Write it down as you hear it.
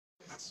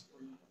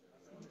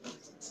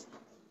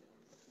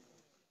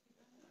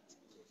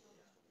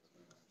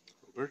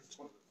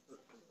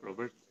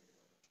Robert.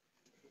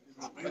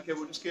 Okay,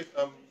 we'll just give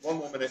 1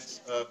 more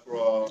minute for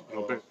our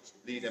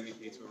lead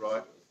MEP to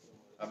arrive.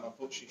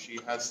 Unfortunately, she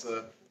has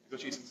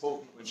because she's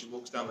important when she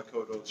walks down the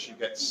corridor, she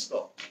gets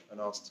stopped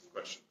and asked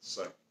questions.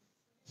 So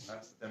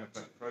that's the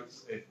democratic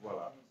process. Et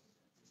voila.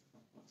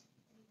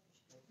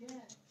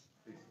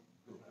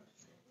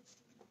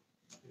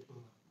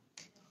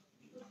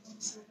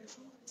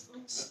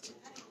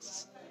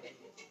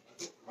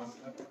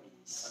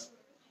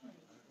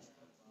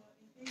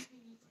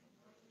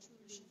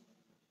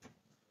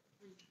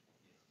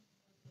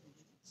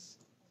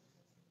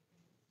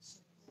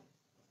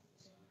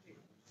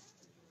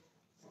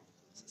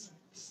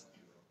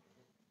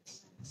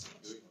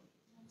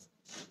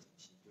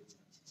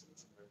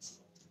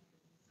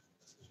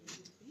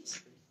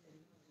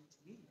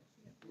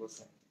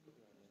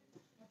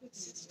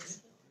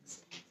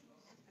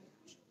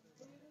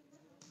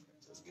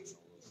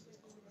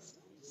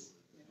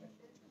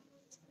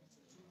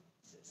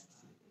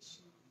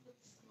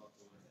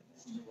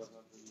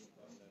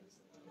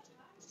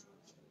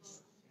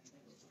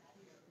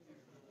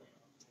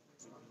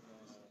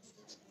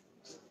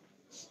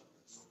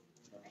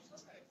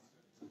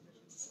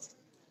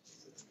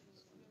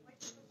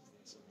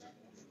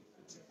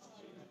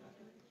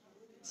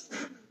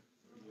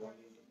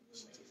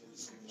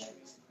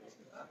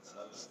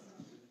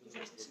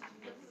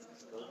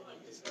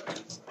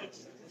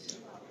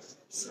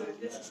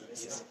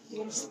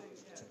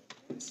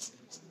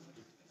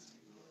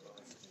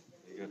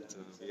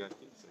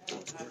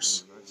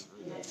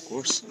 Of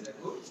course.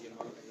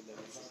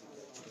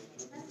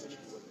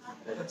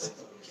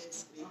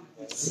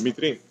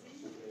 Dmitry.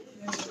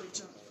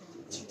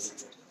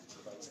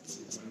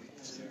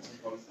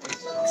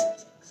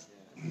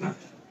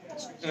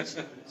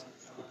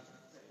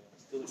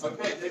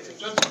 Okay, ladies and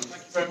gentlemen,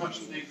 thank you very much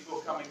indeed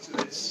for coming to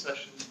this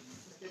session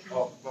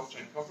of the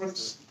Blockchain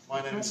Conference.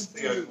 My name is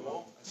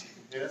Theo, as you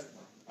can hear.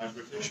 I'm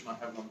British and I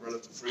have an umbrella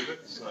to prove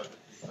it, so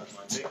that's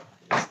my thing.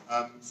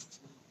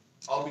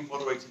 I'll be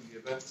moderating the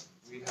event.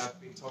 We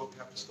have been told we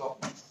have to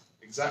stop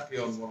exactly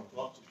on 1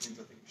 o'clock, which means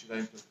I think we should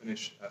aim to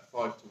finish at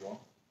 5 to 1.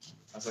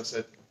 As I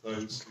said, for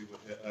those who were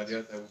here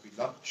earlier, there will be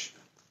lunch.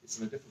 It's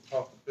in a different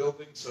part of the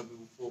building, so we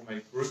will form a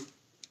group,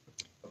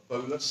 a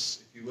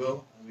bolus, if you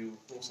will, and we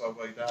will force our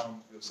way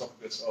down the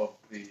esophagus of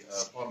the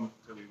Parliament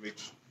until we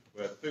reach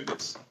where the food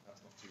is.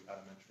 That's not too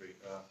elementary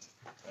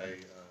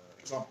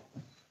example.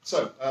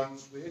 So,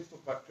 we're here to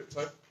talk about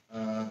crypto.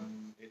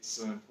 It's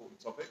an important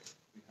topic.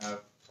 We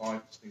have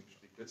 5 distinguished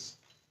speakers.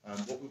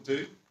 What we'll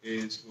do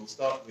is we'll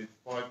start with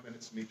 5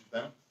 minutes from each of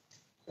them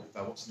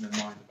about what's in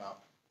their mind about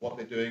what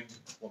they're doing,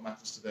 what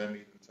matters to them either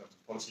in terms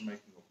of policy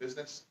making or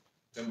business.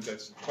 Then we'll go to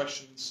some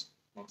questions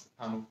amongst the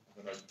panel and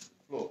then open to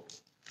the floor.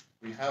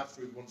 We have,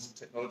 through the wonders of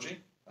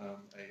technology, a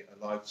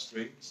live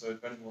stream, so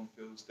if anyone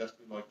feels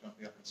desperately like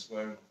jumping up and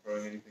swearing or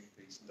throwing anything,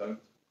 please don't.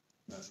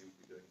 As you will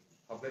be doing in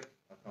public.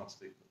 I can't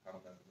speak for the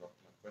panel members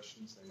after my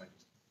questions, they may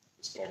just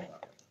respond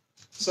that way.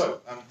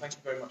 So, thank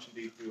you very much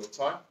indeed for your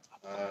time,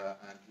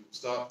 and we will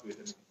start with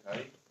Eva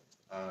Kaili,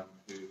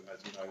 who,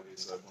 as you know,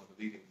 is one of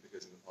the leading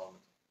figures in the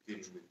Parliament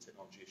dealing with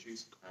technology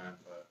issues, and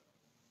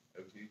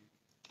over to you,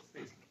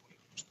 please.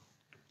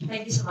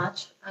 Thank you so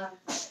much.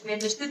 We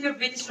understood you're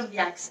British from the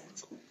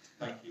accent.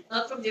 Thank you.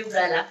 Not from the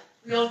umbrella.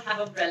 We all have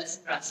umbrellas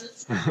in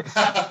Brussels.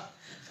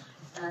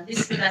 This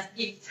is the last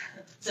gift.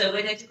 So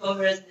when I took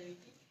over as the VP,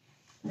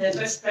 the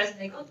first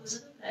present I got was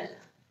an umbrella.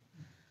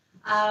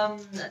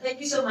 Thank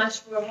you so much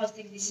for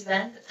hosting this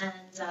event,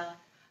 and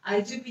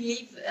I do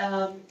believe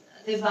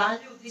the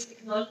value of this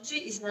technology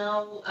is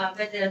now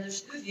better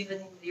understood, even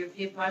in the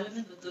European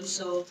Parliament, but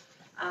also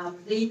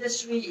the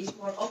industry is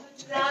more open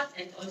to that,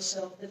 and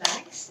also the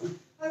banks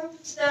are open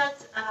to that,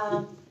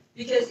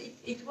 because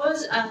it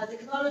was a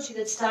technology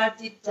that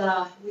started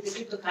with the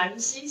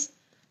cryptocurrencies,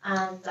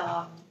 and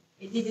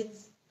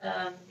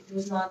it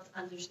was not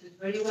understood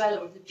very well,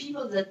 or the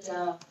people that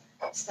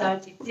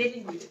started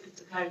dealing with the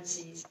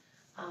cryptocurrencies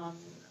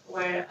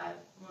were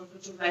more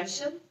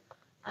controversial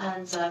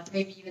and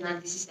maybe even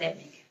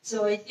anti-systemic.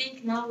 So I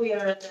think now we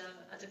are at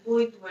a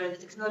point where the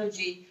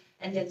technology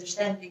and the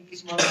understanding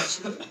is more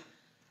mature.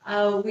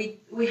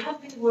 We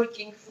have been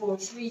working for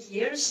 3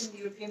 years in the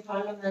European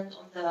Parliament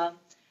on the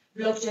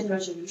blockchain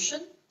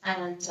resolution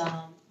and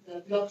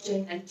the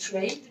blockchain and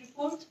trade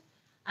report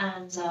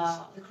and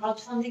the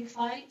crowdfunding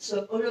file.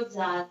 So all of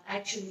that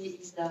actually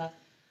is a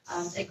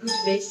good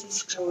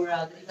basis for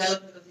the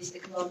development of this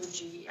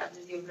technology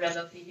under the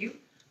umbrella of EU.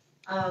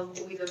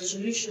 With the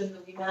resolution,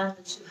 we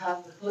managed to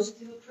have a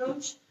positive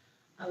approach.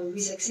 We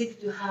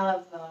succeeded to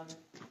have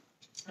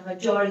a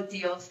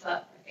majority of,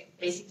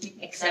 basically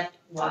except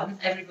one,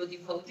 everybody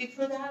voted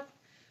for that,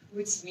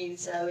 which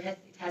means it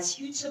has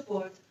huge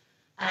support,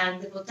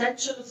 and the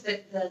potential of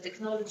the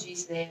technology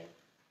is there.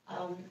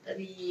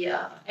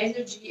 The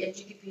energy and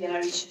GDPR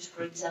issues,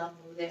 for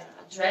example, they are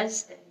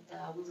addressed,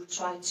 and we will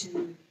try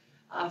to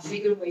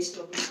figure ways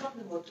to overcome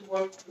them or to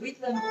work with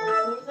them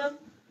or for them.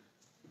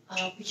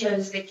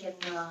 because they can,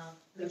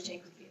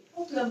 blockchain could be a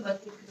problem,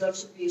 but it could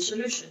also be a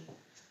solution.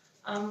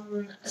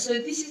 So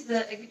this is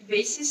a good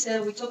basis.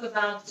 We talk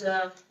about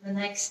the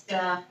next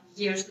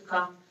years to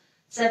come,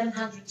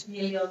 700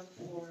 million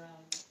for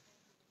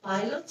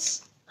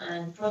pilots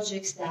and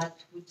projects that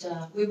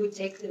we would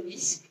take the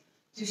risk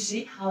to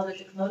see how the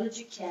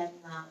technology can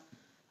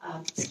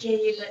scale,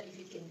 if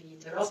it can be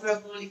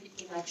interoperable, if it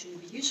can actually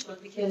be useful,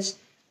 because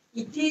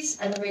it is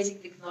an amazing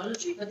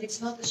technology, but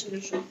it's not a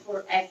solution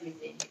for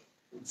everything.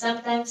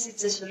 Sometimes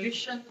it's a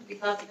solution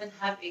without even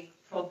having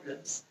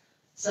problems.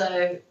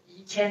 So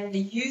you can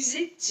use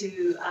it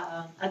to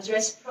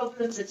address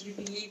problems that you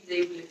believe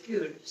they will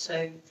occur.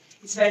 So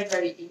it's very,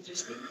 very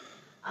interesting.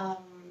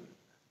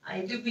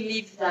 I do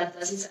believe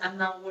that, since I'm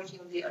now working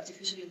on the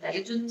artificial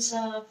intelligence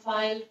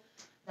file,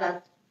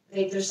 that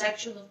the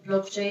intersection of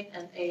blockchain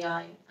and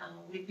AI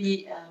will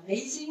be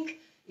amazing.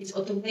 It's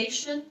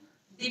automation,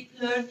 deep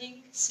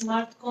learning,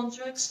 smart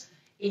contracts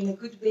in a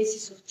good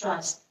basis of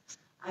trust.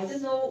 I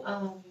don't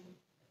know,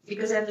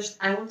 because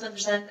I want to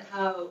understand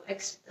how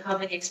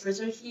many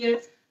experts are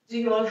here. Do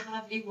you all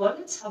have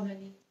e-wallets? How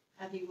many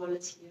have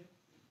e-wallets here?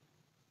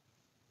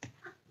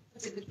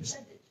 That's a good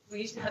percentage.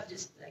 We used to have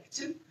just like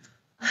 2.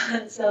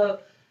 So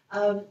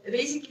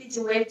basically, it's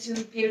a way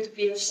to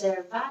peer-to-peer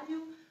share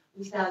value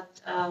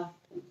without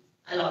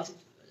a lot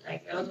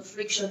of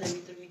friction and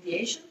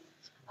intermediation.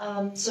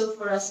 So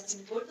for us, it's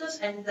important,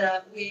 and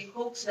we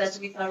hope that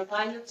with our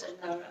pilots and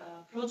our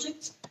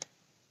projects,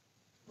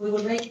 we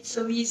will make it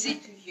so easy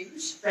to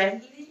use,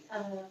 friendly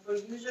for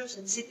users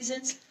and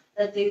citizens,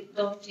 that they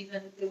won't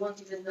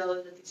even know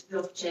that it's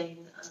blockchain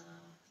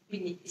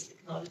beneath this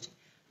technology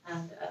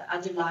and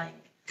underlying.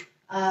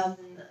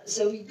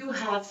 So we do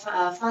have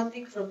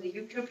funding from the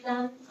Juncker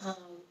plan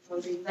for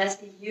the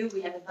InvestEU.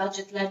 We have a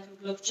budget line for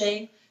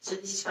blockchain, so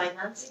this is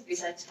financing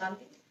besides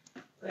funding,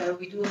 where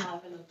we do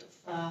have a lot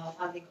of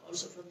funding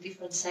also from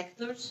different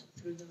sectors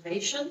through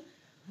innovation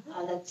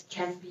that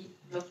can be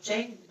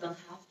blockchain. We don't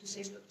have to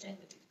say blockchain,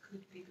 but it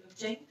could be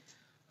blockchain.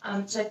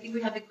 So I think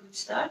we have a good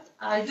start.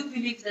 I do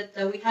believe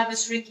that we have a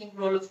shrinking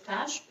role of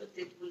cash, but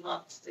they will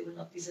not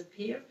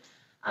disappear.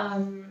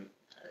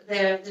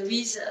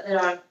 There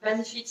are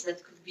benefits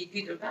that could be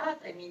good or bad.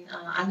 I mean,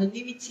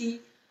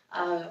 anonymity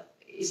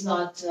is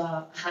not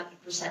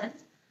 100%.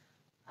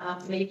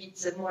 Maybe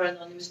it's more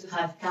anonymous to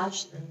have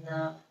cash than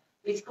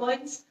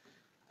bitcoins,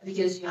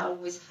 because you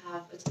always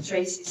have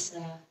traces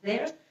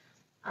there.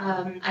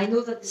 I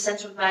know that the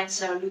central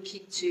banks are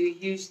looking to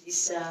use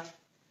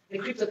the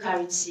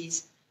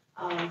cryptocurrencies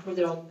for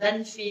their own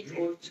benefit,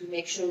 or to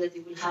make sure that they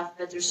will have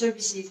better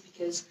services,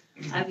 because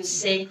I was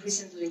saying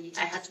recently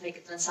I had to make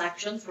a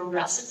transaction from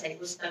Brussels. I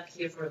was stuck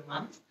here for a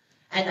month,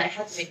 and I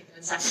had to make a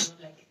transaction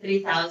of like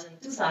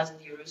 3,000, 2,000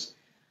 euros.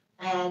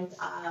 And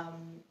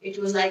it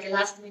was like a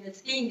last minute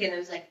thing, and I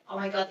was like, oh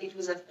my God, it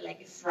was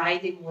like a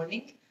Friday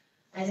morning.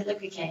 I said,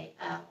 look, okay,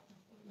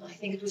 I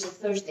think it was a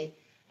Thursday.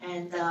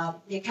 And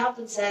the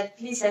accountant said,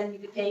 please send me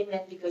the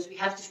payment because we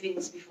have to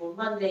finish before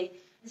Monday.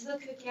 I said,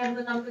 okay, I'm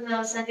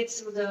gonna send it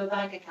through the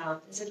bank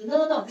account. I said,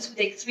 no, this would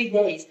take 3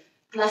 days,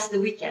 plus the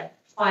weekend,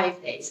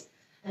 5 days.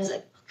 And I was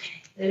like,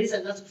 okay, there is a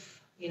lot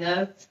of,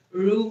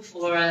 room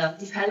for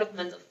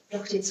development of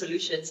blockchain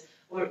solutions,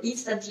 where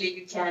instantly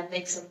you can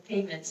make some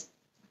payments,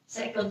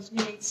 seconds,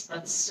 minutes,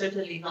 but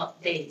certainly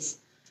not days.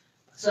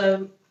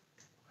 So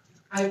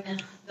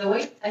the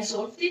way I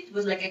solved it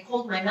was like I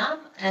called my mom,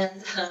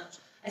 and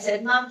I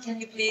said, Mom, can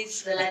you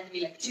please lend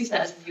me like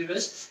 2,000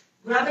 euros,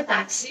 grab a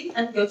taxi,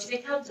 and go to the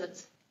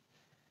accountant.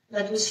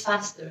 That was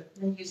faster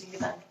than using the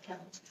bank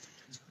account.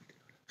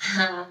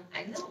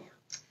 I know.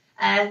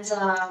 And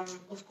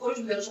of course,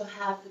 we also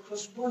have the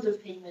cross-border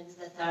payments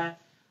that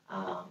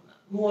are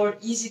more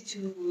easy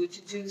to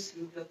do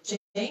through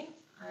blockchain.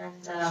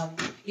 And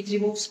it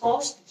removes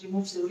cost, it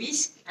removes the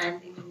risk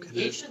and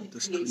intermediation, it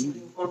creates a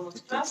new form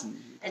of trust.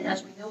 And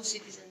as we know,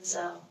 citizens'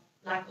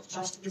 lack of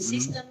trust in the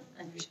system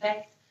and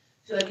respect.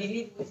 So I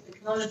believe with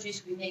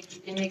technologies we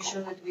can make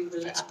sure that we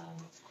will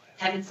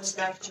have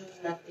infrastructure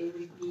that they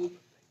will be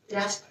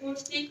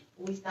trustworthy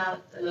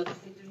without a lot of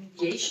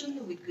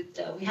intermediation.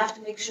 We have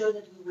to make sure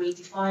that we will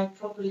define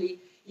properly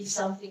if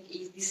something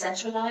is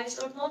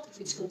decentralized or not, if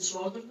it's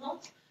controlled or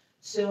not.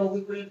 So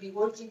we will be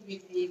working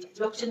with the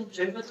blockchain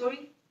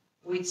observatory,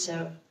 which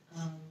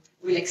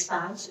will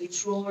expand, so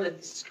its role and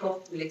its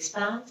scope will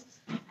expand,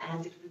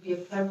 and it will be a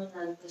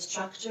permanent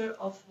structure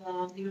of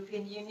the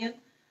European Union,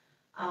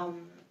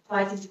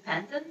 quite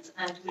independent,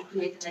 and will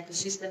create an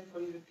ecosystem for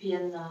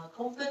European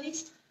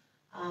companies.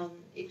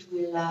 It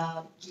will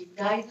give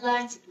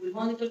guidelines, it will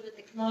monitor the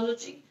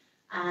technology,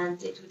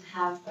 and it would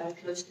have very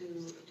close to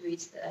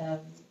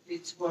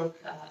its work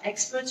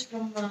experts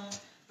from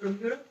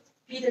Europe.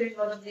 Peter is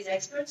one of these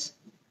experts.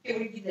 He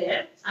will be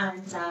there,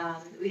 and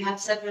we have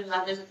several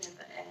others that have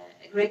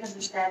a great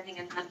understanding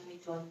and help me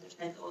to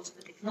understand also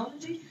the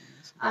technology.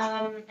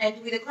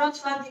 And with the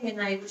crowdfunding,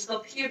 and I will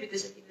stop here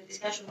because I think the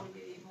discussion will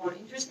be more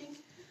interesting.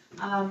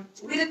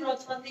 With the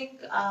crowdfunding,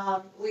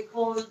 we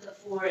called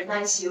for an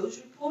ICO's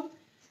report,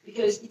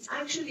 because it's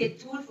actually a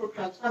tool for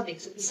crowdfunding.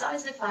 So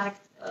besides the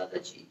fact that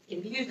it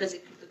can be used as a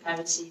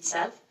cryptocurrency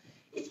itself,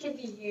 it can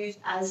be used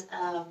as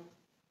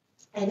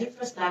an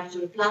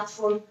infrastructure, a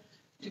platform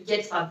to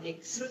get funding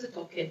through the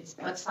tokens,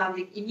 but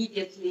funding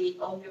immediately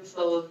on your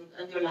phone,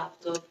 on your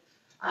laptop,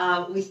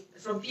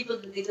 from people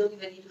that they don't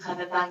even need to have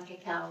a bank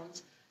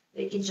account.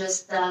 They can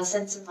just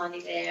send some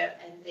money there,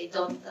 and they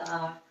don't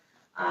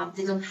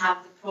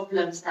have the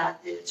problems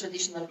that the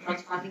traditional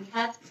crowdfunding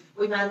had.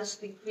 We managed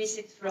to increase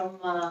it from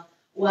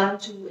 1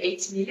 to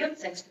 8 million,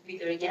 thanks to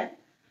Peter again.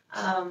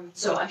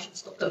 So I should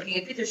stop talking,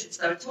 and Peter should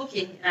start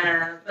talking.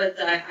 But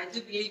I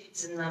do believe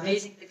it's an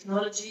amazing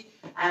technology,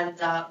 and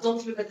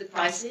don't look at the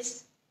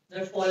prices;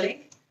 they're falling.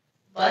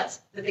 But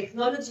the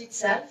technology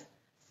itself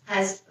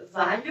has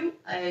value.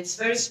 It's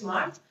very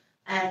smart,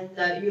 and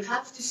you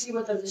have to see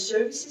what are the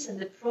services and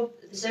the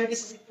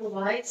services it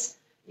provides.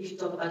 If you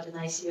talk about an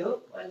ICO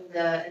and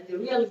the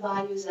real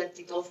values that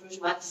it offers,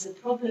 what is the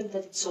problem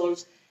that it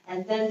solves,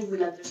 and then you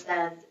will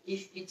understand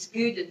if it's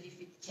good and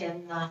if it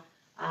can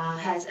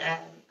has a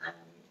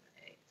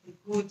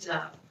good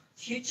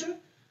future.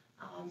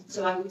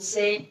 So I would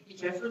say be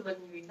careful when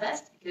you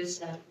invest,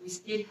 because we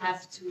still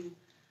have to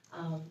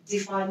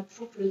define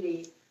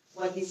properly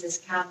what is a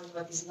scam and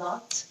what is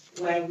not,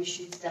 where we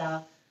should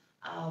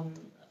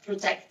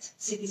protect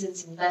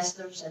citizens,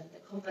 investors, and the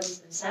companies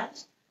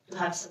themselves, to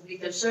have some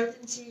legal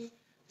certainty,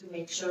 to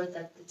make sure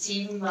that the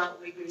team will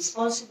be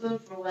responsible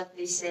for what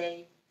they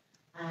say,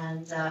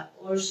 and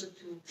also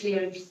to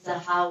clear a bit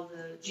how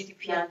the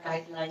GDPR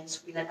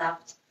guidelines will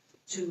adapt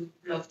to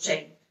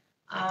blockchain.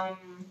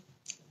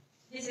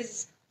 This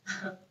is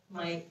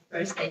my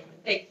first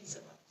statement. Thank you so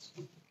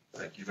much.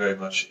 Thank you very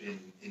much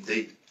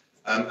indeed.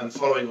 And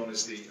following on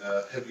is the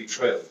heavily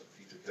trailed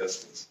Peter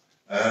Kerstens.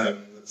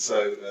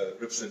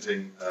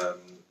 Representing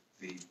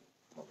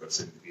not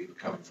representing the people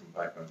coming from the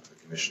background of the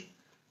Commission,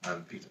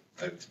 and Peter,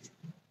 over to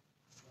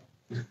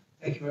you.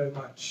 Thank you very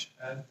much.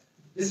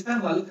 This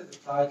panel, I looked at the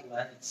title,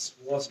 and it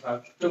was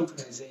about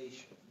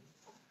tokenization.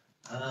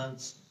 And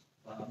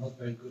well, I'm not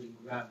very good in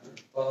grammar,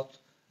 but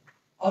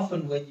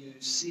often when you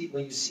see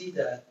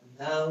that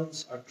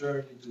nouns are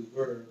turned into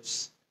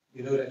verbs,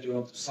 you know that you're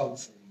onto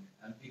something.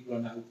 And people are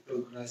now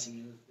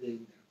tokenizing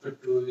anything, they're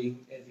cryptoing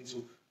anything.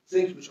 So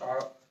things which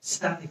are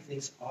static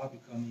things are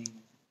becoming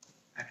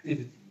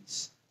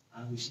activities.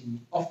 And we've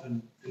seen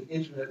often in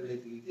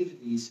internet-related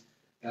activities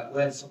that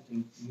when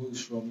something moves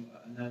from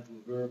a noun to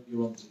a verb,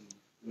 you're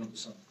onto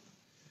something.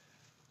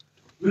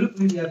 We look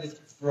really at it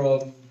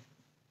from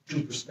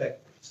two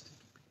perspectives.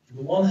 On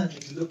the one hand,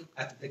 if you look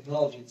at the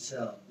technology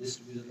itself,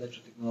 distributed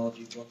ledger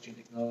technology, blockchain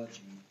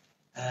technology,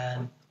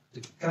 and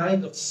the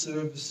kind of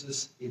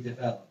services it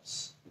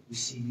develops, we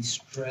see these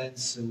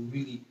trends. So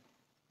really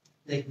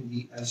taking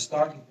the as a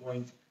starting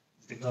point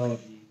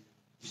technology,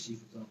 you see,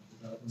 for example,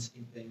 developments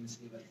in payments.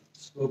 Eva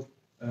spoke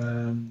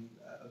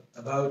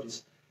about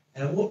this,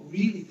 and what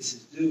really this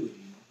is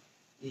doing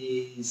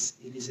is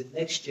it is a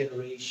next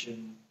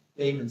generation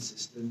payment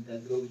system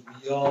that goes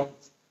beyond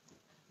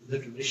the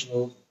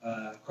traditional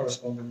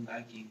correspondent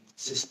banking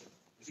system.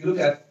 If you look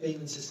at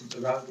payment systems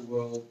around the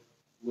world,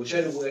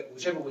 whichever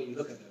way you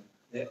look at them,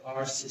 there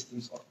are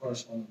systems of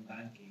correspondent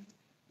banking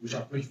which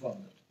are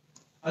pre-funded.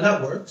 And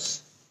that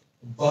works,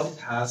 but it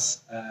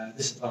has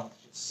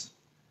disadvantages.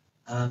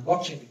 And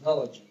blockchain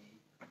technology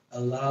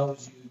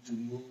allows you to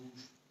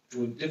move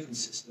to a different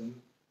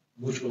system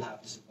which will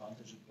have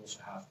disadvantages, but also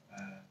have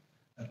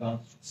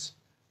advantages.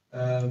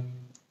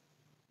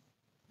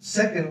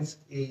 Second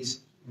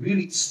is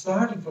really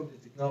starting from the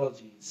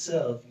technology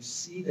itself, you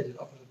see that it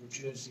offers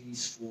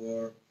opportunities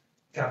for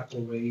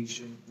capital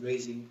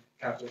raising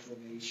capital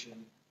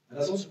formation, and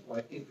that's also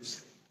quite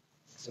interesting.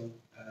 So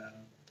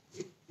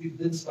people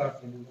didn't start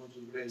from we want to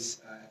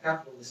raise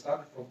capital, they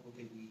started from,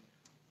 okay,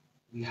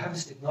 we have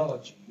this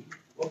technology,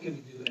 what can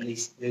we do? And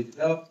they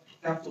developed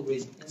capital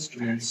raising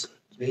instruments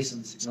based on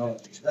this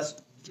technology. So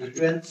that's the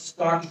trend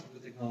starting from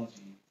the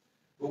technology.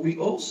 But we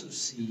also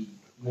see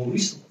more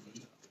recently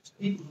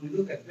people who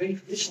look at very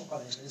traditional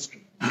financial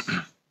instruments,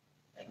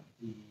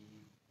 equity,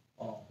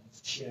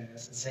 bonds,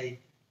 shares, and say,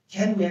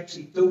 can we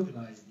actually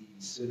tokenize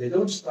these? So they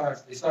start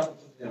from something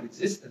that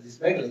exists, that is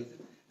regulated,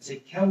 and say,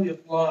 can we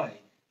apply,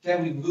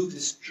 can we move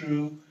this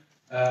through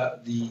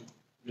the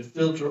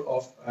filter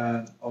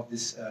of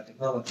this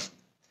technology?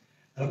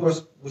 And of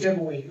course,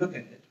 whichever way you look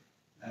at it,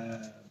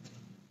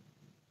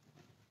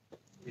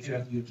 if you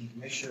have the European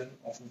Commission,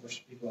 often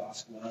people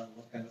ask, well,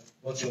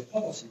 what's your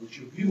policy, what's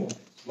your view on it?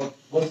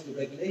 What's the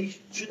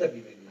regulation? Should there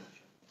be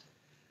regulation?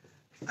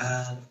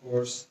 And of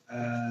course,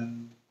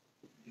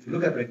 if you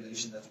look at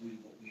regulation, that's really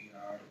what we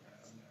are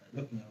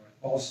looking at,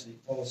 right? Policy.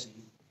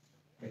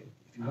 Okay.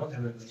 If you want to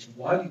have regulation,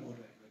 why do you want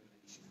to have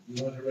regulation?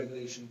 You want a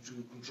regulation to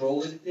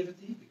control this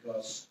activity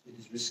because it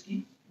is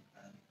risky.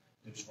 And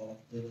there's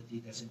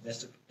volatility, there's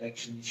investor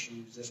protection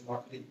issues, there's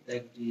market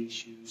integrity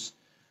issues,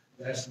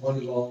 there's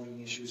money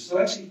laundering issues. So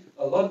actually,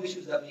 a lot of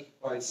issues that make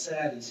it quite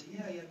sad. You say,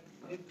 yeah,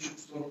 maybe we should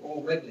sort of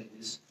all regulate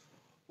this.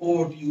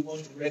 Or do you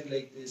want to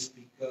regulate this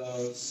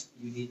because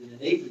you need an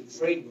enabling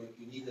framework,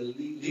 you need a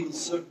legal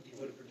certainty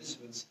for the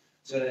participants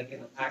so that they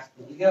can act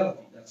with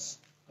legality? That's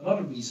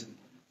another reason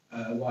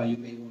why you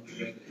may want to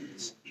regulate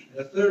this. And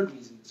the third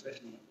reason,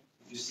 especially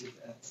if you sit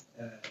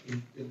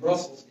in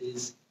Brussels,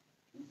 is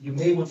you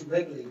may want to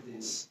regulate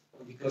this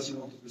because you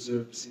want to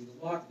preserve the single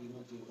market. You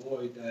want to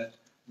avoid that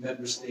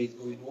member states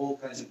go in all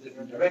kinds of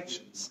different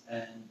directions,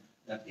 and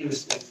that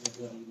irrespective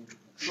of whether you want to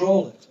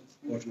control it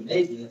or to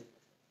enable it,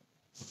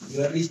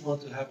 you at least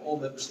want to have all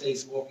member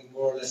states walking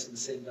more or less in the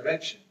same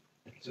direction.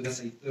 So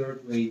that's a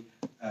third way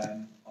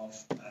of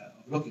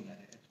looking at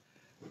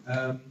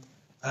it.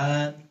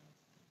 And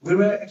we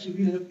were actually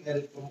really looking at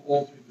it from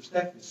all three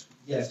perspectives.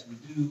 Yes, we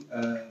do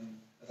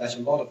attach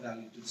a lot of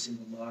value to the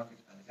single market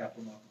and the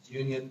capital markets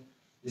union.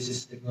 This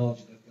is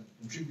technology that can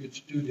contribute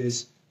to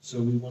this,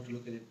 so we want to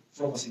look at it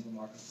from a single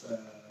market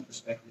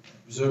perspective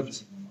and preserve the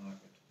single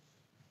market.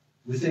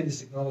 We think this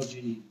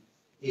technology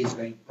is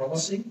very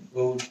promising,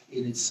 both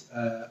in its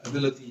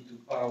ability to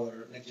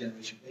power next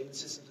generation payment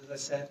systems, as I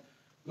said,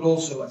 but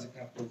also as a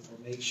capital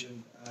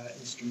formation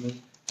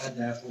instrument, and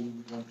therefore we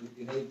would want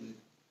to enable it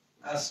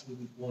as we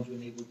would want to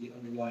enable the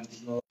underlying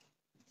technology.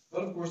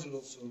 But of course, there's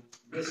also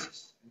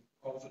risks and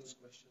confidence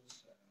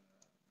questions,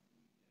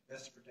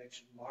 investor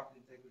protection, market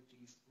integrity,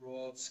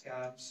 fraud,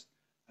 scams,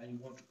 and you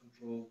want to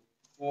control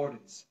for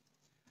this.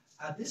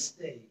 At this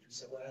stage, we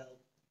said, well,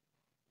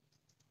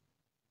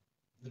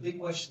 the big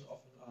question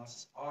often asked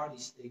is, are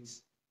these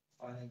things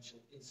financial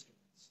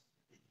instruments?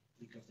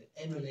 Because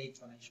they emulate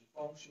financial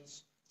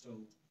functions. So,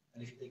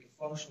 and if you take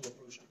a functional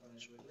approach to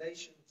financial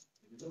regulation,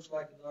 if it looks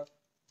like a duck,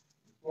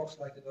 it walks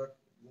like a duck,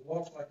 it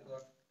walks like a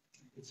duck,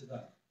 it's a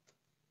duck.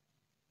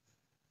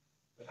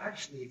 But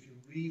actually, if you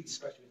really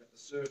scratch it at the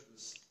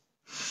surface,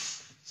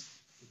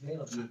 it may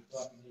not be a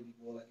duck, it may be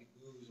more like a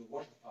goose or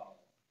waterfowl.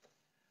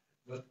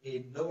 But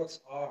in Noah's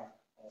Ark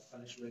of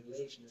financial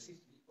regulation, there seems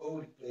to be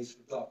only place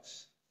for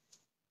ducks.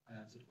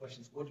 So the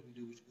question is, what do we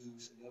do with the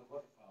goose and the other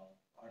waterfowl?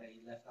 Are they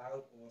left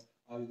out, or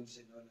are we going to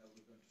say, no,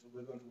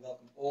 we're going to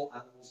welcome all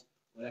animals,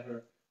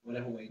 whatever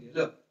way they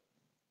look?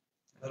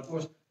 But of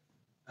course,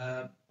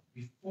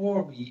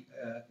 before we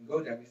can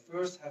go there, we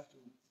first have to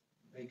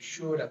make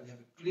sure that we have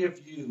a clear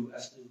view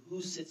as to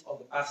who sits on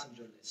the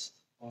passenger list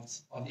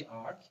of the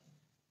Ark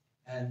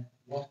and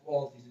what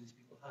qualities these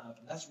people have.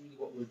 And that's really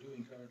what we're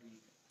doing currently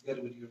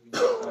together with the European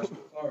supervisory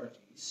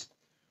authorities.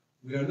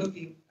 We are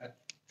looking at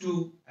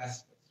two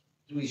aspects,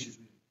 two issues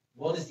really.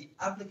 One is the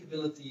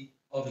applicability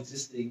of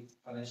existing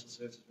financial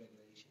services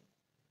regulation.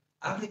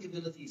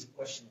 Applicability is a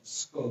question of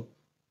scope.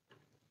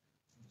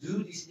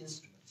 Do these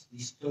instruments,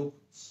 these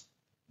tokens,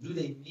 do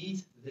they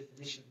meet the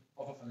definition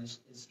of a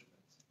financial instrument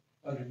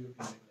under European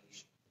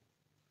regulation?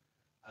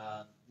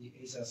 The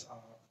ASAs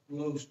are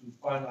close to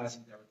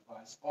finalizing their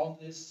advice on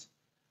this,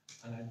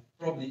 and I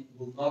probably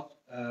will not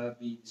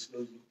be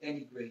disclosing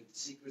any great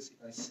secrets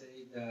if I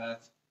say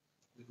that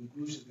the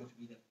conclusion is going to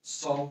be that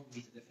some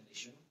meet the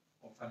definition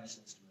of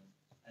financial instrument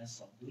and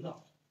some do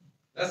not.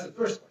 That's the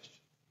first question.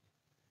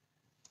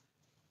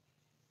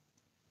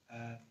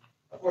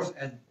 Of course,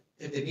 and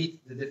if they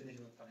meet the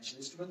definition of financial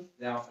instrument,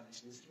 they are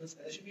financial instruments,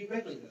 and they should be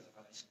regulated as a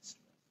financial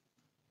instrument.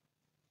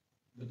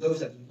 But those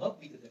that do not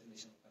meet the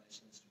definition of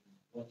financial instrument,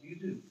 what do?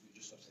 You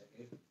just sort of say,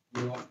 okay,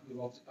 you're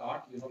off the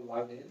Ark, you're not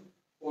allowed in,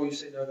 or you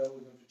say, no, we're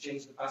going to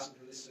change the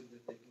passenger list so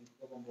that they can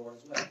come on board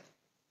as well.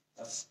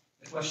 That's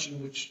a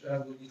question which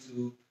we'll need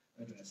to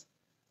address.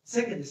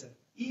 Second is that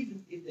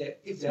even if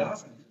there are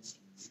financial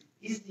instruments,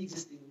 is the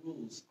existing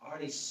rules, are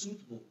they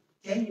suitable?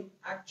 Can you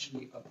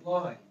actually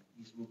apply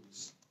these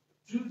rules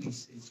to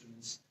these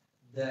instruments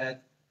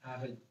that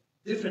have a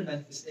different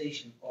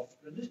manifestation of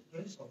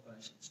traditional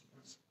financial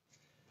instruments?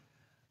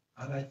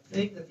 And I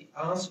think that the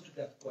answer to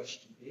that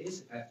question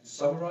is, if I have to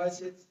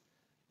summarize it,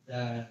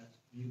 that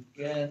you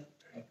can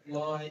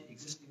apply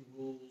existing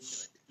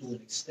rules to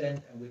an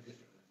extent and with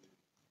difficulty.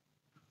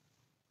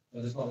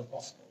 But it's not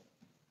impossible.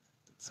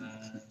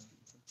 And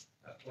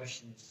that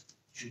question is,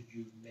 should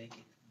you make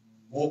it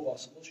more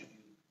possible? Should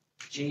you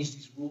change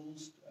these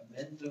rules, to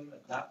amend them,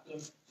 adapt them,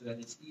 so that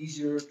it's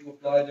easier to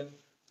apply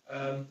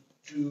them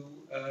to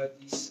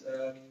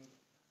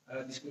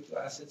these crypto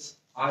assets,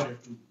 either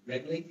to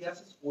regulate the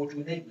assets or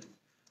to enable it?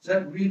 So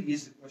that really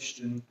is the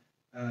question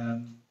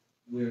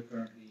we're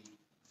currently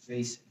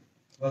facing.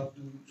 But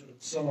to sort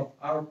of sum up,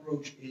 our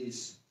approach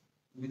is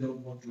we don't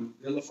want to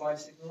vilify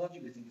this technology.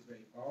 We think it's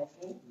very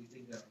powerful. We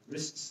think there are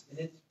risks in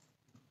it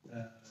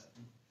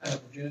and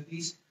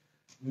opportunities.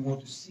 We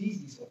want to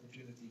seize these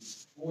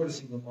opportunities for the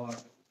single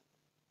market,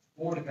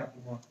 for the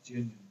capital markets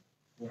union,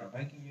 for our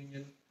banking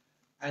union,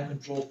 and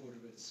control for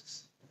the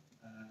risks.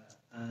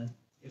 And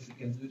if we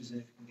can do this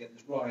and if we can get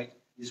this right,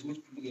 this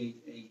would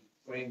create a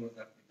framework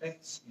that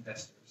protects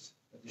investors,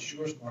 that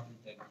assures market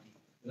integrity,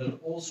 but it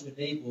also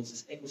enables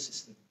this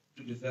ecosystem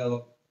to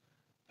develop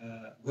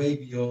way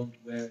beyond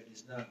where it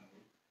is now,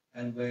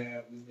 and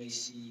where we may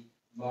see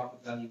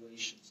market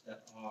valuations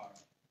that are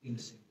in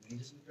the same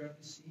range as we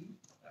currently see,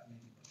 that may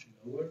be much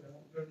lower than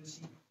what we currently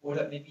see, or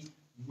that may be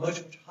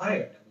much, much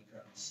higher than we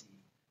currently see.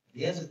 The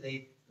the end of the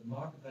day, the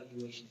market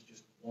valuation is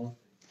just one thing.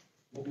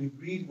 What we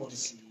really want to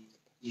see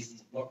is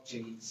these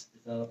blockchains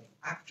developing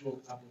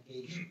actual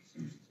applications.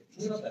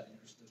 We're not that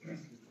interested in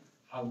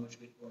how much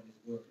Bitcoin is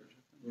worth.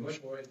 We're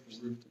much more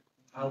interested in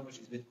how much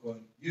is Bitcoin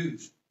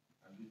used.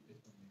 And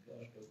Bitcoin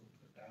may go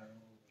down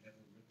or whatever.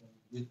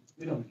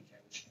 We don't really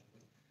care which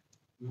one.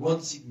 We want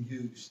to see them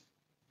used.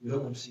 We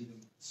don't want to see them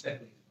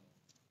speculated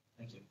on.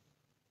 Thank you.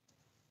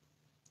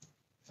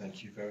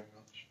 Thank you very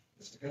much,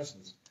 Mr.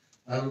 Kerstens.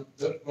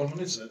 Dirk Bullmann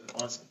is an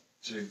advisor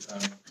to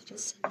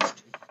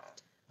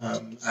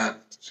and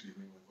excuse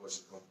me, my voice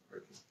has gone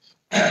correctly,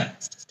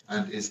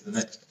 and is the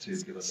next to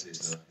give us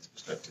his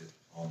perspective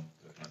on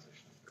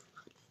tokenization.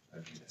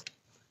 Over to you,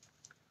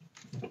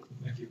 Dirk.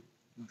 Thank you.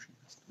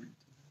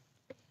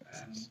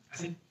 I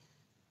think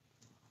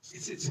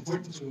it's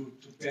important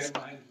to bear in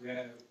mind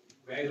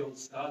where it all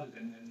started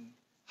and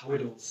how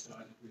it all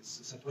started with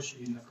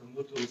Satoshi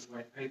Nakamoto's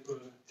white paper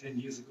 10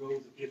 years ago,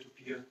 the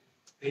peer-to-peer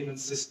payment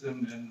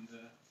system, and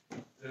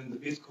then the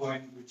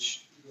Bitcoin,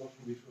 which we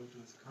often refer to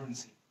as a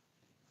currency.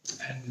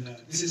 And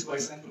this is why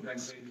central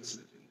banks are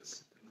interested in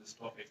this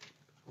topic.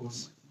 Of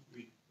course,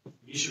 we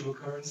issue a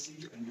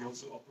currency and we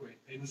also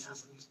operate payment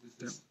systems with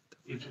this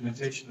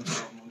implementation of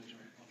our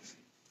monetary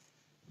policy.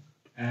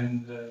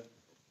 And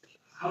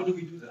how do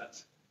we do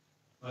that?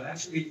 Well,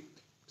 actually,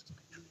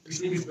 we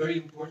think it's very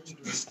important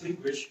to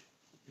distinguish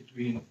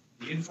between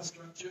the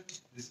infrastructure,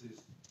 this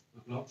is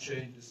the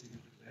blockchain,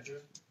 distributed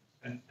ledger,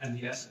 and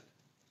the asset.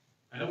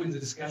 I know in the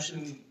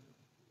discussion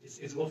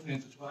it's often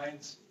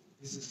intertwined,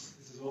 this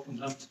is often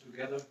lumped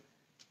together,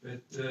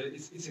 but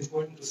it's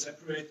important to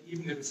separate,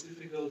 even if it's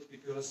difficult,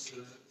 because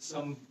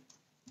some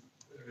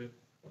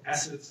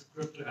assets,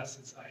 crypto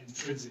assets, are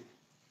intrinsic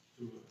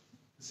to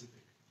a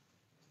specific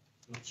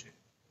blockchain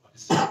or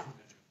distributed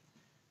ledger.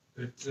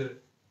 But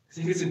I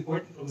think it's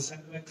important from a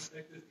central bank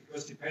perspective,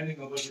 because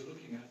depending on what you're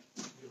looking at,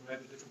 you'll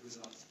have a different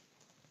results.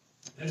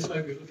 That is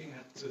why we're looking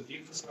at the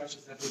infrastructure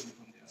separately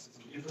from the assets.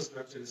 So the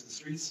infrastructure is the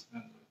streets,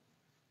 and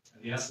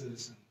the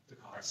assets and the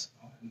cars.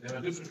 And there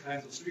are different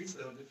kinds of streets,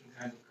 there are different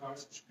kinds of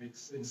cars, which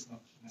makes things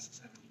not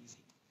necessarily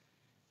easy.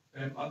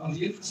 On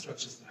the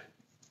infrastructure side,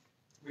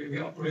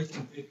 we're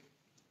operating big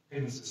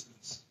payment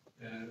systems.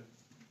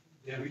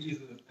 They are really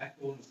the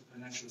backbone of the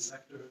financial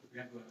sector. We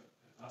have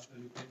a large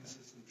value payment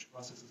system which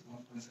processes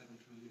 1.7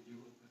 trillion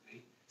euro per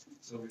day.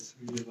 So it's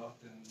really a lot.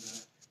 And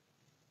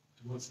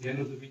towards the end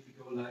of the week, we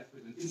go live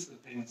with an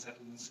instant payment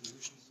settlement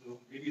solution. So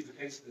maybe it's the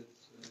case that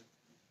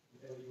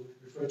you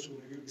refer to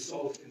will be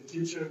solved in the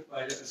future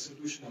by a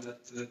solution that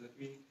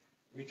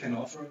we can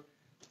offer,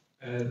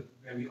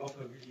 where we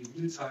offer really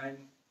real-time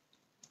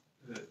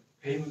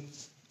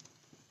payments,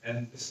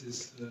 and this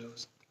is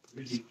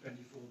really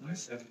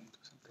 24/7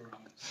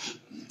 around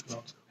the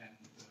clock and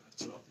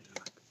throughout the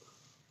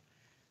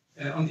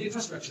year. On the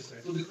infrastructure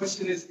side, so the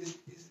question is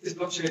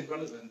blockchain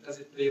relevant? Does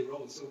it play a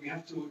role? So we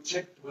have to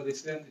check to what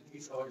extent it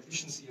meets our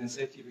efficiency and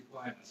safety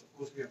requirements. Of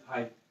course, we have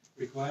high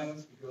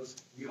requirements because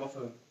we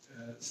offer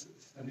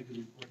systemically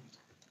important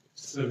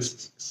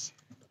services.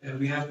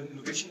 We have an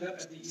innovation lab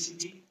at the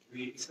ECB.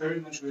 We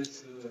experiment with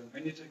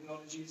many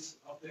technologies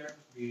out there.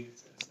 We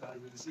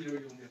started with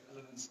Ethereum, we have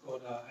Elements,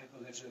 Corda,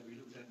 Hyperledger. We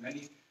looked at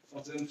many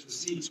of them to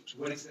see to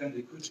what extent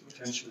they could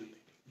potentially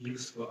be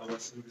used for our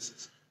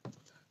services.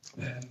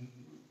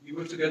 We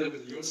work together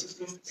with the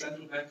Eurosystem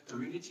Central Bank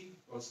Community,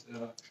 because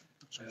there are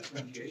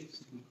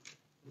 28,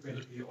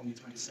 eventually only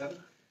 27.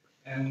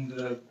 And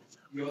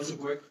we also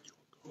work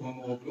from a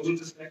more global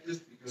perspective,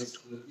 because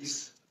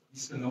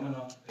these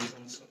phenomena, they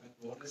don't stop at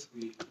borders.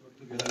 We work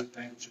together with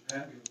Bank of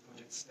Japan. We have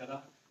Project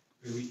Stella,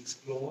 where we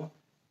explore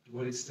to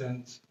what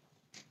extent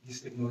these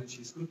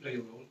technologies could play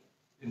a role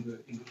in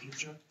the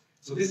future.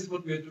 So this is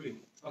what we are doing.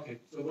 Okay,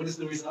 so what is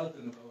the result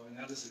then of our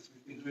analysis?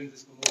 We've been doing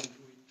this for more than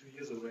two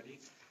years already.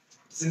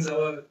 Since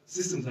our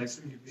systems are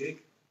extremely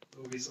big,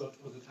 so we thought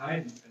for the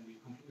time, and we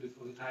concluded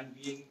for the time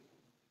being,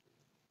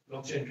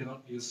 blockchain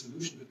cannot be a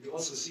solution, but we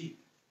also see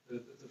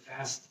the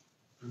fast,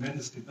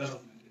 tremendous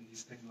development in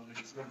these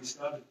technologies. When we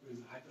started with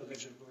the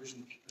Hyperledger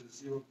version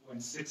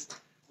 0.6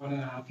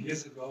 1.5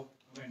 years ago,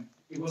 I mean,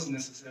 it wasn't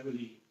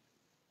necessarily,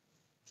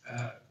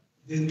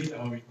 didn't meet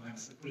our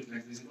requirements, to put it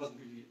like this. It wasn't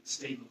really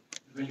stable.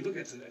 But when you look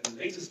at the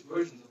latest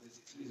versions of this,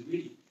 it's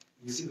really,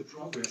 you see the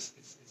progress,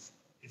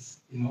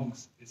 it's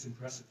enormous, it's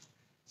impressive.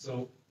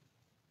 So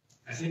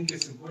I think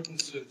it's important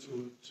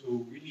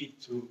to really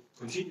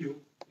continue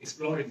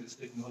exploring this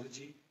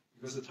technology,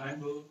 because the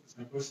time will, it's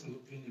my personal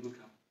opinion, will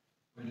come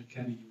when it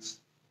can be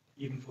used,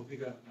 even for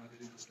bigger market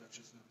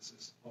infrastructure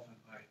services, often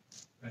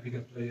by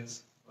bigger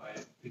players, by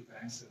big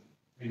banks, and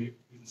maybe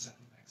even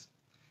central banks.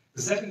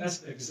 The second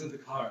aspect is in the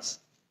cars.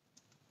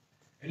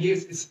 And here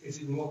it's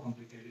even more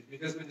complicated,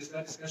 because when you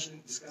start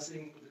discussing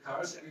the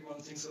cars, everyone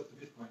thinks of the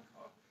Bitcoin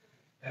car.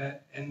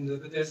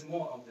 But there's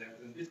more out there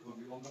than Bitcoin,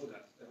 we all know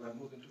that. There are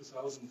more than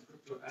 2,000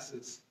 crypto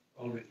assets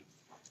already.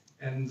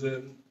 And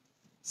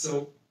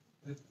so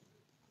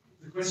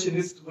the question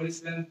is, to what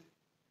extent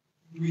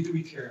do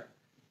we care?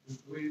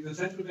 The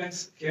central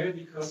banks care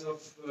because of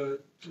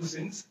two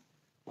things.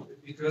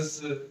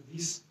 Because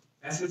these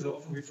assets are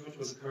often referred to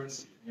as a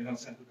currency. You know,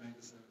 central bank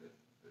is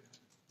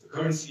the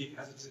currency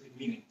has a specific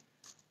meaning.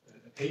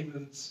 A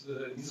payment,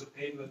 means of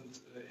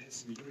payment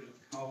has to be unit of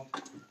account,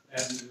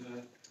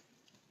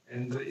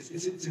 and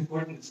it's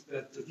important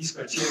that these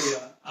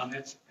criteria are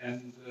met,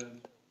 and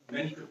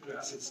many crypto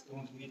assets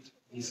don't meet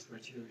these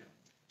criteria.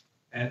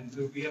 And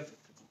we have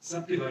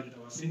subdivided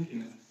our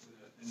thinking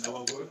and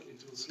our work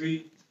into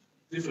three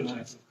different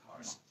types of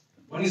cars.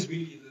 One is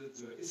really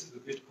the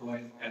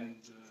Bitcoin and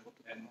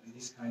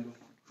these kind of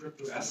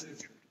crypto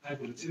assets, high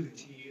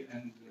volatility,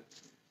 and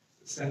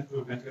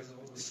central bankers are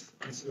always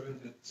concerned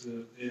that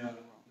they are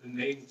the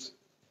named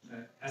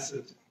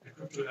asset, a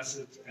crypto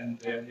asset, and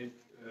they are named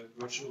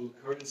virtual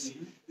currency.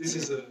 This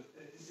is a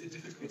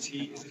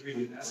difficulty. Is it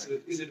really an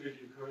asset? Is it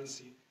really a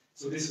currency?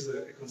 So this is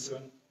a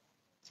concern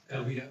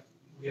we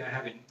are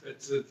having. But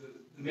the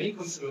main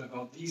concern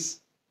about these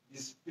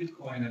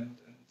Bitcoin and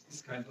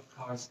these kind of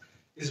cars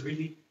is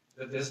really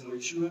that there's no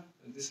issuer,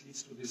 and this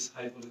leads to this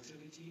high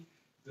volatility.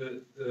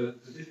 The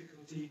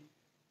difficulty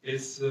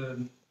is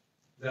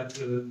that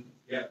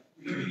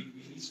we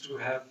need to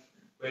have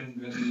when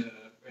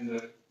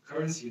the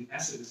currency, an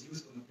asset, is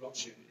used on a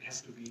blockchain, it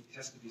has to be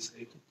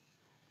stable.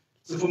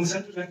 So from a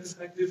central bank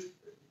perspective,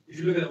 if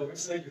you look at our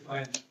website, you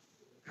find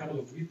a couple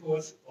of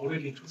reports.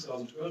 Already in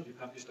 2012, we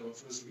published our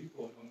first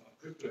report on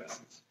crypto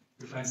assets.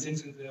 You find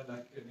things in there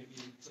like maybe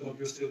some of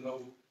you still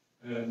know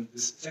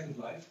this Second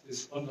Life,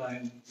 this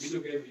online video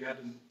game where you had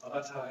an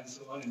avatar and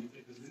so on, and you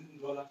played with Linden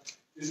dollar.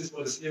 This is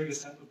what a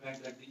serious central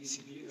bank like the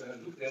ECB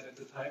looked at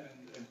the time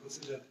and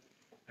considered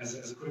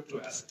as a crypto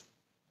asset,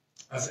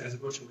 as a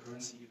virtual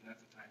currency even at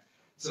the time.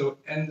 So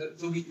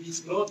we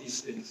explored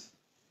these things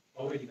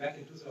already back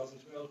in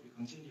 2012. We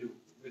continue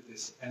with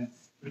this,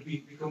 but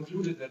we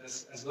concluded that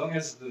as long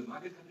as the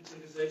market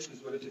capitalization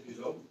is relatively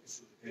low, it's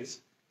still the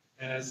case,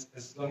 and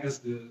as long as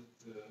the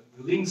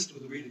links to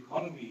the real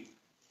economy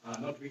are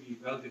not really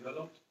well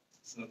developed,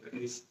 it's not the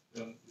case.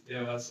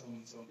 There are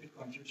some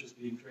Bitcoin futures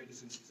being traded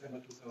since December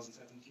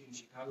 2017 in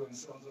Chicago and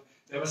so on. So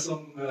there was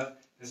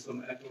there's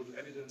some anecdotal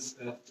evidence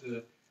that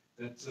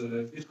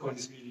Bitcoin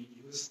is really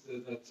used,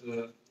 that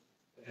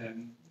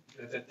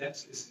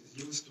debt is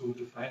used to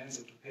finance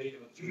or to pay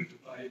or to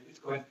buy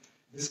Bitcoin,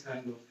 this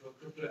kind of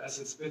crypto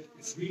assets. But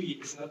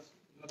it's not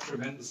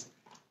tremendous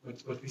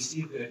what we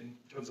see there in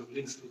terms of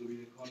links to the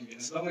real economy. And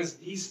as long as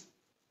these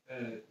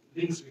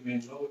links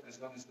remain low, as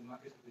long as the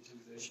market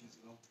capitalization is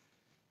low,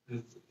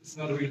 it's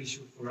not a real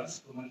issue for us,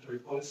 for monetary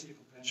policy,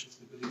 for financial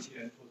stability,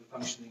 and for the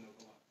functioning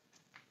of our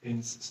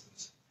payment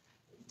systems.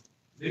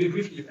 Very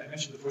briefly, I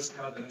mentioned the first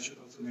car, then I should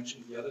also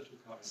mention the other two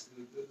cars.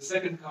 The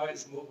second car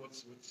is more what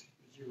is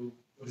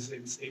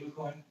labeled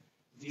stablecoin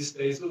these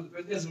days.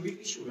 But there's a real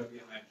issue there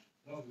behind.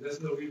 No,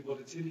 there's no real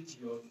volatility,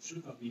 or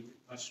should not be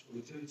much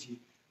volatility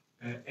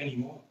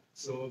anymore.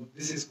 So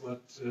this is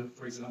what,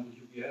 for example,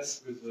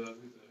 UBS with the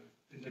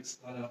fintech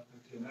startup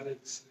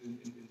Clearmatics in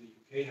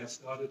the UK have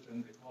started,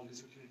 and they call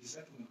this utility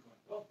settlement coin.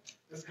 Well,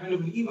 that's kind of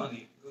an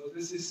e-money. So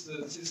this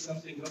is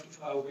something not too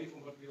far away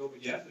from what we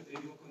already have, but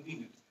maybe more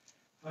convenient.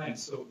 Fine.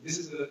 So this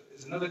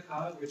is another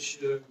car which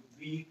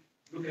we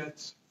look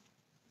at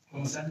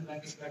from a central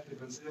bank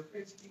perspective and say, okay,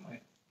 it's e-money.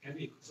 Can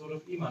be sort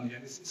of e-money,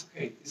 and it's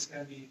okay. This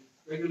can be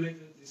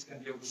regulated. This can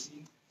be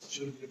overseen. It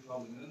shouldn't be a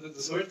problem. And the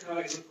third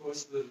car is, of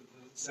course, the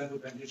central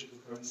bank digital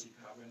currency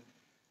car.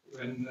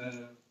 When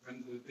the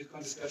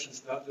Bitcoin discussion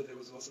started, there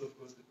was also, of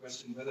course, the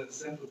question whether the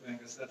central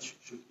bank as such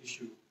should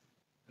issue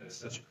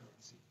such a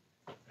currency.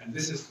 And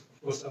this is,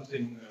 of course,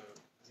 something I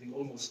think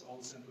almost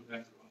all central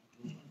banks around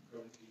the globe are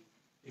currently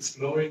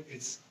exploring.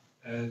 It's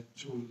to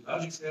a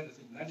large extent, I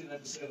think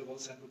 99% of all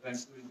central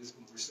banks doing this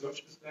from a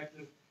research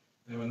perspective.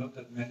 There are not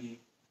that many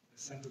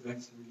central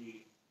banks who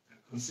really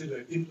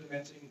consider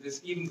implementing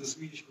this. Even the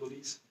Swedish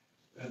colleagues,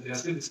 they are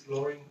still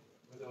exploring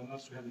whether or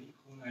not to have an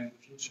e-krona in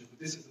the future. But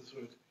this is the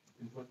third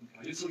important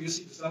part. So you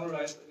see, to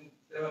summarize, I mean,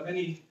 there are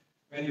many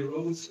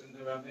roads, and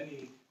there are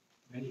many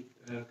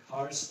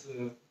cars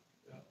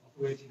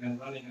operating and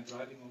running and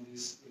driving on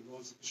these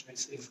roads, which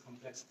makes things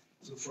complex.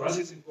 So for us,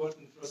 it's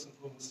important, first and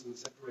foremost, to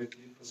separate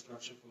the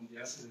infrastructure from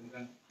the asset, and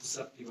then to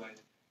subdivide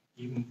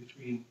even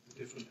between the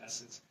different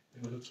assets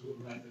in order to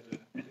arrive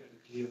at a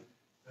clear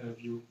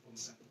view from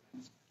central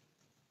banks.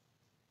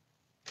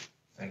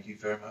 Thank you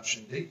very much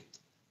indeed.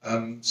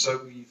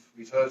 So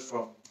we've heard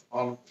from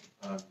Parliament,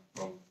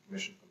 from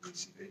Commission, from the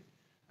ECB,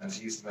 and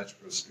to use the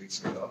metaphor of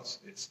streets and cars,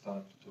 it's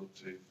time to talk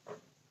to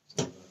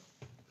some of the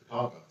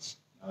car guys.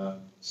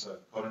 So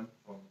Colin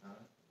from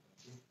Nano.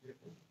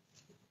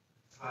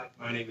 Hi,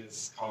 my name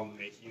is Colin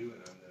LeMahieu,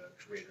 and I'm the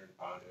creator and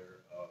founder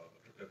of a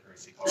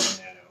cryptocurrency called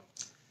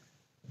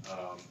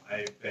Nano.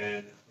 I've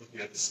been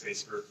looking at this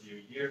space for a few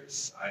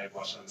years. I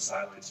watched on the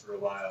sidelines for a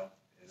while,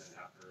 and then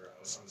after I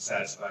was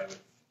unsatisfied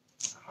with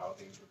how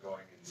things were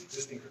going in the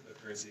existing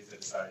cryptocurrencies, I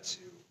decided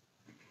to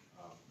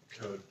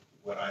code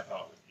what I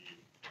thought would be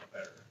a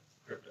better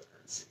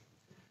cryptocurrency.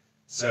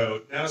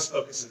 So Nano's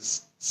focus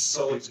is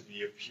solely to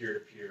be a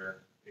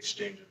peer-to-peer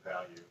exchange of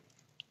value.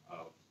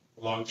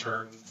 Long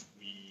term,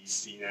 we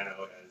see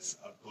Nano as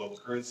a global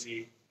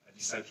currency, a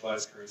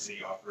decentralized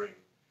currency offering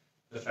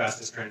the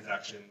fastest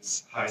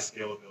transactions, high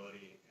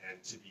scalability,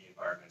 and to be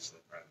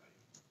environmentally friendly.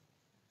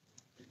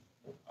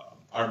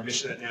 Our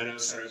mission at Nano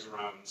centers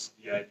around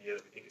the idea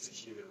that we think it's a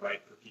human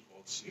right for people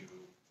to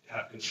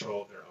have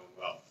control of their own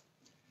wealth.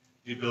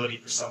 The ability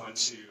for someone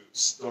to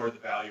store the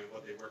value of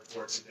what they work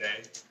for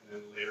today and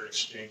then later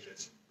exchange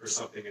it for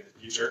something in the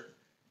future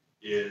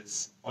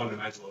is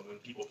fundamental. And when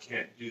people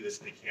can't do this,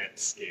 they can't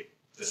escape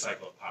the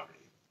cycle of poverty.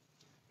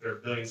 There are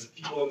billions of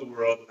people in the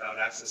world without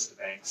access to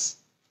banks,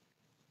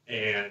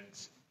 and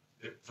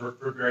for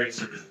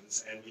various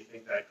reasons, and we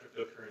think that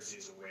cryptocurrency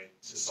is a way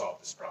to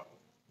solve this problem.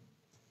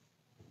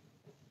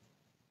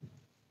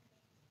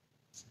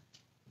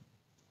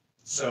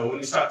 So when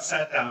we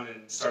sat down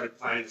and started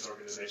planning this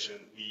organization,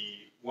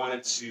 we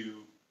wanted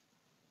to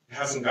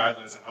have some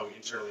guidelines on how we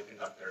internally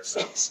conduct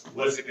ourselves.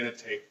 What is it going to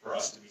take for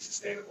us to be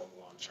sustainable in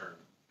the long term?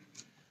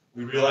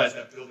 We realized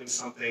that building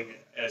something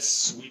as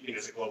sweeping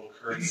as a global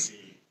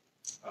currency,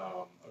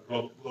 a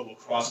global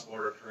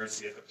cross-border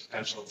currency, has the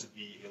potential to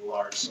be a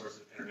large source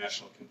of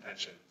international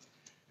contention.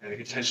 And the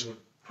contention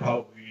would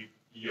probably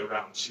be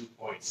around 2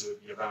 points. It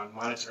would be around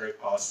monetary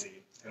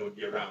policy, and it would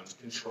be around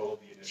control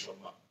of the initial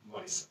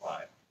money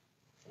supply.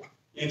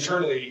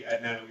 Internally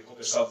at Nano, we hold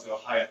ourselves to a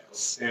high ethical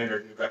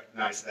standard, and we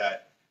recognize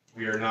that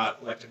we are not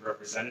elected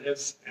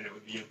representatives, and it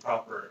would be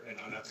improper and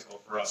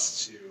unethical for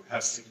us to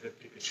have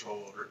significant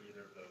control over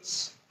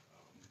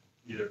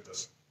either of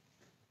those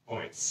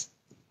points.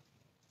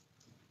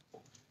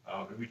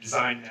 And we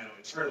designed Nano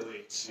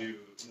internally to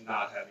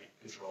not have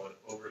control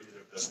over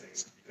either of those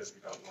things because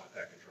we don't want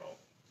that control.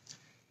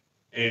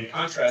 In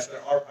contrast,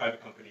 there are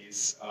private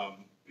companies,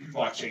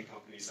 blockchain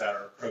companies that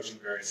are approaching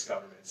various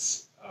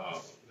governments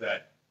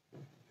that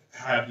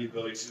have the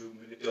ability to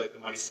manipulate the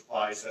money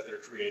supplies that they're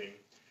creating.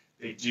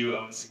 They do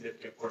own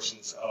significant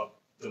portions of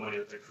the money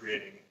that they're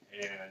creating,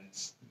 and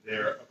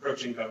they're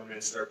approaching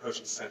governments, they're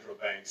approaching central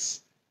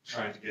banks,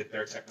 trying to get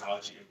their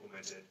technology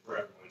implemented for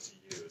everyone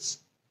to use.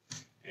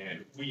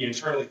 And we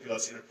internally feel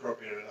it's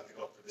inappropriate and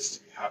unethical for this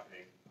to be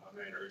happening. And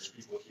I urge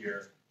people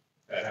here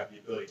that have the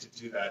ability to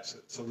do that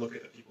to look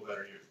at the people that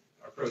are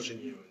approaching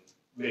you and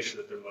make sure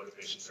that their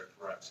motivations are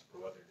correct for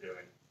what they're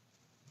doing.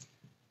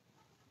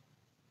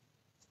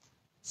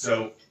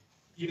 So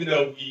even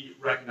though we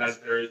recognize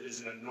there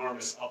is an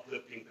enormous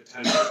uplifting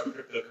potential for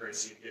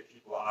cryptocurrency to get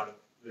people out of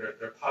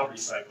their poverty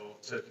cycle,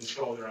 to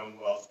control their own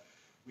wealth,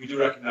 we do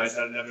recognize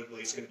that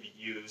inevitably it's going to be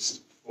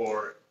used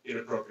for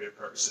inappropriate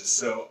purposes.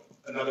 So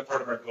another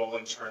part of our goal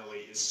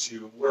internally is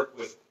to work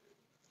with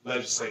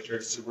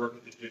legislatures, to work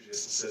with the judicial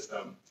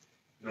system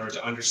in order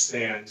to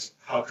understand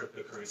how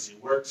cryptocurrency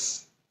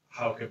works,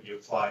 how it can be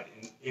applied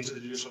into the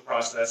judicial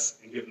process,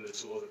 and give them the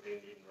tools that they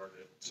need in order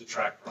to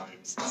track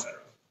crimes, etc.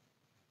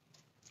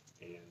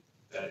 And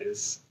that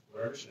is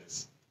what our mission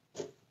is.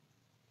 Thank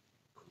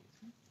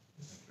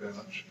you very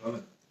much,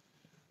 Colin.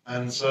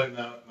 And so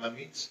now,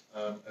 Manmeet,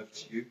 over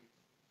to you.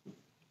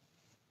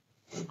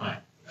 Hi.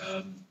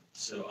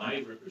 So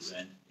I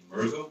represent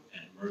Emergo,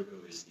 and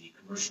Emergo is the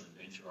commercial and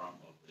venture arm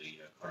of the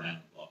Cardano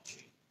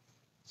blockchain.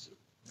 So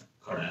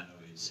Cardano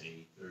is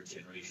a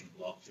third-generation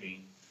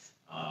blockchain,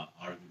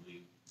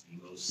 arguably the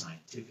most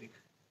scientific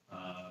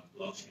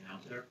blockchain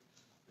out there.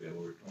 We have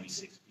over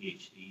 26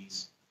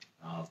 PhDs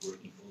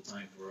working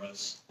full-time for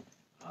us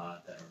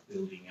that are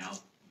building out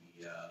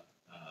the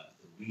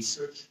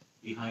research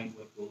behind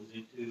what goes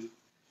into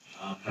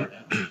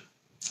Cardano.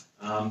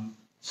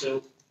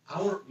 So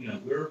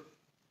we're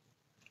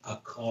a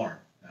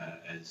car,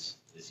 as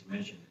you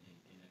mentioned,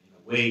 in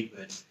a way,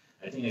 but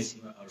I think I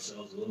see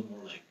ourselves a little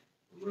more like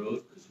a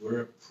road, because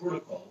we're a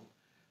protocol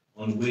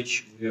on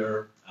which we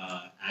are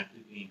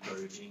actively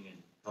encouraging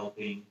and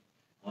helping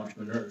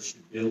entrepreneurs to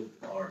build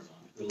the cars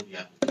on, to build the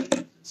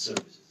applications and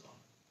services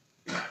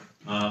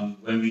on.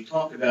 When we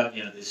talk about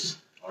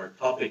our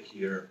topic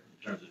here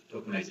in terms of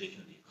tokenization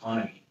of the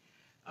economy,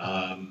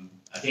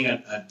 I think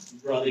I'd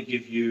rather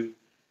give you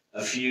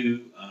a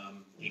few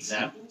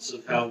examples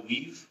of how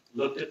we've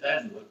looked at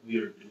that and what we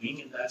are doing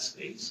in that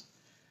space,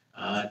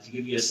 to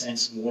give you a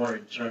sense more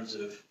in terms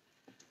of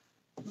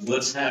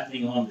what's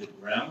happening on the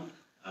ground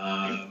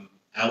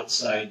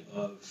outside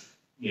of,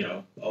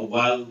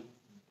 while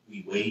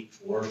we wait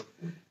for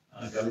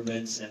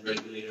governments and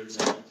regulators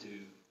to,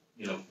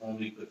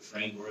 formally put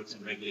frameworks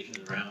and regulations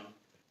around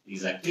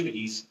these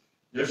activities.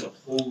 There's a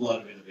whole lot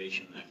of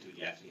innovation and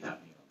activity actually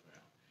happening on the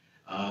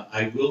ground.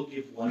 I will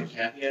give one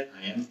caveat.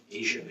 I am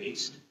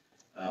Asia-based.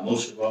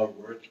 Most of our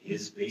work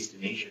is based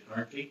in Asia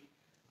currently.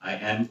 I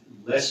am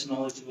less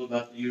knowledgeable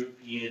about the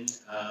European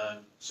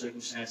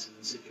circumstances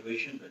and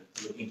situation, but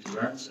looking to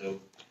learn. So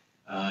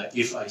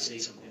if I say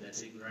something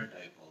that's ignorant,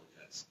 I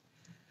apologize.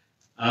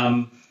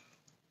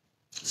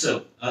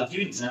 So I'll give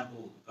you an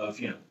example of,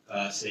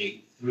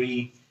 say,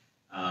 3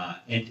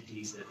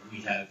 entities that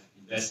we have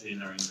invested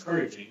in or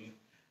encouraging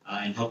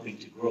and helping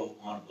to grow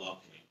on a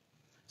blockchain.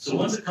 So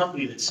one's a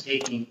company that's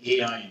taking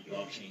AI and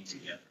blockchain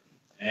together.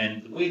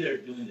 And the way they're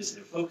doing this,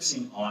 they're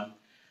focusing on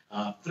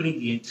putting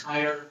the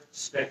entire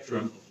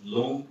spectrum of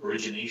loan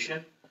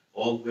origination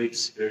all the way to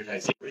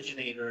securitizing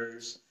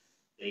originators.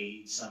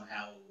 They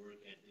somehow work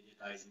at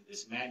digitizing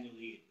this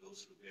manually. It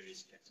goes through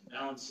various checks and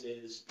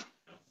balances,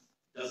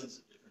 dozens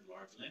of different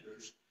large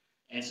lenders.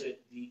 And so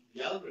the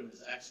algorithm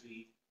has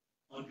actually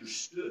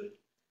understood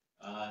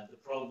the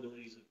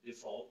probabilities of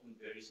default and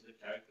various of the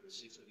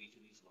characteristics of each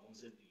of these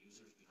loans and the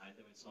users behind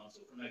them and so on and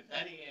so forth. Now,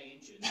 that AI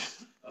engine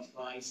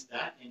applies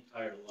that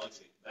entire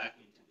logic back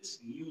into this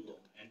new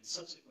loan and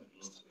subsequent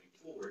loans going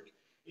forward.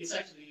 It's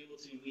actually able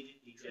to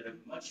immediately get a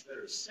much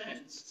better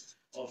sense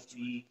of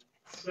the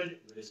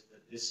credit risk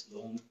that this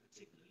loan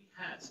particularly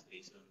has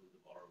based on who the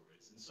borrower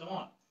is and so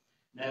on.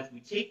 Now, if we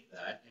take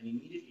that and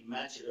immediately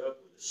match it up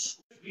with a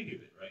square beauty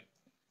of it, right?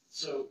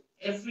 So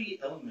every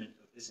element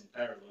of this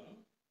entire loan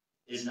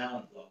is now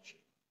on blockchain.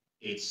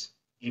 It's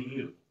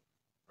immutable,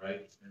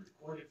 right? It's been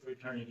recorded for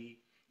eternity.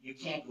 You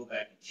can't go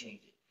back and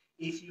change it.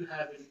 If you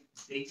have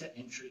a data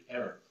entry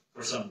error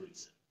for some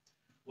reason,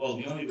 well,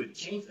 the only way to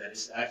change that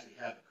is to actually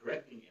have a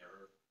correcting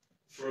error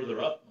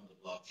further up on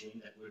the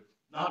blockchain that would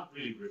not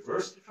really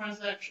reverse the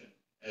transaction,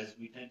 as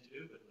we tend to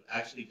do, but would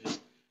actually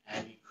just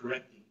add a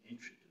correcting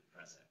entry to the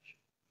transaction.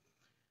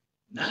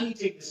 Now you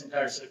take this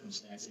entire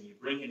circumstance and you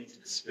bring it into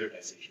the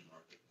securitization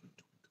market,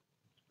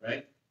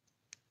 right?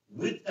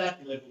 With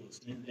that level of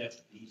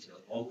in-depth detail,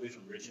 all the way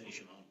from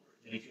origination onward,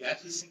 and if you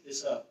actually sync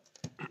this up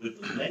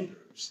with the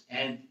lenders,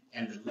 and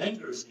the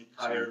lenders'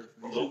 entire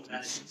loan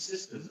management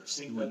systems are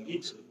synced up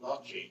into the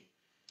blockchain,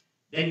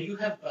 then you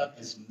have got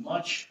as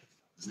much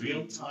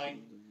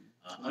real-time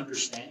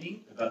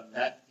understanding about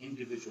that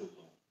individual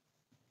loan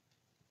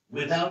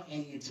without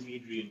any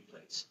intermediary in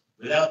place,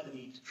 without the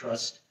need to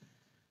trust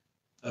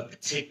a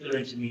particular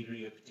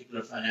intermediary, a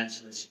particular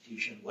financial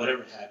institution,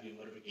 whatever have you,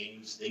 whatever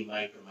games they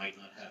might or might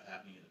not have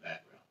happening in the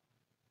background.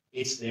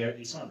 It's there,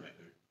 it's on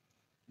record.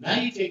 Now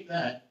you take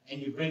that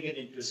and you bring it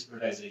into a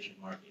securitization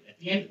market. At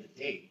the end of the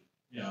day,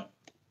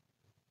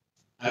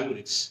 I would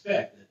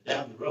expect that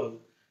down the road,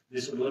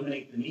 this would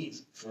eliminate the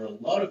needs for a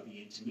lot of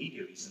the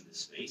intermediaries in this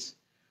space,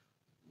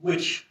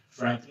 which,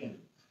 frankly,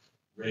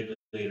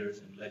 regulators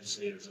and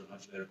legislators are a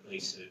much better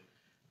place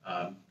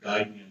to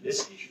guide me on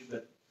this issue,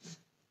 but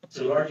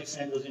to a large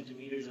extent, those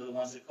intermediaries are the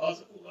ones that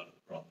cause a whole lot of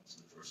the problems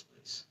in the first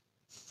place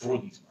for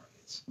these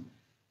markets.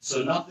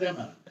 So knock them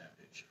out of that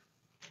picture.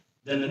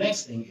 Then the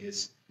next thing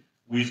is,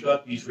 we've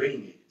got these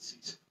rating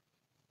agencies.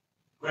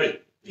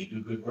 Great, they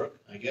do good work,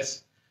 I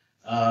guess.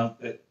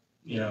 But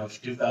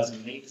if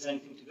 2008 is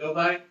anything to go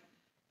by,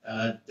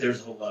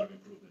 there's a whole lot of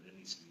improvement that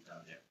needs to be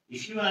done there.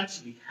 If you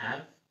actually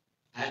have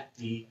at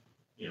the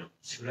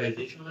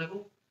securitization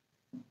level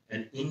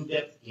an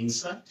in-depth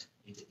insight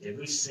into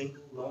every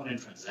single loan and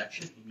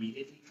transaction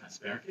immediately,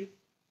 transparently,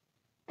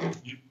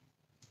 you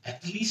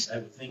at least, I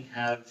would think,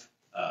 have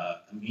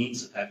a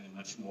means of having a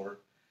much more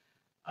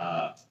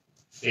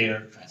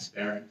fair,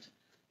 transparent,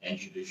 and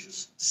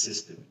judicious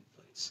system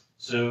in place.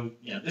 So,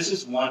 this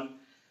is one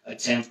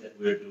attempt that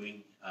we're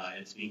doing.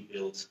 It's being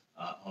built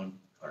on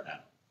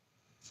Cardano.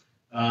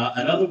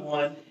 Another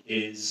one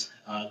is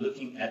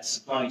looking at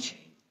supply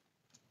chain.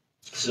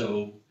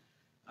 So,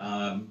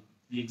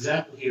 the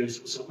example here is,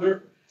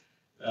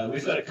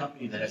 we've got a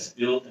company that has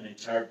built an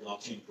entire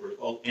blockchain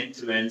protocol,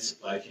 end-to-end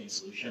supply chain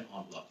solution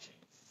on blockchain.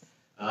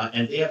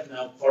 And they have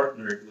now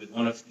partnered with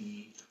one of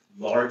the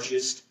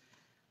largest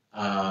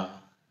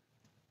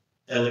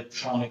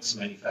electronics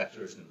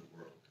manufacturers in the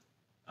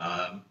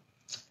world.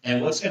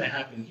 And what's going to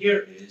happen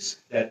here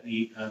is that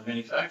the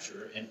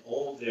manufacturer and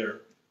all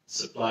their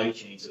supply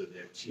chains, so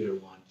their tier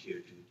 1, tier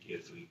 2, tier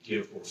 3,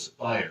 tier 4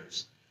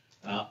 suppliers,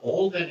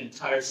 all that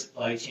entire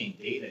supply chain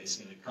data is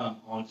going to come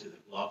onto the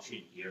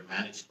blockchain here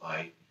managed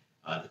by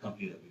the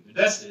company that we've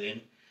invested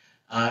in.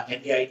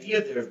 And the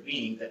idea there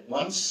being that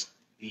once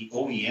the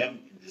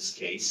OEM, in this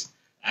case,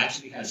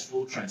 actually has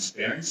full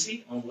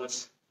transparency on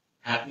what's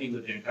happening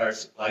with their entire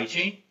supply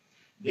chain,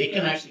 they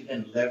can actually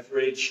then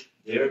leverage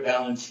their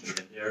balance sheet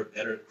and their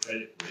better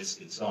credit risk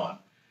and so on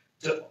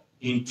to,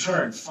 in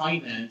turn,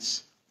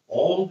 finance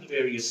all the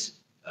various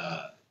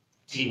T1,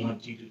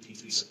 T2,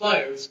 T3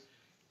 suppliers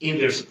in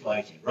their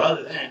supply chain,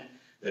 rather than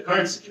the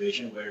current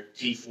situation where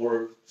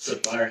T4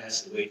 supplier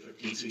has to wait for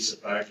T3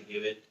 supplier to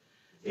give it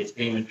its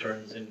payment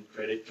terms and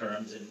credit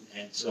terms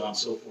and so on and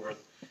so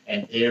forth,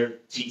 and their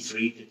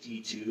T3 to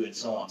T2 and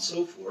so on and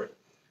so forth.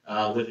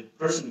 Where the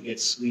person who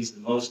gets squeezed the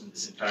most in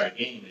this entire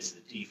game is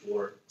the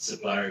T4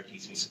 supplier,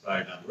 T3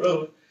 supplier down the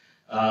road,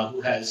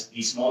 who has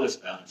the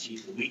smallest balance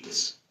sheet, the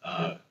weakest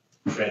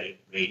credit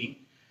rating,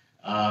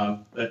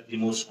 but the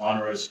most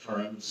onerous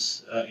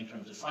terms in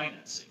terms of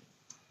financing.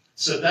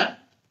 So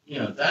that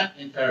that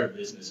entire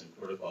business and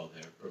protocol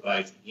there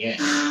provides, again,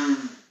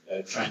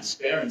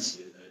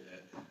 transparency,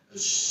 a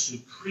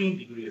supreme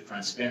degree of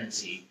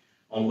transparency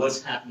on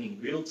what's happening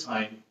real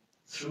time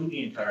through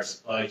the entire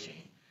supply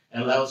chain,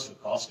 and allows for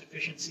cost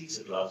efficiencies,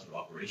 it allows for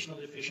operational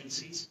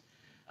efficiencies,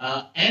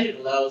 and it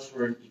allows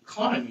for an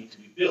economy to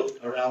be built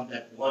around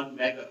that one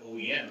mega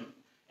OEM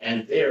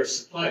and their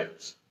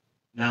suppliers.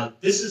 Now,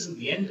 this isn't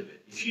the end of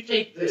it. If you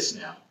take this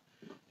now,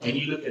 and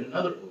you look at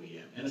another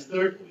OEM, and a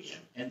third OEM,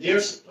 and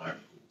their supplier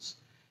pools,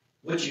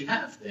 what you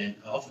have then,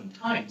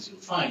 oftentimes, you'll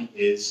find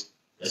is,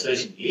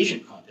 especially in the Asian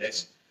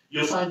context,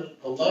 you'll find that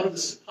a lot of the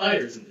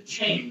suppliers in the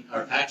chain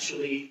are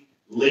actually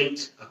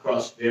linked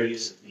across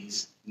various of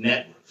these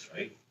networks,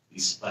 right?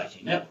 These supply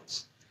chain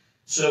networks.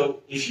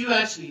 So if you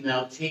actually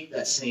now take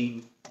that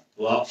same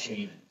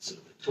blockchain and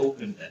sort of the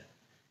token that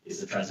is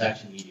the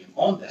transaction medium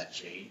on that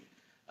chain,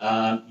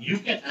 you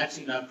can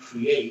actually now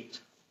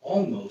create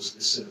almost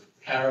this sort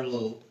of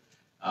parallel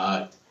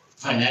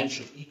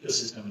financial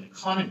ecosystem and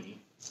economy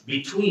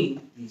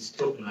between these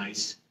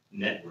tokenized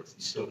networks,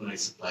 these tokenized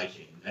supply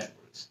chain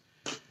networks,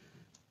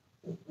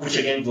 which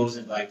again goes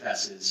and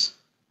bypasses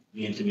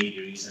the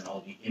intermediaries and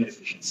all the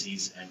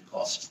inefficiencies and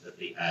costs that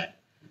they add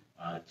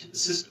to the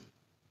system.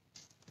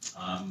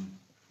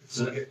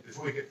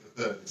 Before we get to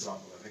the third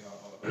example, I think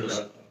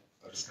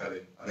I'll just cut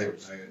in. I think we're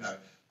saying it now.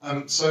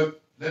 So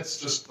let's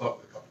just start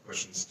with a couple of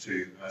questions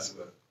to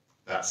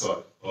that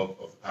side of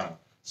the panel.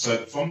 So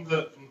from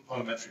the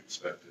parliamentary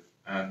perspective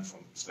and from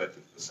the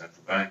perspective of the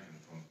central bank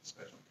and from the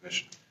perspective of the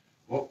Commission,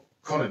 what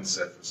Colin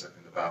said for a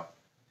second about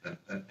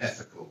an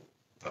ethical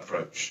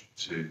approach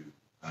to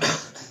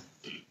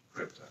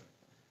crypto,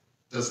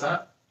 does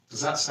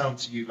that sound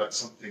to you like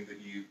something that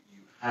you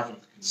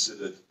haven't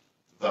considered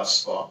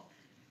thus far,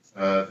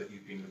 that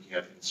you've been looking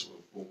at in sort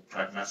of more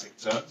pragmatic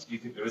terms? Do you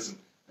think there is an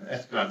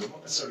ethical angle,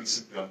 not necessarily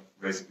simply on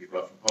raising people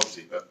up from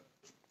poverty, but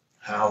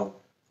how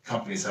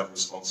companies have a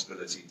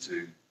responsibility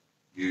to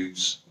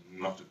use or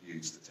not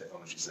abuse the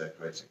technologies they're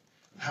creating?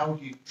 And how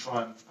would you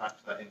try and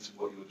factor that into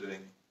what you're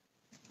doing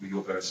with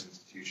your various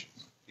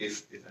institutions,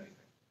 if anything?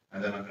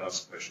 And then I'm going to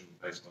ask a question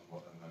based on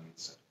what Manmeet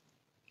said.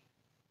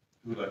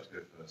 Who would like to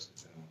go first?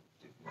 If anyone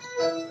particularly wants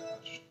to ask that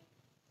question?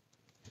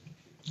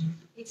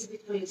 It's a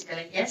bit political,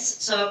 I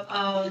guess. So,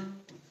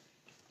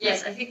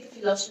 yes, I think the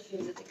philosophy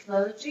of the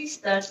technology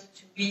started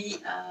to be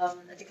a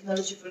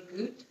technology for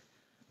good,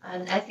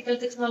 an ethical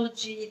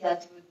technology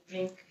that would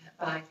bring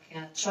back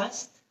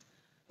trust.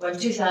 When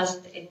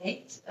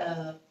 2008,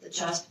 the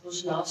trust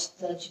was lost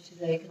due to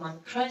the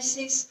economic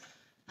crisis,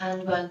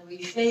 and when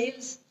we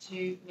failed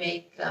to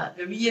make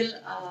the real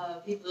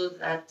people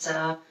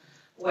that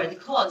were the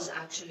cause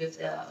actually of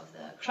the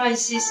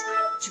crisis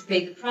to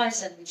pay the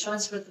price, and we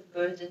transferred the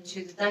burden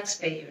to the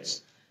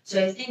taxpayers.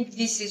 So I think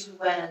this is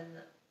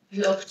when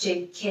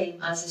blockchain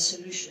came as a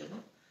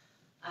solution,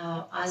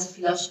 as a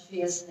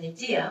philosophy, as an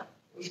idea,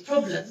 with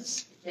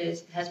problems,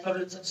 because it has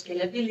problems of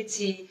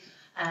scalability,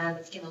 and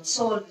that cannot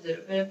solve the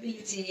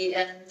repairability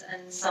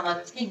and some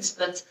other things.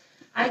 But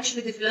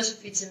actually the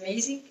philosophy is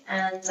amazing,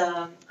 and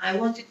I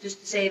wanted just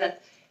to say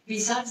that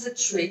besides the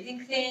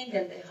trading thing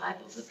and the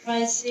hype of the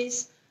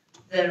prices,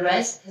 the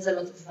rest has a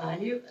lot of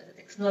value, the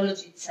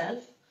technology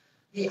itself,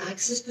 the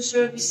access to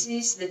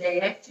services, the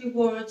direct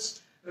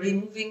rewards,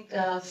 removing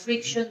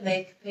friction,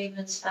 make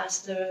payments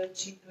faster,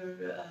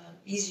 cheaper,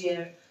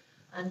 easier,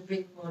 and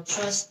bring more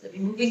trust.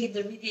 Removing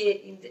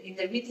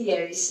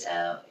intermediaries,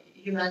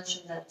 you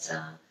mentioned that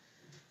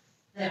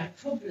there are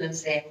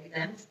problems there with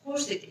them. Of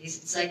course it is.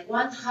 It's like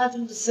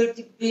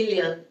 130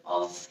 billion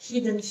of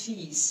hidden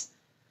fees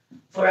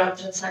for our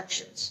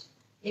transactions.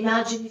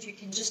 Imagine if you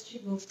can just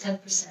remove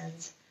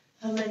 10%,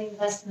 how many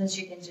investments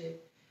you can do.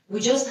 We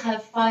just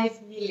have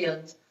 5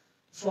 million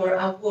for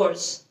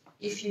awards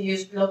if you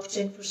use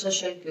blockchain for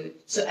social good.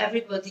 So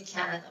everybody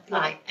can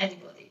apply,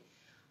 anybody.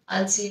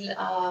 Until,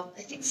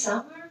 I think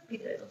summer,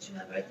 Peter, I don't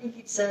remember, I think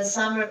it's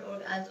summer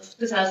or end of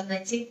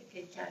 2019,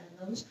 okay, Karen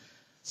knows.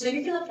 So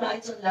you can apply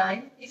it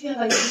online. If you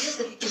have ideas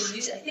that you can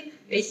use, I think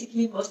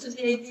basically most of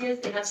the ideas,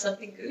 they have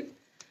something good.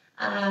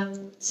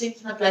 So you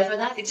can apply for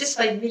that. It's just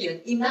 5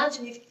 million.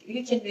 Imagine if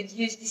you can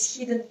reduce these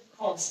hidden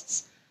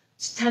costs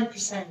to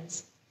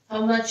 10%.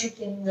 How much you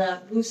can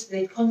boost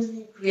the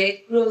economy,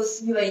 create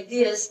growth, new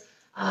ideas.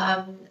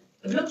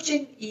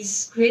 Blockchain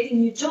is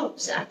creating new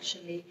jobs,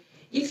 actually.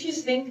 If you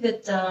think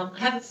that, I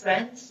have a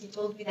friend, he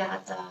told me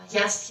that he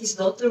asked his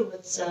daughter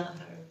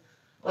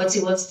what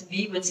he wants to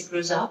be when he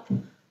grows up,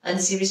 and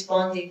she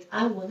responded,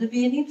 I want to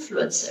be an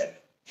influencer.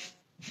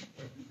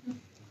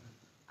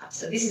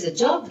 So this is a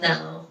job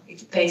now.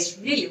 It pays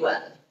really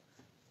well.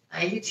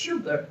 A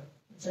YouTuber,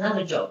 it's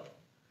another job.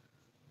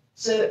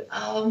 So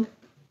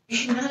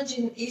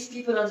imagine if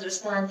people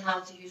understand how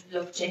to use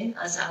blockchain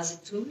as a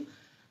tool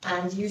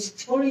and use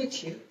it for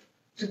YouTube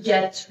to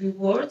get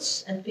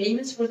rewards and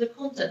payments for their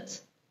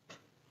content.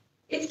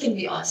 It can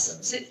be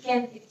awesome. So it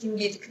can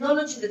be a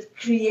technology that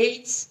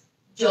creates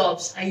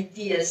jobs,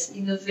 ideas,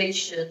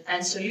 innovation,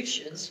 and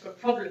solutions for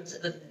problems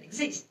that don't even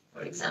exist,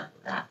 for example,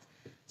 that.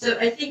 So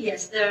I think,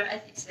 yes, there are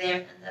ethics there,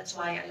 and that's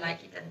why I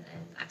like it and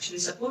actually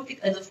support it.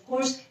 And of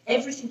course,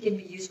 everything can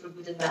be used for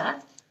good and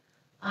bad.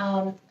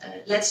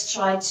 Let's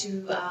try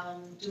to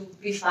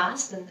be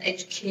fast and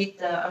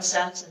educate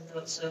ourselves and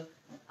also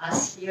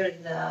us here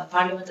in the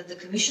Parliament and the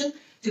Commission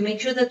to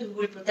make sure that we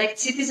will protect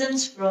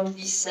citizens from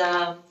this,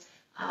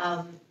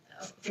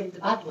 from the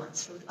bad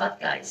ones, from the bad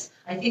guys.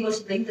 I think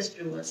also the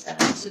industry wants that.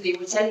 So they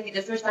were telling me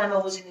the first time I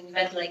was in an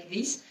event like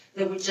this,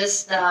 they were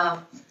just,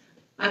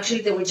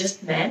 actually they were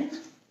just men.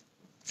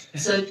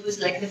 So it was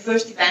like the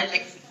first event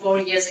like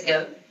 4 years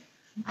ago.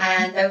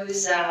 and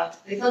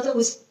they thought I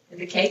was in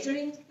the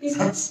catering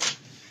business.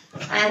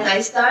 And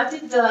I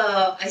started,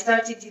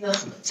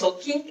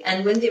 talking,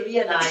 and when they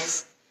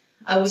realized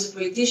I was a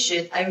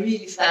politician, I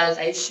really felt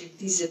I should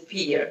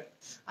disappear.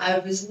 I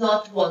was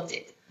not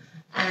wanted.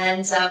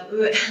 And I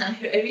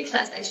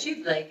realized I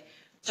should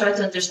try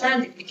to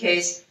understand it,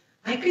 because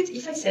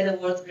if I said the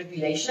word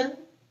regulation,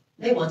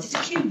 they wanted to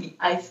kill me.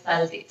 I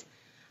felt it.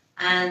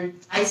 And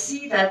I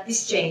see that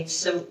this changed.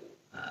 So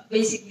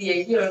basically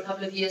a year or a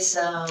couple of years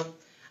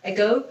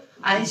ago,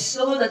 I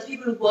saw that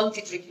people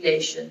wanted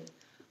regulation.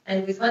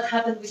 And with what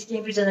happened with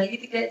Cambridge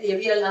Analytica, they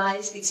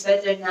realized it's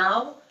better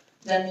now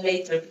than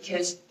later,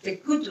 because the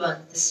good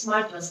ones, the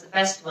smart ones, the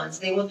best ones,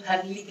 they want to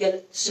have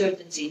legal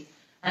certainty.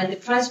 And the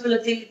price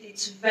volatility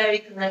is very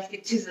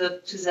connected to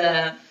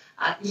the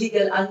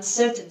legal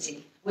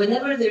uncertainty.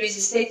 Whenever there is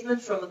a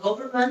statement from a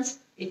government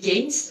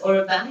against, or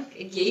a bank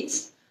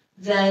against,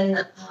 then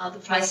the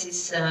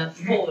prices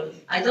fall.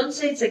 I don't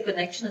say it's a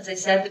connection. As I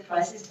said, the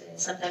prices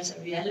sometimes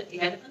are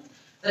irrelevant,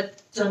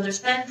 but to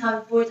understand how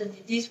important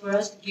it is for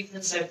us to give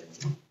them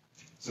certainty.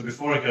 So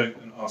before I go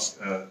and ask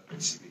the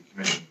ECB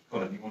Commission,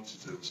 Colin, you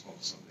wanted to respond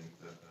to something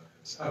that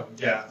Oh,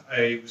 yeah,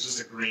 I was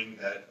just agreeing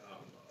that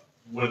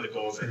one of the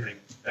goals I think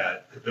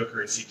that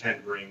cryptocurrency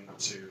can bring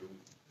to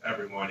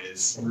everyone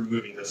is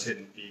removing those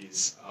hidden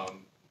fees.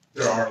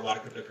 There are a lot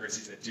of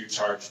cryptocurrencies that do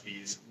charge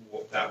fees.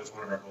 That was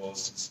one of our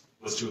goals,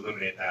 was to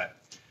eliminate that,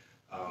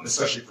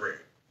 especially for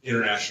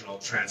international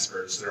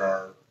transfers. There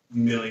are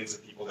millions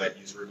of people that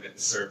use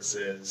remittance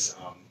services,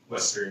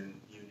 Western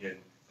Union,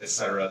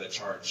 etc., that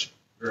charge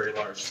very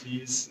large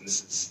fees, and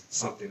this is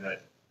something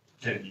that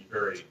can be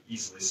very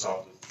easily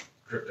solved with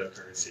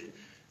cryptocurrency.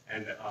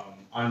 And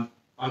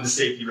on the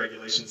safety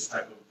regulations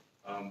type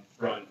of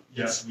front,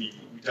 yes, we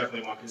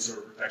definitely want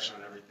consumer protection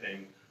on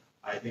everything.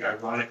 I think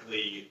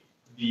ironically,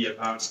 the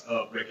amount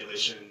of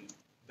regulation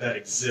that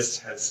exists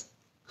has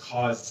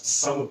caused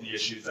some of the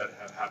issues that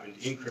have happened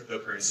in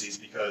cryptocurrencies,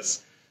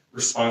 because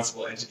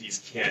responsible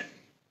entities can't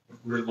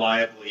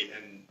reliably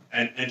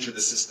and enter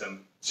the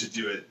system to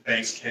do it.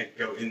 Banks can't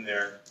go in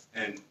there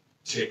and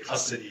take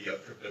custody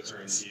of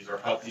cryptocurrencies or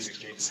help these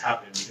exchanges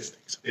happen, because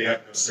they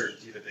have no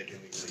certainty that they can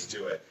legally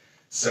do it.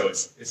 So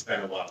it's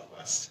been a Wild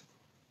West.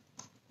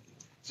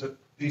 So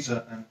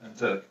Peter and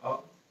Dirk,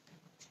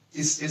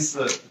 is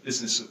the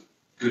business of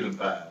good and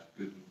bad,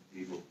 good and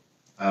evil,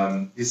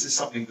 is this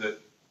something that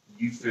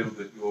you feel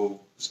that your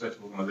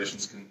respective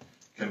organisations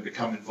can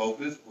become involved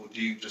with, or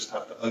do you just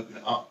have to open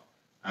it up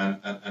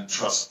and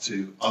trust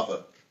to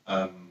other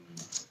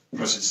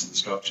processes and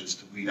structures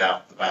to weed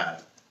out the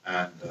bad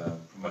and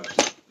promote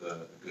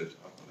the good?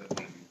 I'll let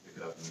one of you pick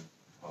it up and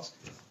pass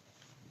it.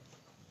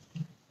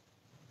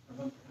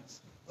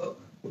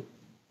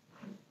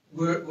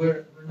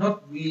 We're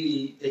not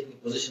really taking a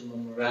position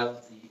on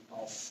morality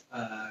of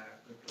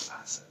crypto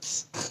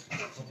assets. Some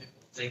people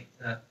think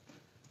that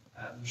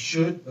we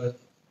should, but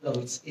no,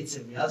 it's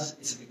a reality,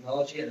 it's a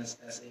technology, and as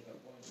Eva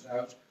pointed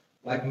out,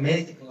 like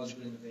many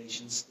technological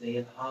innovations, they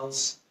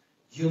enhance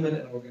human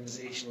and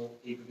organizational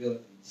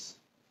capabilities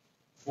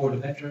for the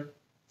better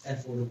and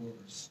for the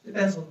worse.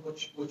 Depends on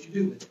what you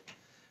do with it.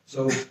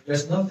 So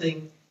there's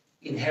nothing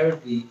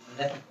inherently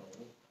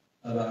unethical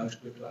about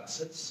crypto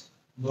assets,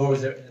 nor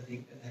is there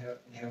anything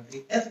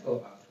inherently ethical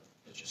about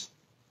it. It's just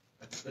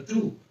a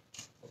tool.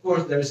 Of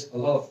course, there is a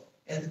lot of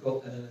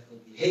ethical and unethical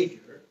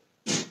behavior,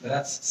 but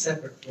that's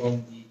separate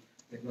from the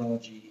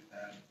technology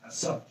as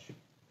such.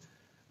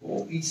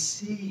 What we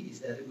see is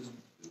that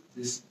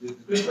the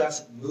crypto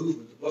asset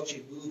movement, the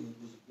blockchain movement,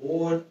 was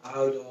born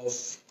out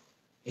of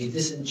a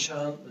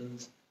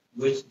disenchantment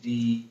with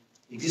the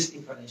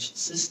existing financial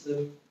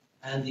system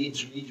and the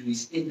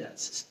intermediaries in that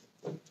system.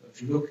 So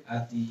if you look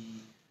at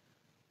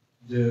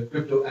the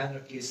crypto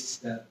anarchists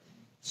that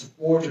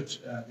supported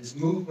this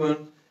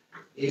movement,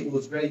 it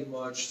was very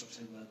much sort of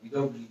saying, well, we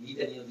don't really need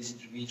any of these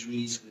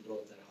intermediaries with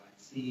all their high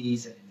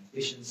fees and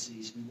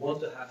inefficiencies. We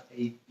want to have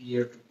a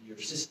peer-to-peer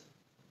system.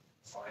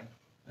 Fine,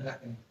 and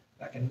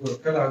that can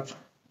work. Cut out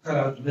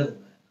the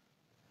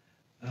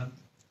middleman.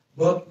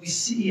 But we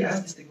see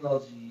as this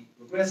technology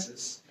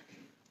progresses,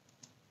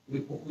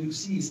 what we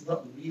see is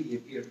not really a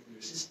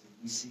peer-to-peer system.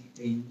 We see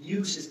a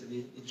new system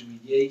of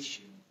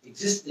intermediation.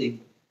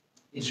 Existing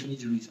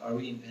intermediaries are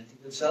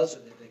reinventing themselves so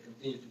that they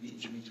continue to be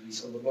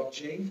intermediaries on the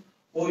blockchain,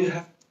 or you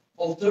have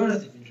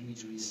alternative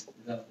intermediaries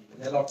developing,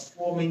 and they are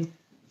performing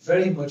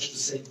very much the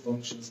same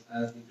functions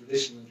as the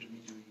traditional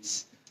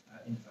intermediaries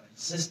in the financial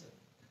system.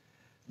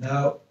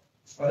 Now,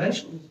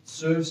 financial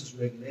services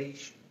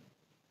regulation,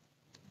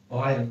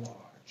 by and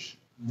large,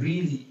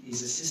 really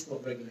is a system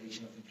of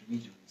regulation of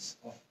intermediaries,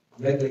 of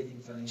regulating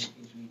financial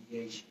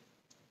intermediation.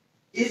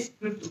 If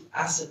crypto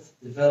asset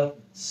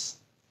developments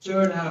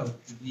turn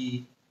out to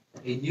be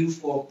a new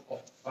form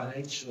of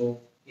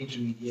financial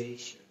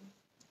intermediation,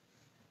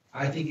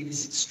 I think it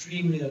is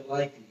extremely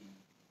unlikely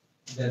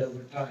that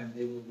over time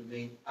they will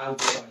remain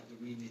outside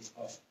the remit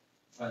of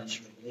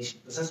financial regulation,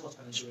 because that's what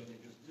financial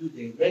regulators do.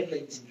 They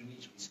regulate these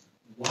intermediaries.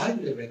 Why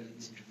do they regulate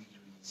these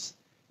intermediaries?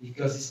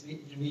 Because these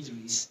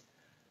intermediaries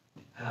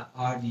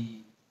are the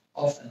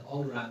off and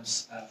on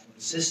ramps for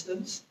the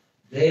systems.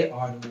 They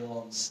are the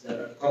ones that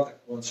are the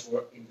contact points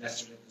for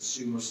investors and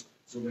consumers,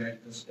 so where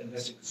the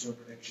investor consumer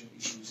protection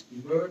issues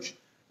emerge,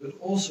 but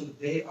also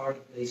they are the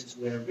places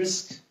where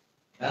risk,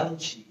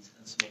 balance sheets,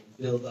 and so on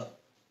build up.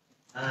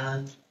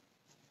 And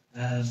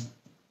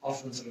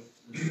often sort of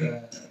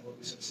what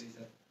we sort of say is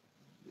that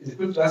in the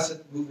crypto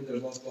asset movement,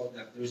 there's lots of talk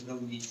that there is no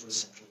need for a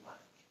central bank.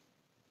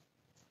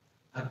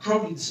 And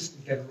probably the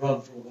system can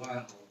run for a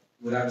while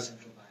without a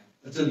central bank,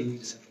 until you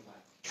need a central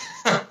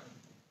bank.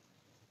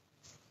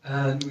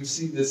 And we've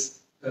seen this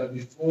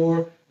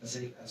before. Let's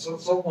say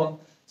someone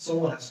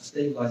has to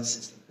stabilize the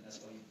system, and that's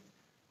why you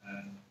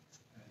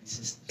need these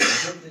systems.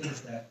 The one thing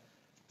is that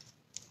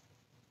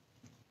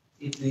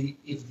if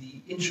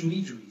the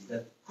intermediaries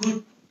that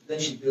could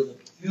potentially build up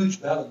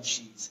huge balance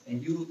sheets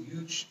and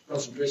huge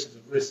concentrations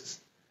of risks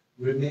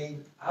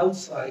remain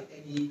outside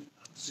any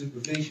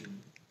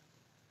supervision,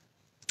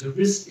 the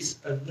risk is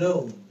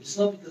unknown. It's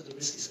not because the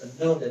risk is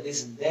unknown that it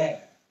isn't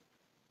there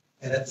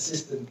and that the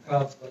system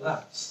can't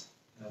collapse.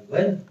 Now,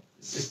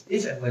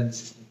 if and when the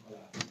system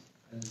collapses,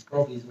 and it's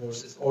probably more,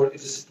 or if the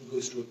system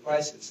goes through a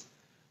crisis,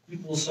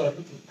 people will start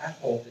looking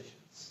at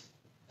politicians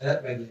and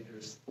at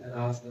regulators and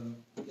ask them,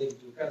 take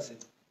into account, say,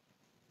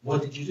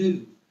 what did you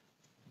do?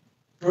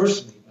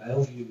 Personally, my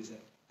own view is that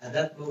at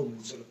that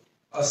moment, sort of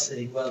us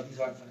saying, well, these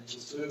aren't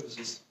financial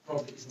services,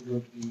 probably isn't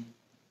going to be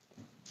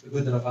a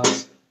good enough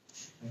answer.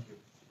 Thank you.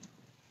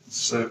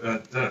 So,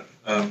 Dirk,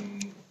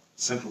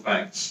 central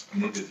banks are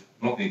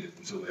not needed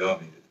until they are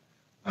needed.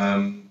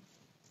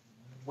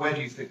 Where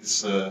do you think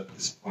this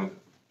point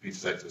that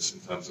Peter takes us in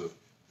terms of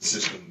the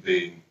system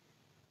being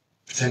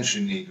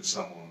potentially in need of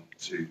someone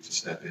to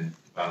step in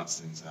to balance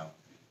things out?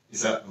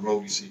 Is that a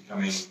role you see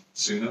coming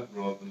sooner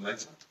rather than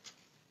later?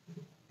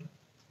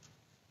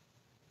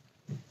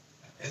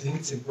 I think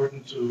it's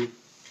important to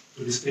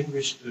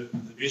distinguish the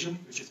vision,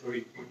 which is very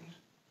important,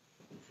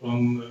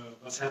 from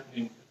what's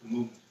happening at the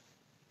moment.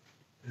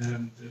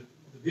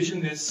 The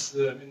vision is,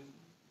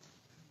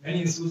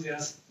 many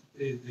enthusiasts,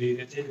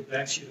 they take a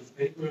blank sheet of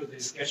paper, they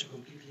sketch a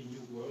completely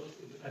new world.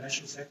 In the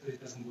financial sector, it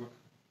doesn't work.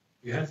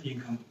 You have the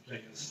incumbent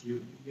players,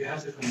 you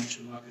have the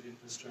financial market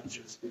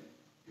infrastructures,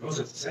 you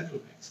also have the central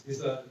banks.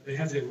 They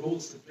have their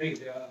roles to play.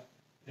 They are,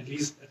 at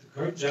least at the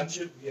current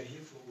juncture, we are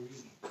here for a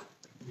reason.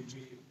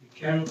 We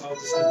care about the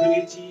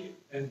stability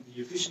and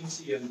the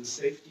efficiency and the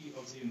safety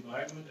of the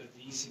environment. At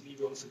the ECB,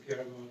 we also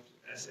care about,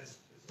 as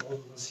all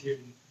of us here,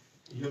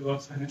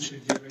 about financial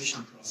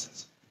integration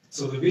process.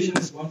 So the vision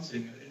is one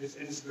thing, and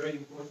it's very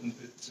important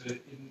that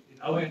in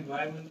our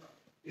environment,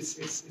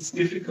 it's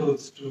difficult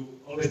to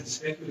already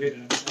speculate,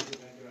 and I'm a central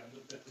banker, I'm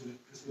not that good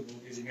at crystal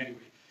ball gazing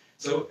anyway.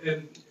 So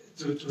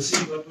to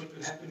see what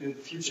will happen in the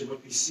future,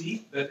 what we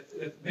see, that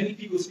many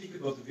people speak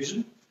about the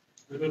vision,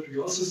 but what we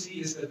also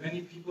see is that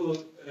many people,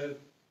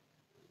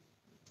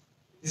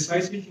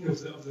 despite speaking of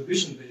the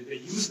vision, they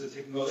use the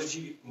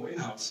technology more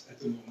in-house at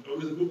the moment, or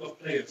with a group of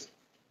players.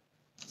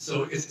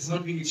 So it's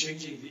not really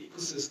changing the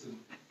ecosystem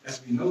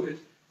as we know it.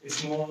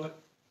 It's more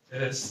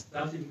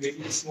starting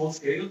maybe at small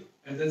scale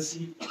and then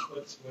see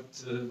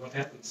what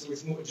happens. So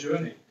it's more a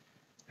journey.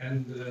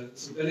 And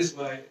so that is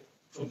why,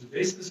 from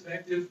today's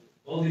perspective,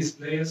 all these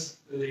players,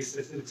 they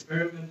still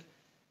experiment,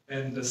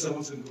 and some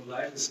of them go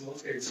live with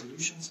small-scale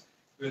solutions,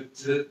 but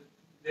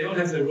they all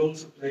have their role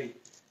to play.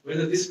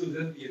 Whether this will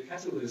then be a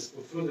catalyst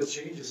for further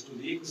changes to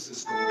the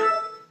ecosystem,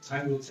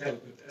 time will tell.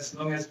 But as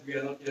long as we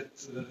are not yet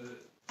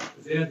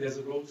there's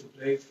a role to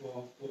play for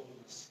all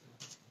of us.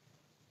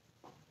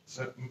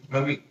 So,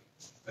 Manmeet,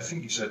 I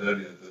think you said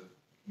earlier that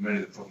many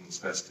of the problems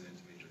best in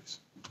intermediaries.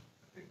 I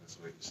think that's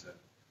the way you said.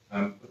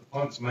 But the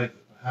point was made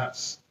that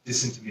perhaps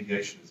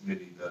disintermediation is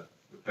merely the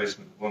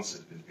replacement of one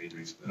set of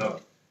intermediaries with another,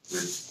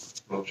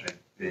 with blockchain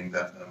being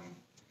that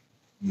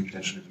new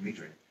potential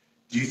intermediary.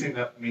 Do you think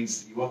that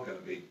means that you are going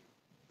to be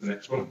the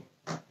next problem?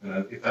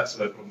 If that's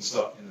where problems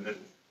start in the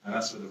middle, and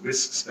that's where the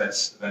risks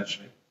best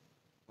eventually,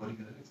 what are you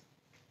going to do?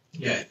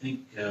 Yeah, I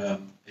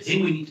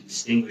think we need to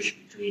distinguish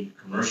between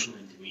commercial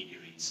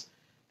intermediaries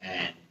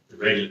and the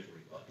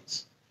regulatory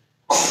bodies.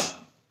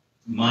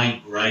 My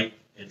gripe,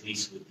 at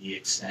least with the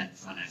extant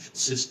financial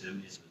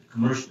system, is with the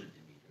commercial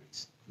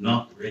intermediaries,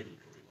 not the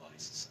regulatory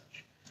bodies as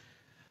such.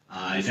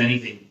 If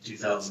anything,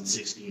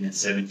 2016 and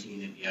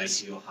 17 and the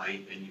ICO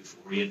hype and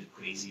euphoria and the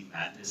crazy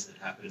madness that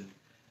happened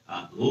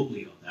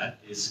globally on that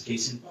is a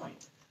case in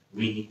point.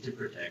 We need to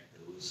protect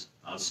those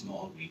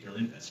small retail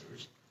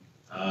investors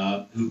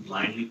who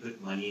blindly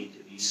put money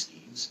into these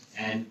schemes,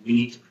 and we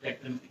need to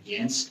protect them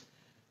against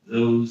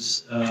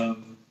those,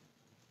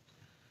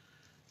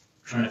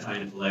 trying to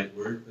find a polite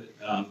word, but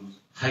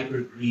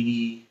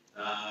hyper-greedy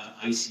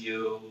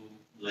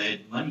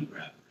ICO-led money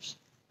grabbers,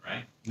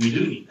 right? We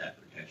do need that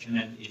protection,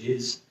 and it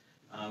is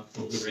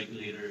for the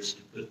regulators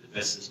to put the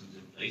best systems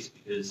in place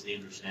because they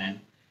understand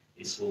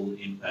its full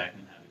impact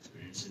and have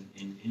experience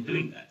in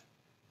doing that.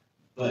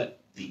 But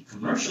the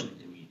commercial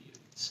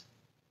intermediaries,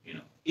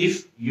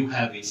 if you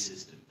have a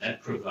system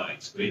that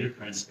provides greater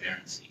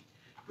transparency,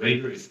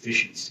 greater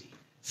efficiency,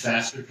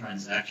 faster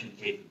transaction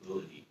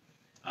capability,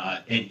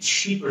 and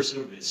cheaper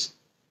service,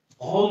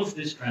 all of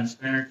this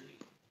transparently,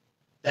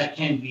 that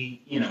can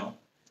be,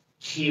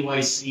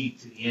 KYC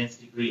to the nth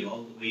degree,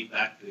 all the way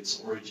back to its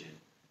origin.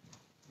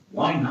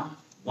 Why not?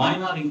 Why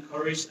not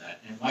encourage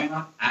that, and why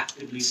not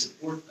actively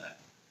support that?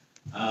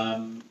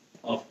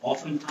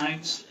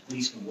 Oftentimes, at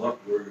least from what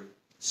we're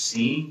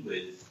seeing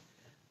with,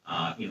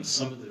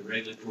 some of the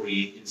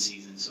regulatory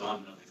agencies and so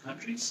on in other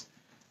countries,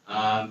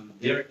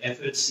 their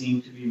efforts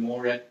seem to be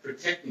more at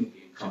protecting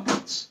the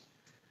incumbents,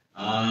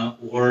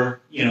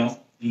 or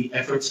the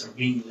efforts are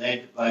being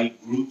led by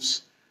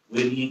groups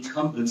where the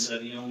incumbents are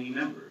the only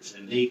members,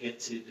 and they get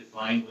to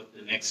define what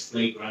the next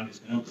playground is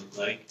going to look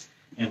like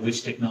and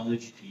which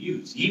technology to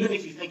use. Even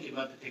if you think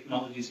about the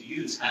technologies you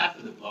use, half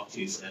of the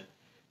blockchains that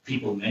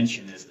people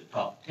mention as the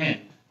top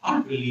 10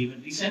 aren't really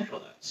even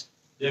decentralized.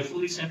 They're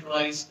fully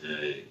centralized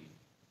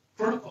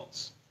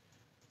protocols.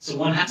 So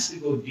one has to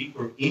go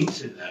deeper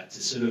into that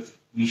to sort of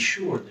be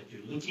sure that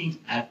you're looking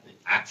at the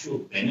actual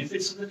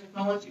benefits of the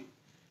technology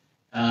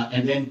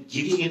and then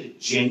giving it a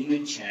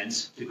genuine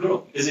chance to grow.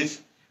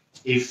 Because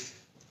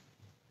if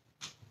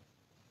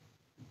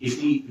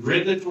the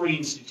regulatory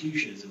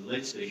institutions and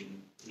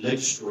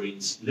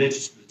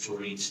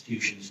legislatory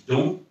institutions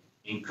don't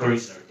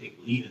encourage or take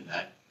lead in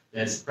that,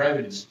 then it's the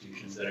private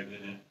institutions that are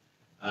going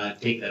to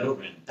take that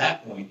over. And at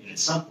that point, and at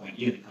some point,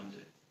 you're going to come to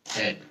a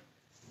head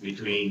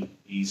between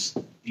these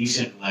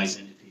decentralized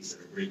entities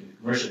that are breaking the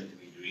commercial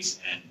intermediaries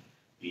and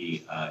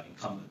the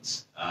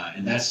incumbents.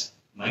 And that's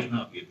might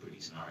not be a pretty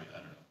scenario, I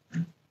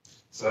don't know.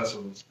 So that's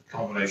a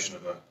combination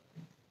of an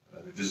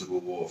invisible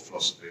war of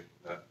philosophy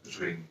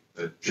between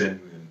the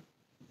genuine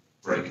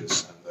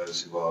breakers and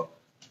those who are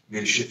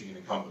merely shifting an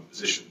incumbent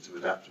position to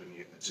adapt to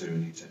a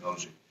new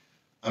technology.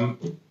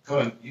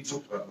 Colin, you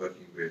talked about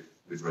working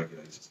with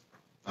regulators.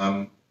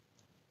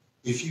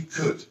 If you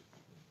could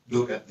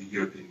look at the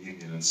European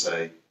Union and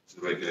say to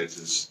the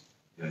regulators,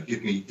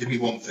 give me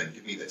one thing,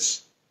 give me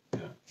this.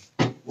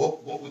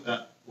 What would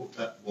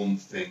that one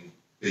thing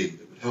be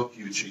that would help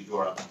you achieve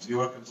your outcomes?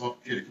 Your outcomes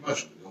aren't purely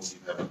commercial, but also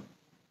you have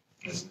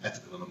there's an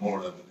ethical and a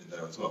moral element in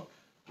there as well.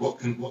 What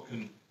can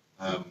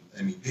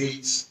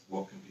MEPs,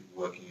 what can people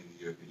working in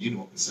the European Union,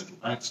 what can central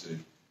banks do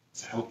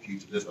to help you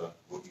deliver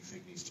what you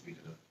think needs to be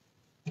delivered?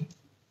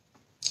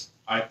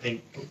 I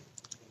think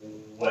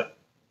what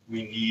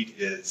we need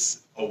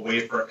is a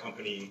way for a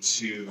company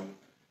to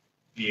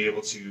be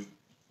able to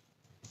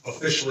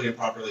officially and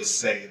properly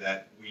say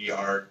that we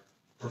are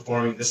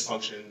performing this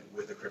function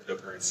with a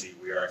cryptocurrency,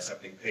 we are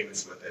accepting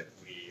payments with it,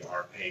 we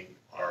are paying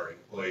our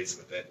employees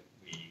with it,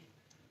 we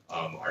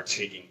are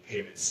taking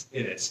payments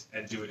in it,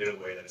 and do it in a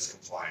way that is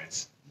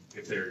compliant.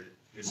 If there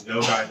is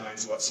no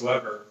guidelines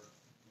whatsoever,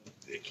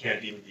 it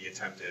can't even be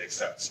attempted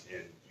except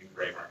in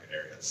gray market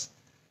areas.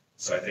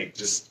 So I think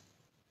just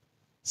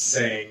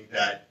saying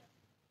that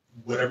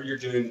whatever you're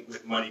doing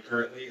with money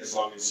currently, as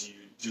long as you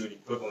do an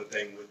equivalent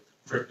thing with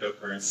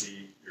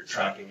cryptocurrency, you're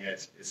tracking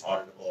it, it's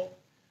auditable,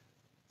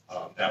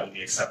 that would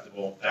be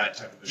acceptable. That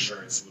type of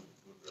assurance would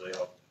really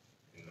help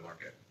in the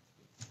market.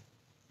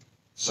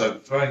 So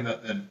throwing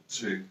that then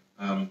to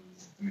Eva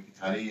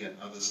Kaili and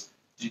others,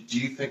 do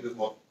you think that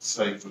what,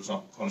 say, for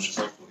example, conscious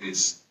offer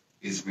is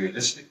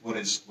realistic? What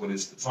is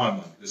the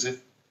timeline? Because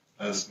if,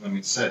 as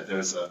Manmeet said, there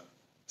is a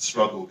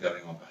struggle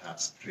going on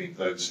perhaps between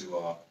those who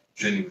are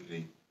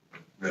genuinely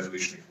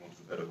revolutionary, for want of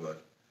a better word,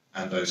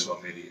 and those who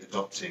are merely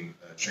adopting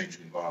a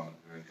changing environment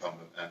who are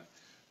incumbent, and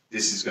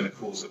this is going to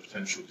cause a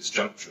potential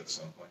disjuncture at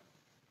some point.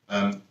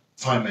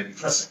 Time may be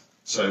pressing,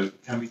 so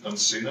can be done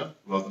sooner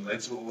rather than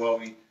later, or are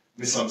we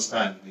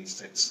misunderstanding and need to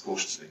take this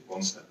cautiously,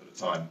 one step at a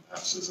time,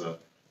 perhaps as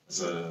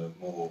a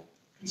more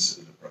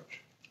considered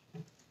approach?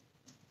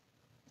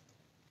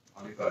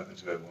 I'll leave that open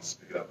to whoever wants to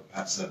pick it up, but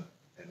perhaps I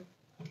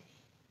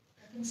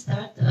can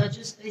start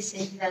just by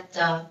saying that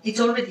it's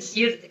already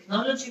here, the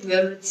technology, we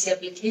already see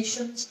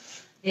applications,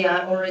 they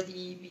are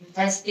already being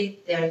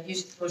tested, they are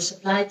used for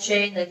supply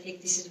chain. I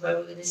think this is where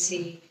we're going to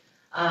see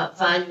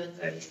value and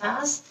very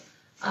fast.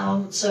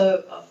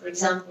 For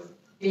example,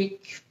 big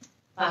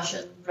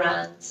fashion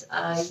brands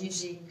are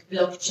using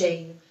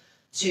blockchain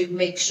to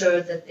make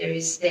sure that there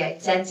is the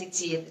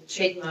identity and the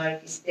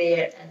trademark is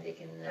there and they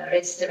can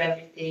register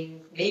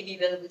everything, maybe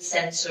even with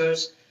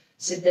sensors,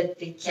 so that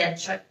they can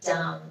track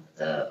down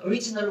the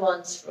original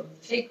ones from the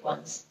fake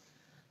ones.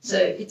 So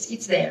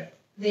it's there.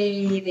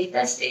 They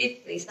test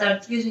it, they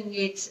start using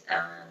it,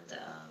 and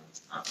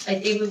I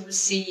think we will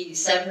see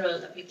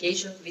several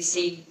applications. We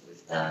see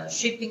with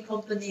shipping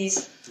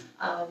companies,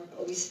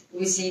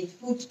 we see in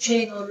food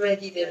chain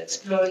already, they're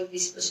exploring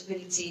this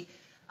possibility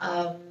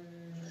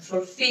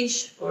for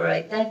fish, for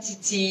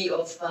identity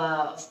of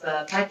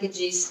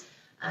packages,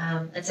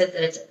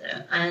 etc.,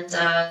 etc.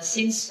 And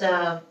since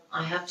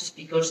I have to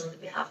speak also on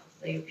behalf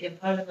of the European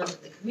Parliament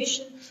and the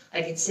Commission,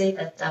 I can say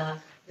that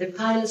the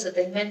pilots that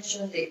I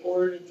mentioned, they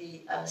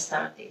already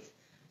started.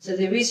 So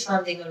there is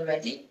funding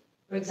already.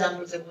 For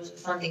example, there was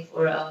funding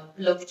for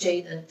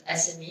blockchain and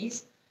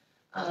SMEs.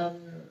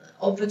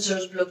 Open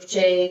source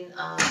blockchain,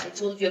 I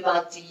told you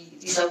about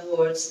these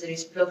awards. There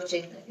is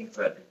blockchain, I think,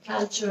 for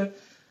agriculture.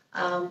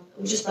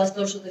 We just passed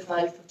also the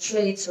file for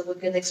trade, so we're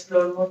going to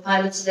explore more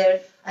pilots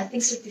there. I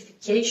think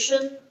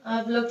certification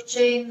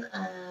blockchain,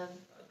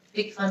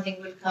 big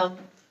funding will come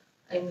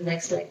in the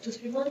next like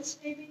 2-3 months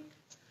maybe,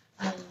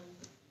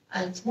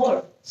 and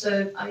more.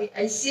 So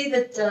I see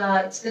that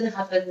it's going to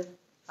happen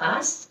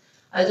fast.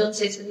 I don't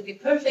say it's going to be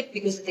perfect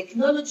because the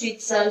technology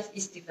itself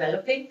is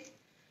developing,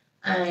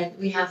 and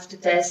we have to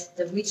test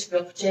which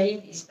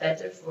blockchain is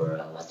better for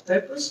what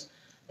purpose.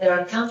 There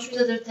are countries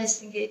that are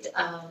testing it.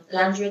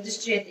 Land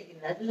registry, I think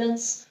in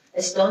Netherlands,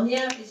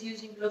 Estonia is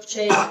using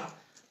blockchain.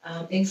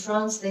 In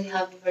France, they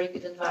have a very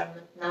good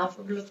environment now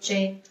for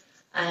blockchain.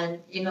 And,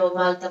 you know,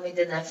 Malta made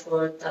an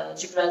effort.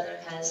 Gibraltar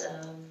has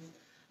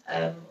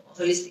a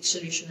holistic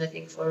solution, I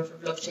think, for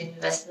blockchain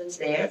investments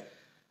there,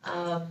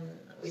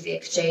 with the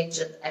exchange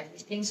and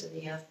everything. So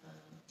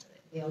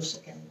they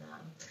also can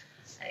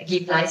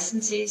give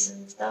licenses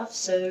and stuff.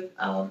 So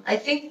I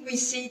think we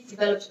see it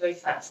develops very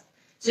fast.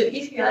 So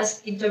if you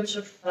ask in terms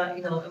of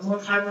you know, a more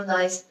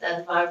harmonized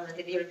environment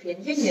in the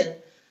European Union,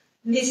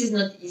 this is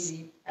not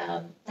easy.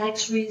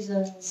 Tax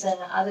reasons,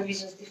 other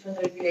reasons, different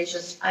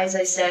regulations. As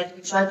I said,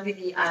 we tried with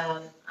the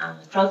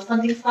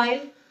crowdfunding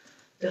file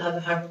to have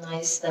a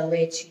harmonized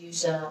way to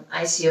use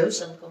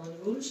ICOs and common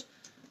rules,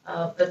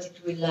 but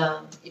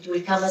it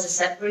will come as a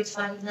separate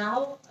file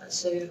now.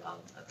 So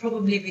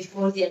probably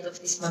before the end of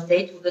this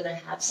mandate, we're going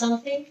to have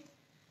something.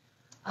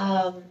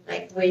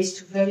 Like ways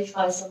to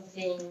verify some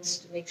things,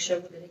 to make sure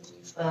we're going to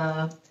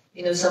give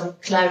you know, some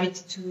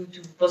clarity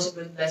to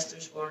possible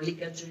investors for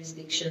legal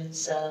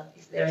jurisdictions,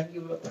 if they're in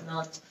Europe or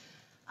not.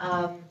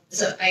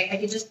 So I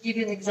can just give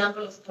you an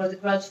example for the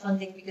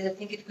crowdfunding because I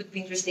think it could be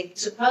interesting.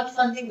 So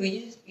crowdfunding,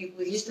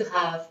 we used to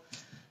have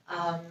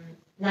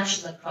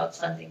national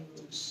crowdfunding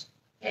rules.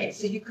 Okay,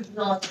 so you could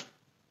not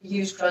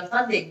use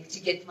crowdfunding to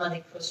get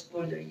money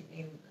cross-border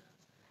in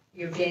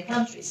European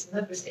countries,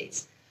 member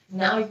states.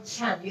 Now you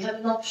can. You have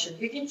an option.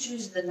 You can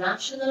choose the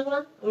national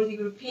one or the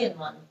European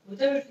one,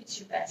 whatever fits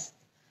you best.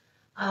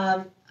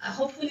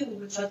 Hopefully, we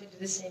will try to do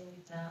the same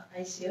with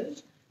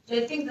ICOs. So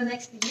I think the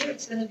next year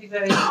it's going to be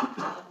very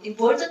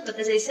important. But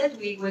as I said,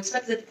 we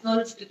expect the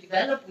technology to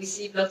develop. We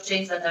see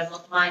blockchains that are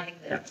not mining,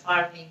 they are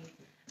farming,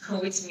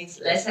 which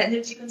means less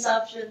energy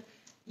consumption,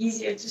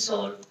 easier to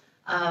solve,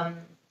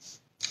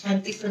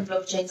 and different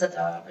blockchains that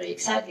are very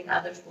exciting,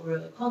 either for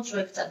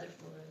contracts, either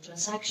for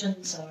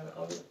transactions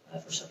or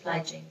for supply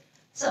chain.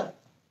 So,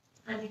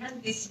 hand in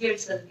hand, this year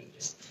it's going to be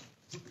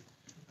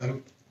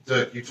interesting.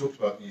 Dirk, you talked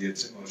about the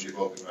technology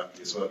evolving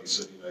rapidly as well. You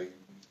said, you know, you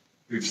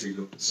previously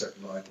looked at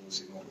Second Life,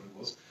 obviously not what it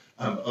was.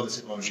 Other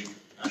technology,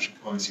 actual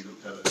coins you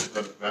looked at that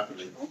developed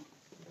rapidly.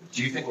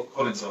 Do you think what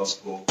Colin's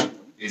asked for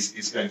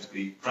is going to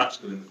be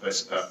practical in the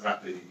face of that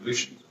rapid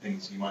evolution?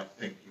 Things you might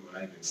think you were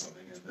enabling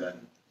something, and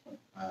then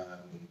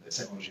the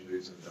technology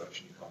moves in a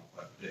direction you can't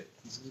quite predict.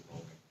 It's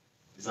evolving.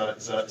 Is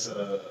that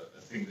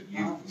a thing that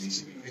you can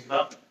easily think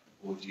about,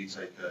 or do you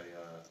take a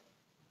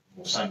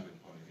more sanguine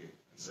point of view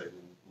and say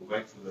we'll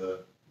wait for the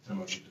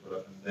technology to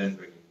develop and then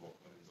bring in what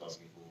Colin is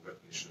asking for,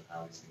 recognition of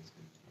how these things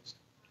can be used?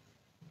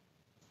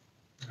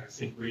 I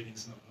think waiting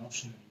is not an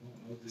option anymore.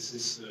 No, this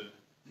is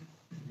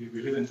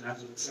we live in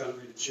times of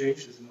accelerated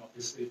change. Is an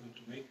obvious statement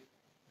to make.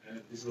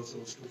 This also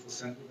is true for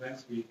central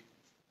banks. We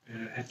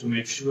have to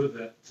make sure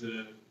that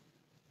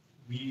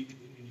we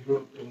in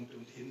Europe don't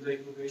hinder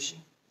innovation.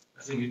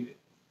 I think in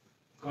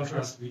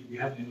contrast, we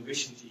have an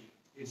innovation team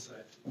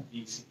inside the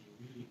ECB.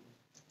 We really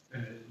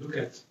look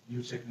at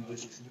new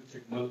technologies,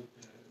 new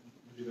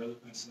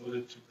developments in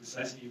order to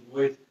precisely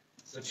avoid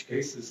such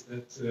cases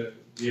that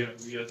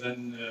we are then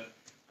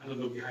I don't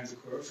know, behind the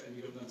curve and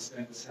we don't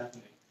understand what's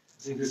happening.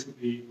 I think this would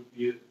be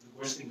the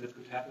worst thing that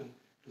could happen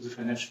to the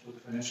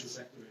financial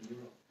sector in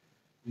Europe.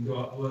 You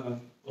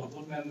know, our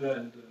board member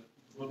and the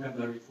board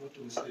member I report to,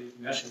 Mr.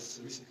 Mesh, has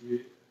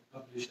recently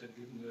published and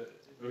given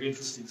a very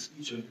interesting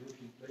speech on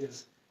European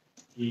players.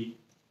 He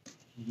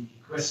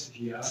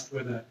asked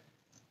whether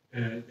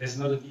there's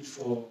not a need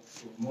for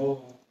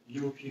more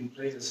European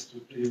players to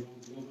play a role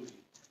globally.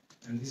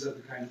 And these are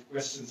the kind of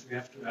questions we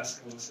have to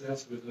ask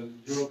ourselves, whether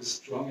Europe is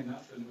strong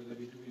enough and whether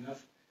we do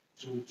enough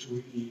to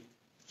really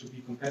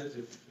be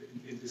competitive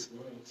in this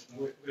world.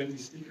 Now, when we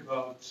speak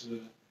about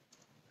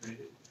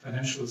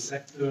financial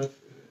sector,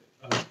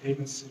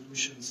 payment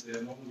solutions, they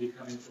are normally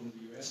coming from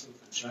the US or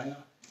from China.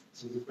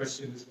 So the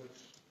question is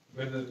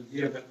whether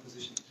we are well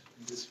positioned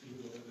in this field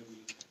or whether we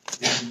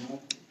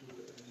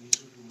need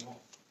to do more.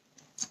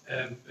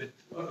 But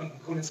on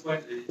Colin's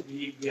point,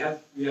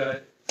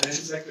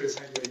 financial sector is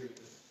highly regulated.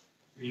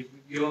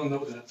 We all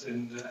know that.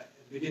 And at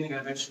the beginning,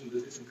 I mentioned the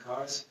different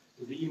cars.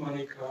 So the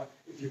e-money car,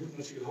 if you would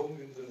not feel home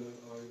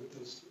or you would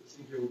not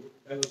think you're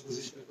better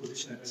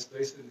positioned and best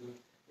placed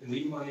in the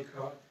e-money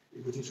car,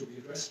 it would need to be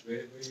addressed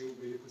where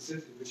you could sit,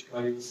 in which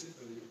car you would sit,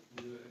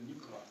 or a new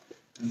car.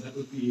 And that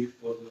would be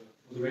for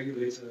the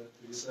regulator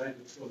to decide.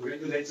 But for the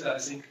regulator, I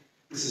think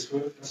this is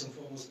first and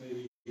foremost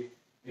maybe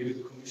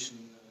the Commission,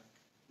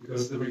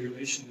 because the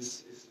regulation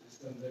is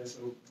done there.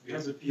 So we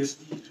have the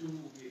PSD2,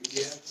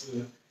 we have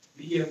the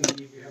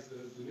EMD, we have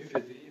the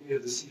MiFID, the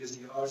EMIR, the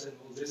CSDRs, and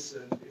all this.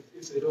 And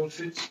if they don't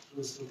fit to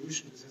a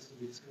solution, this has to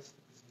be discussed.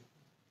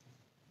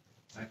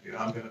 Thank you.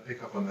 I'm going to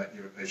pick up on that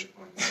European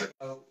point.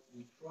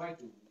 We try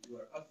to do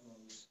our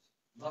utmost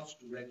not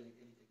to regulate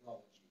any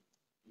technology,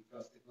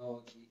 because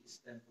technology is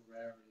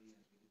temporary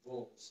and it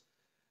evolves.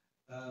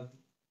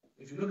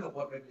 If you look at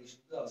what regulation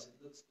does,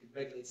 it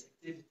regulates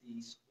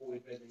activities or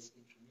it regulates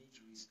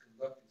intermediaries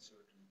conducting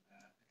certain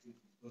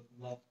activities, but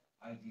not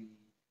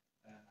ideally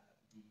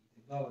the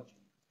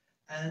technology.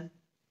 And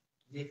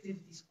the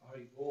activities are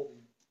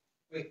evolving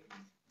quickly.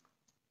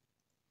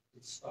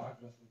 It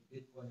started off with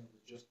Bitcoin,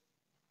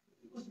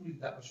 it wasn't really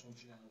that much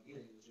functionality,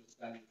 it was just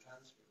value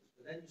transfers.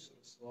 But then you sort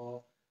of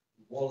saw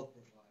wallet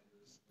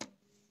providers,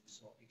 you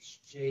saw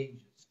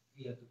exchanges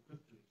via the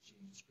crypto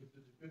exchanges,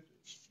 crypto to crypto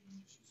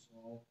exchanges, you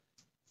saw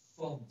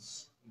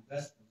funds,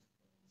 investment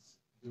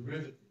funds,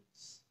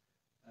 derivatives,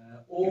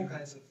 all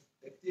kinds of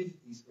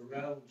activities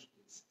around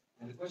this.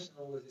 And the question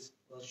always is,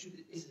 well,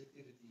 is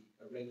activity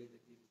a regulated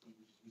activity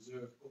which is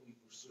reserved only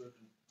for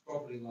certain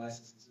properly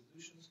licensed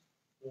institutions,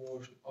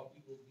 or should all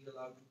people be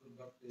allowed to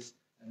conduct this,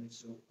 and if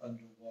so,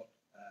 under what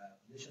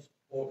conditions,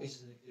 or is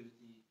it an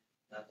activity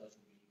that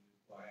doesn't really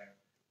require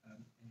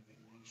any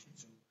regulation?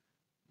 So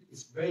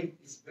it's very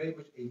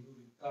much a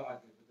moving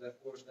target, but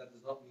of course that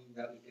does not mean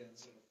that we can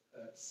sort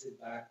of sit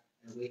back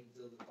and wait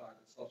until the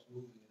target stops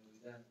moving and we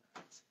then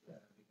act,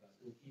 because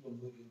it will keep on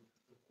moving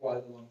for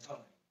quite a long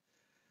time.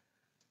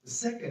 The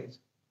second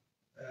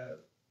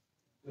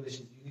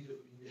condition is you need to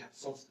have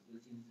some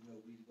stability, you need to know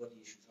really what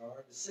the issues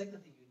are. The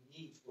second thing you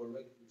need for a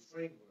regulatory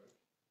framework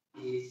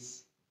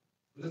is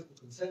political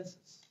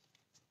consensus,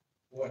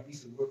 or at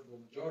least a workable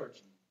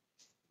majority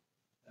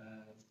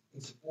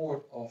in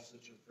support of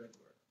such a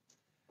framework.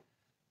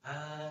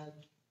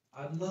 And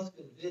I'm not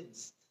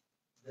convinced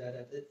that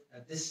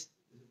at this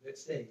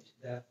stage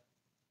that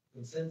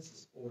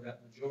consensus or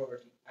that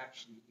majority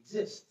actually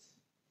exists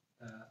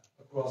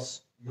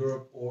across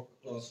Europe or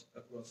across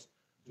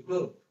the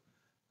globe.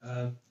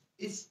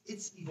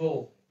 It's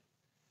evolving.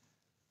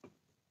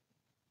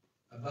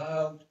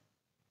 About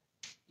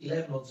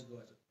 11 months ago,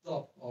 at the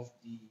top of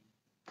the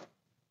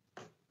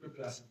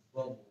crypto asset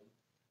bubble,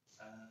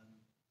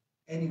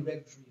 any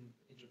regulatory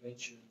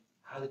intervention,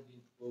 had it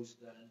been proposed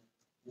then,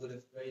 would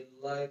have very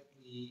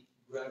likely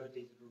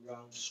gravitated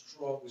around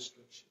strong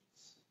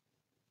restrictions.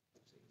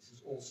 So this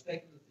is all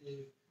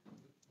speculative.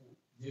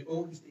 The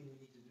only thing we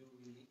need to do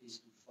really is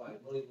to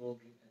fight money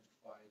laundering and to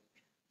fight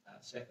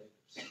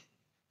speculators.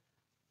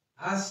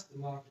 As the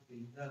market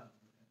came down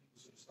and people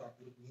sort of start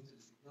looking into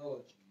the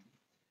technology,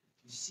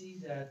 you see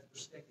that the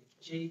perspective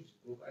changes.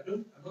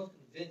 I'm not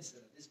convinced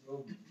that at this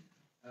moment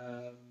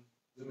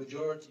the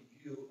majority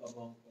view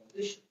among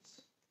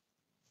politicians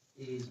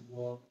is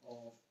one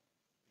of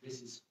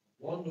this is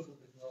wonderful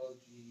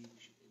technology, we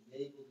should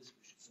enable this,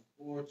 we should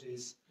support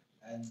this,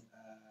 and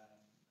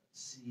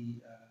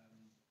see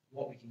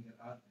what we can get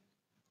out of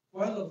it.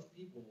 Quite a lot of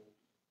people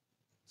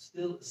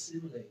still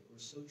assimilate or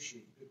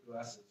associate crypto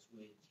assets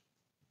with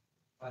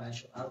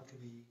financial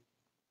alchemy,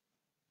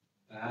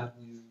 bad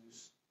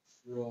news,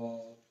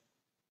 fraud,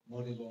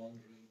 money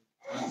laundering,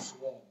 and so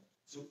on.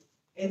 So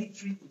any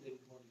treatment that we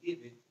want to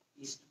give it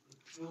is to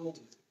control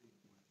this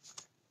activity.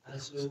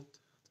 And so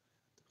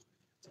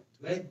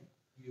when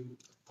you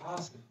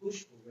ask and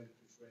push for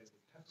regulatory framework,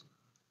 you have to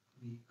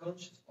be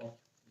conscious of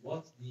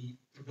what the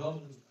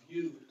predominant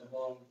view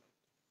among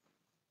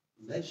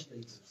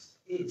legislators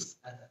is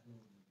at that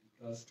moment,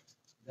 because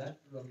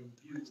that predominant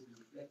view will be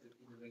reflected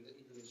in the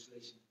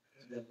legislation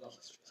to their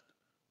last.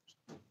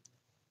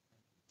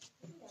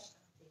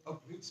 Oh,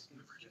 please.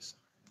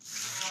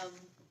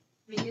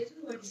 We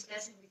usually were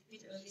discussing with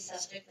Peter on this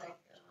subject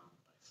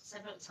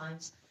several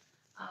times.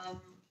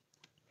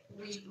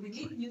 We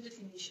need new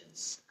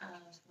definitions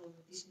for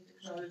these new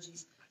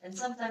technologies, and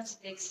sometimes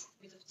it takes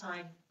a bit of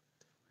time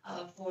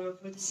for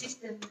the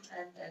system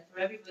and for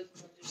everybody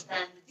to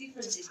understand the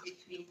differences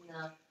between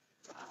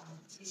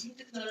these new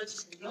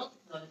technologies and the old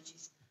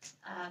technologies.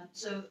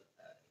 So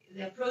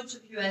the approach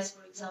of US,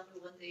 for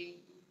example, when they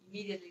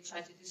immediately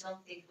tried to do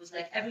something, was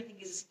like everything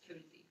is a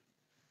security.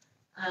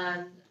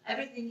 And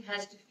everything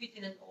has to fit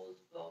in an old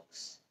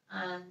box.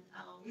 And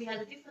we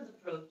had a different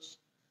approach.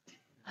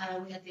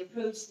 We had the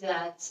approach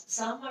that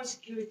some are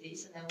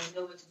securities, and then we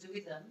know what to do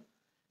with them,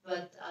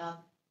 but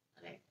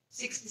like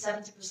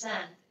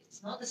 60–70%,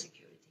 it's not a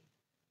security.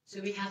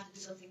 So we have to do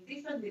something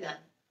different with them.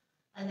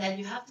 And then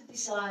you have to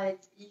decide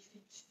if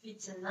it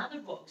fits another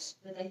box,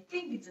 but I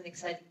think it's an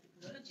exciting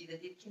technology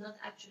that it cannot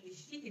actually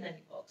fit in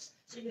any box.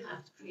 So you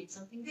have to create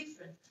something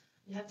different.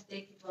 You have to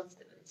take it one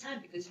step at a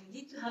time, because you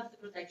need to have the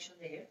protection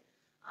there.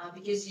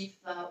 Because if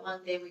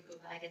one day we go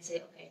back and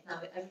say, okay,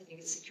 now everything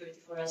is security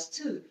for us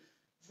too,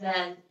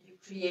 then you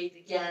create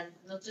again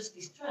not just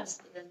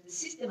distrust, but then the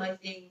system, I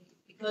think,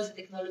 because the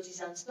technology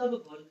is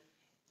unstoppable,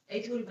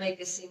 it will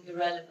make us seem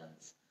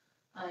irrelevant.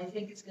 I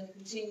think it's going to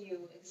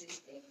continue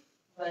existing,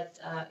 but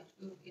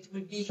it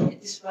will be a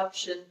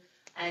disruption,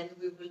 and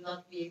we will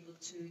not be able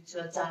to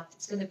adapt.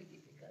 It's going to be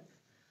difficult.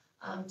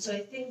 So I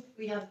think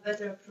we have a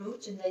better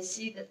approach, and I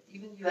see that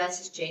even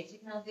US is changing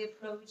now the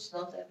approach.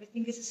 Not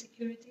everything is a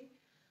security.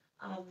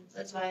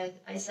 That's why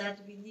I said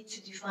we need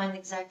to define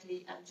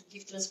exactly and to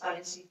give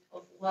transparency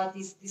of what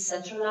is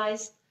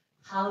decentralized,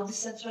 how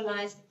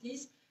decentralized it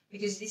is,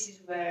 because this is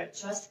where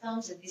trust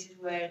comes, and this is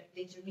where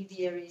the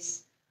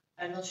intermediaries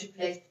are not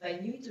replaced by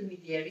new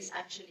intermediaries.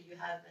 Actually, you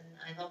have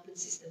an open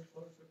system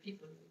for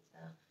people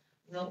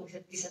with, with a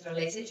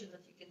decentralization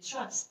that you can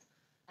trust.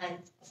 And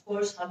of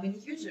course, how many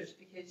users?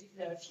 Because if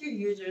there are few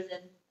users,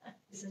 then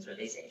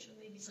decentralization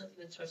maybe it's not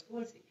even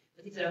trustworthy.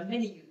 But if there are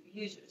many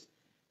users,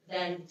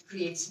 then it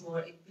creates more,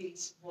 it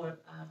builds more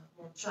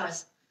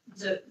trust.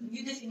 So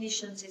new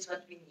definitions is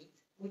what we need.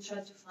 We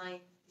try to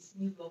find these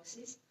new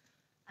boxes,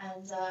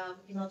 and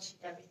we cannot fit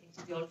everything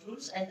to the old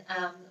rules. And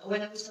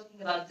when I was talking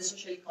about the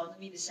social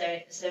economy, the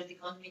shared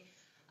economy,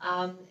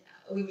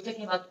 we were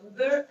talking about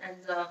Uber,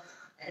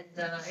 and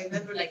I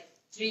remember like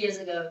 3 years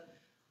ago,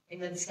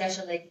 in a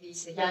discussion like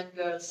this, a young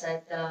girl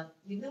said,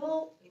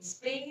 in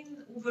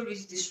Spain, Uber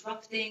is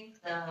disrupting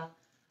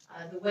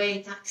the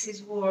way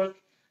taxis work,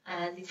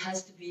 and it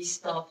has to be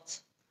stopped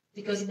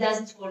because it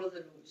doesn't follow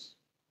the rules.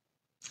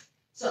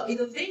 So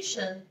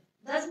innovation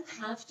doesn't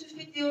have to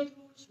fit the old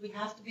rules. We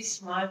have to be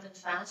smart and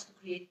fast to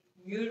create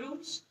new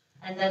rules,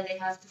 and then they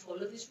have to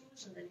follow these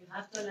rules, and then you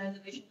have to allow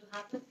innovation to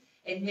happen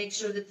and make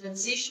sure the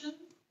transition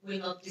will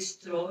not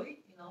destroy,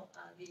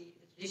 the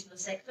traditional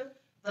sector,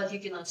 but you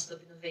cannot stop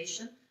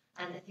innovation.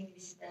 And I think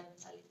this is the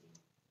mentality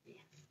we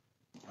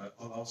have.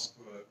 I'll ask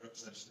for a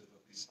representative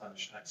of the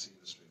Spanish taxi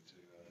industry to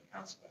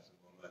counsel that in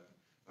one moment.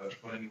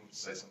 But Colin, you want to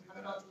say something?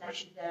 I'm not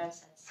elected there,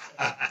 so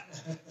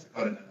so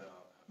Colin, and then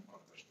I'll have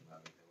one question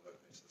about it, then we'll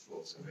open it to the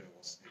floor. So if anyone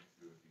wants to think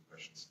through a few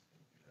questions,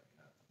 let me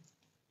know.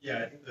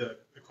 Yeah, I think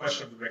the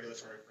question of the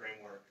regulatory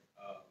framework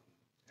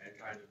and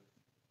kind of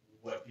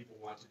what people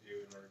want to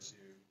do in order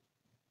to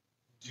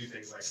do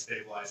things like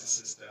stabilize the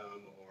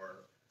system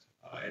or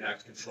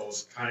enact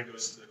controls kind of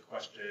goes to the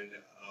question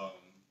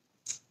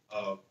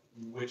of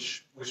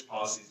which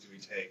policies do we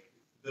take.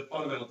 The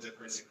fundamental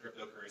difference in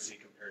cryptocurrency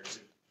compared to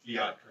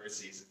fiat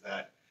currencies is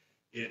that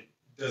it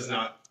does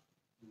not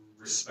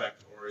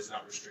respect or is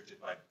not restricted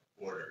by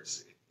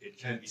borders. It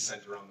can be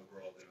sent around the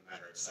world in a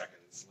matter of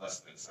seconds, less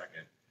than a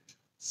second.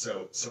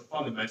 So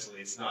fundamentally,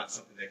 it's not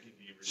something that can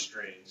be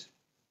restrained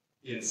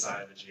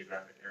inside of a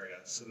geographic area.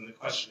 So then the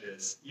question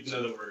is, even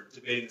though we're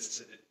debating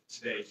this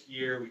today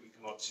here, we can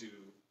come up to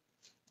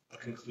a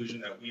conclusion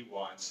that we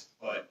want,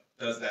 but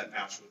does that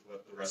match with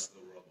what the rest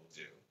of the world will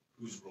do?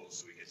 Whose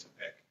rules do we get to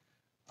pick?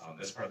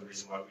 That's part of the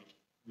reason why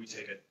we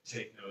take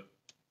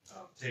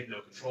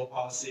no control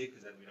policy,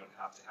 because then we don't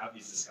have to have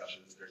these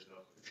discussions. There's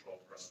no control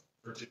for us.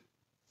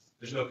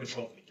 There's no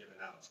control to be given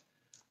out.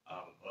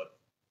 But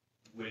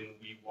when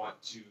we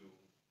want to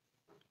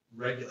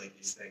regulate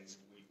these things,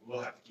 we will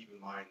have to keep in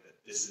mind that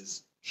this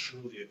is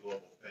truly a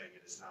global thing.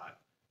 It is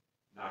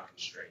not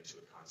constrained to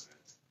a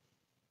continent.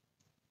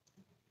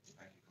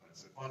 Thank you, Colin.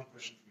 So final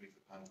question from me for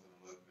the panel, then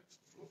I'll open it to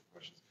the floor for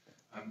questions.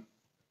 A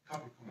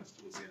couple of comments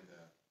towards the end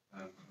there,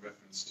 in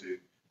reference to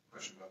the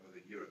question about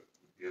whether Europe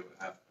would be able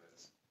to have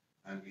players.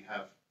 And we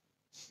have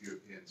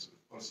European sort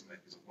of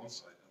policymakers on one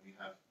side, and we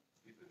have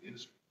people in the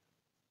industry,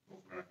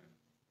 North American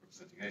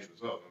representing Asia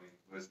as well. I mean,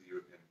 where's the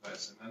European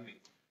players? So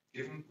Manmeet,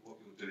 given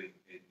what you're doing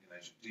in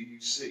Asia, do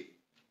you see,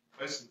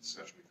 based on the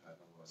discussion we've had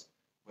otherwise,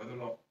 whether or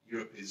not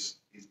Europe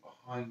is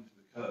behind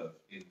the curve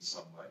in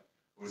some way,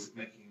 or is it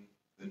making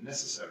the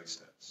necessary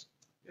steps?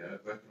 Yeah,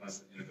 recognize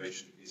that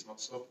innovation is not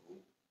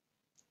stoppable,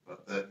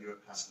 but that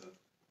Europe has to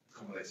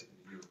accommodate it in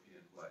a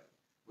European way.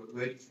 But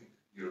where do you think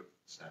Europe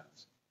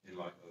stands in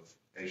light of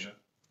Asia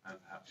and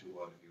perhaps your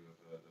wider view of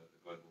the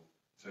global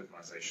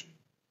tokenization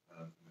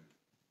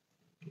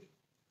move?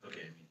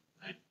 Okay,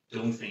 I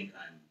don't think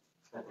I'm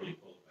properly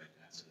qualified to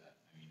answer that.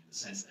 In the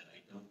sense that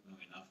I don't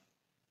know enough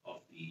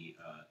of the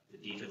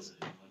details and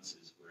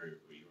nuances where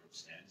Europe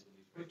stands.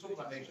 We'll talk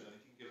about Asia, then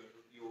if you can give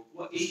your...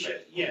 Well,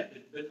 Asia, yeah,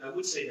 but I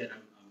would say that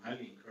I'm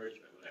highly encouraged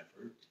by what I've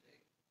heard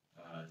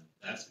today.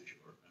 That's for sure.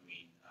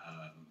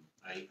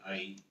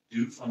 I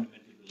do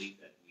fundamentally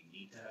believe that we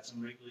need to have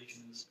some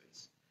regulation in the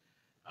space.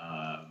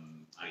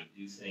 I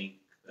do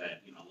think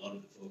that a lot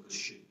of the focus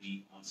should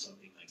be on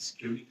something like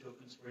security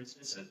tokens, for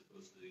instance, as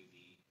opposed to the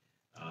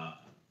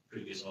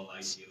previous all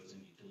ICOs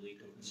and utility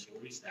token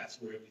stories. That's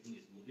where everything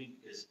is moving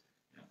because,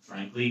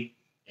 frankly,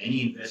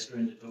 any investor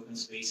in the token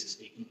space is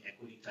taking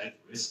equity type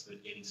risks,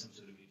 but getting some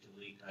sort of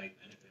utility type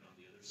benefit on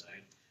the other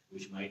side,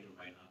 which might or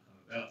might not come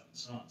about, and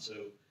so on.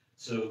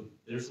 So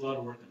there's a lot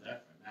of work on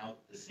that front. Now,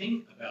 the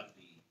thing about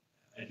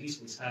at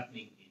least what's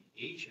happening in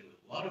Asia with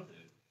a lot of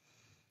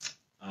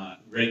the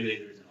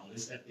regulators and all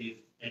this, that they've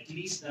at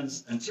least done,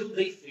 until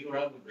they figure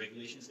out what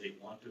regulations they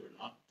want to or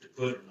not to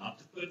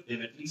put,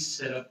 they've at least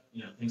set up,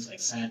 things like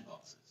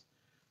sandboxes.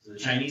 So the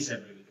Chinese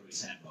have regulatory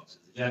sandboxes,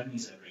 the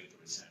Japanese have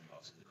regulatory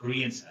sandboxes, the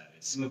Koreans have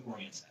it,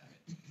 Singaporeans have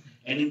it.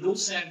 And in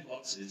those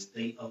sandboxes,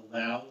 they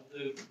allow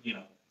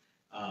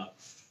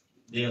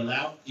they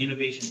allow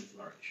innovation to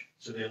flourish.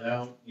 So they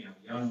allow,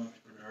 young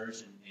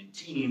entrepreneurs and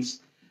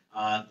teams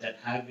that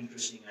have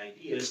interesting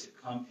ideas to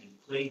come and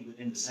play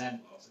within the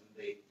sandbox, and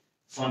they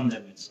fund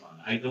them and so on.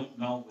 I don't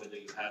know whether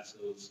you have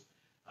those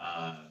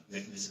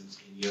mechanisms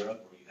in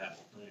Europe or you have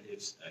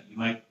alternatives. You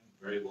might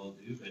very well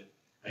do, but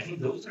I think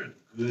those are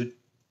good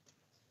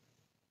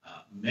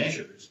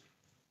measures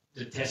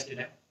to test it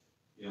out.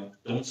 You know,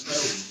 don't start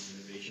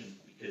with innovation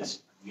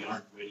because we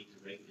aren't ready to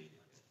regulate it.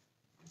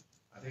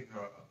 I think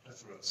there are a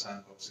plethora of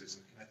sandboxes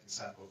and connecting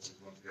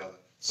sandboxes one to the other.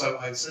 So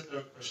I said there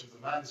are questions. The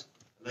man is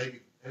a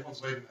lady.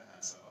 Everyone's waving their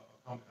hands. So I'll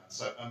calm down.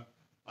 So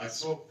I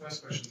saw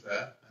first questions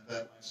there, and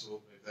then I saw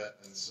there,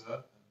 and sir,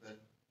 and then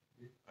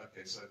you.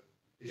 Okay. So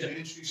if you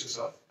introduce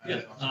yourself.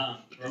 And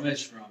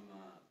Ramesh from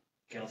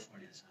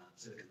California,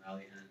 Silicon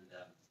Valley, and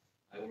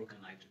I work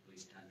on IEEE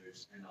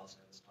standards, and also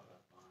I was taught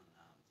up on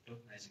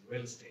tokenizing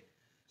real estate.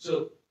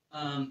 So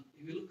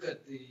if you look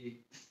at the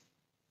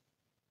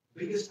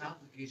biggest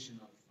application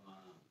of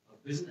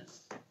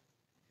business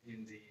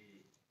in the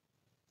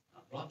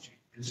blockchain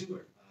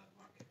consumer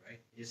market, right,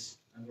 is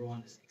number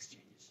one is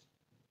exchanges.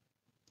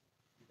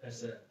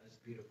 As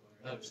Peter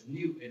pointed out, it's a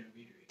new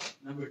intermediary.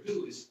 Number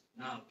two is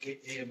now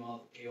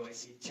AML,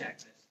 KYC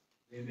checks.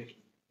 They're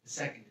making the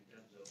second in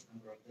terms of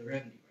number of the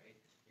revenue, right?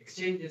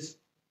 Exchanges,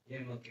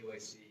 AML,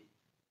 KYC,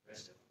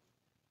 rest of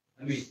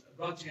them. I mean,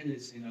 blockchain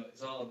is,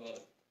 it's all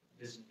about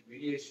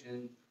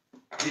disintermediation,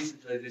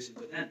 decentralization,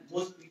 but then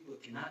most people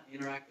cannot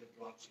interact with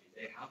blockchain.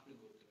 They have to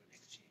go through an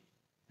exchange.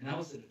 And I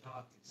was at a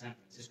talk in San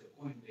Francisco,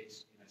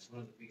 Coinbase, it's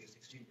one of the biggest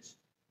exchanges.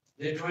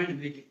 They're trying to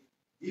make it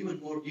even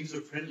more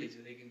user-friendly so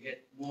they can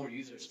get more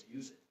users to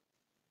use it.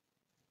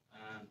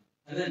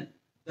 And then,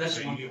 that's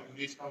so one you part.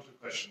 need to come to a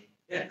question,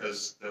 Yeah.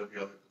 because there will be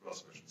other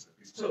last questions. So,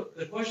 please. So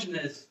the question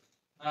is,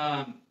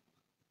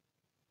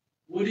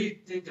 what do you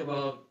think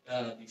about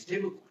these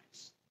stable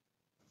coins?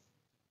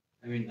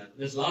 I mean,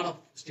 there's a lot of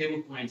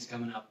stable coins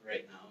coming up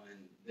right now, and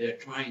they're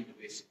trying to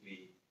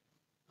basically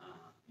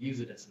use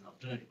it as an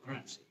alternative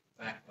currency,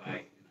 backed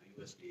by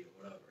USD or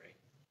whatever, right?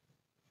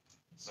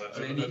 So So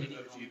over any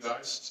to you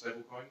guys,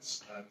 stable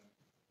coins.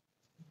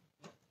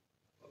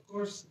 Of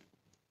course,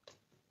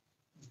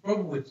 the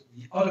problem with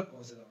the other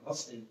coins that are not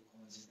stable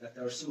coins is that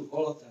they're so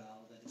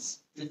volatile that it's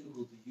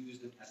difficult to use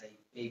them as a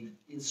payment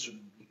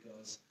instrument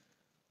because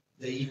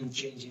they even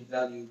change in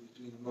value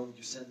between the moment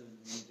you send them and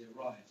the moment they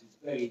arrive. It's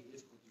very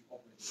difficult to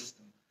operate a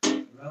system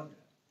around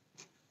that.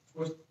 Of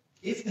course,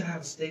 if you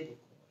have a stable coin,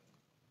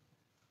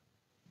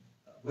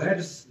 where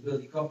does the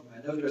stability come from?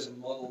 I know there's a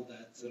model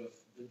that sort of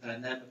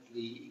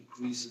dynamically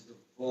increases the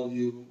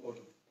volume or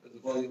the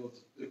volume of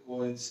the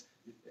coins.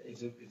 If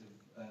the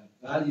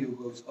value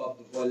goes up,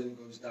 the volume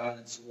goes down,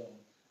 and so on.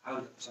 How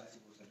that precisely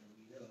works, I don't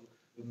really know.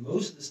 But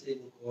most of the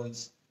stable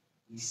coins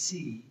we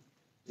see,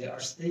 they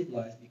are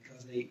stabilized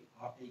because they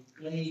are a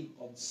claim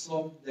on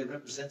they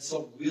represent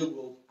some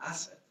real-world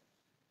asset.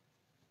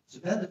 So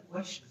then the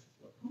question is,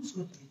 well,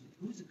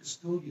 who's the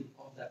custodian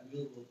of that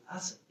real-world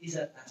asset? Is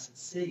that asset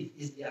safe?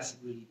 Is the asset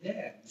really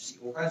there? You see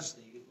all kinds of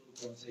stable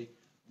coins say,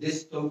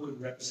 this token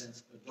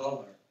represents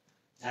 $1.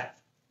 That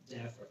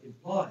therefore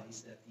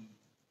implies that the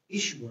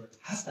issuer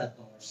has that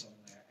dollar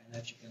somewhere and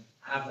that you can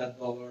have that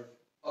dollar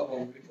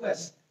upon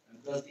request.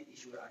 And does the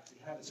issuer actually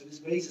have it? So this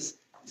raises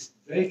these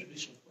very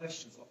traditional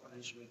questions of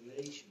financial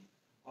regulation.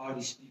 Are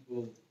these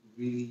people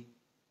really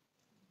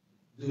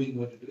doing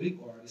what they're doing,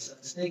 or are they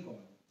selling snake oil?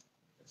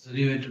 It's a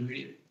new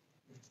intermediary.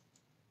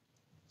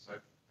 So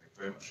thank you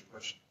very much for your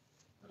question.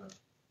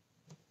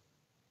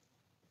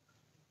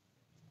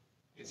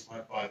 It's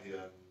like by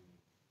the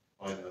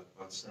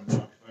stem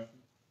microphone.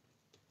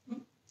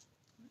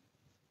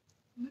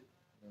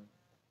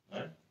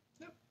 No?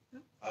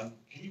 No.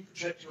 Can you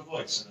project your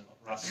voice in an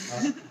operatic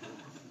manner?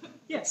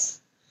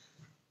 Yes.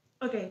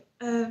 Okay,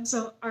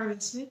 so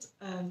Arvin Smith,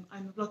 I'm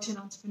a blockchain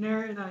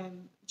entrepreneur and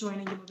I'm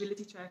joining the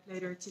mobility track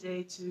later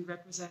today to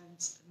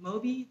represent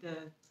MOBI, the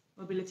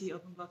Mobility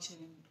Open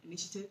Blockchain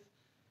Initiative.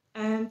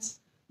 And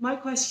my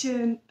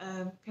question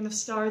kind of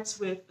starts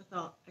with a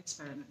thought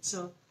experiment.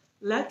 So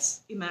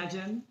let's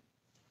imagine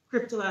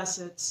crypto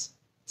assets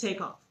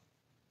take off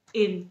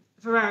in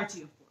a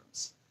variety of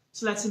forms.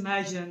 So let's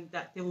imagine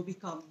that they will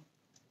become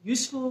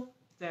useful,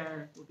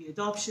 there will be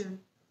adoption,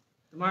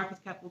 the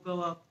market cap will go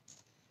up.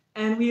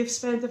 And we have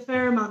spent a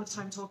fair amount of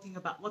time talking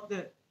about what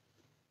the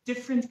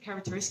different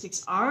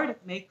characteristics are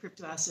that make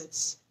crypto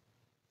assets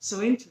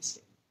so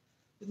interesting.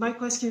 But my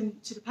question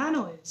to the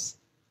panel is,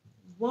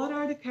 what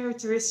are the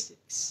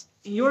characteristics,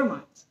 in your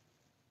mind,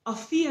 of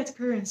fiat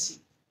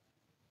currency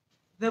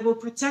that will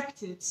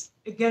protect it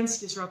against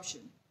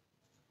disruption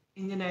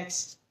in the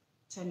next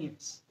 10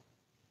 years?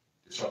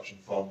 Disruption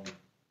from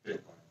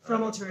Bitcoin.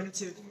 From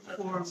alternative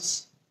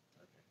forms.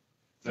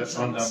 Let's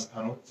run down the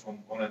panel from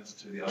one end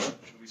to the other.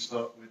 Shall we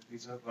start with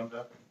Peter? Run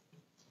down.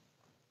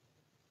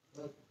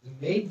 Well, the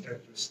main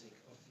characteristic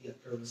of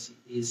fiat currency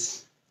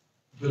is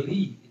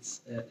belief.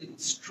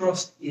 It's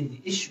trust in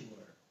the issuer,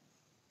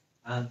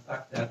 and the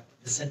fact that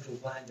the central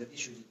bank that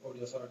issued it or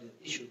the authority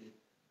that issued it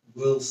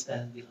will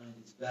stand behind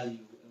its value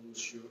and will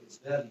assure its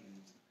value.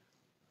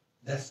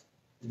 That's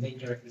the main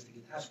characteristic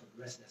it has. For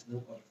the rest, it has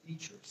no other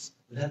features.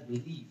 But that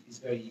belief is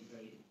very,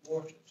 very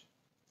important.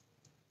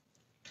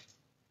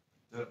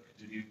 Dirk,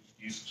 do you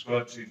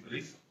subscribe to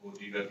belief, or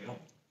do you go beyond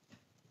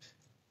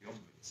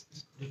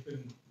beliefs? You've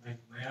been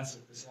my answer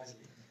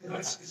precisely. No,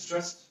 it's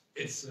trust.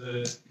 It's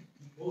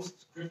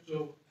most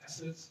crypto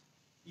assets,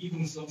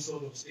 even some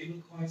sort of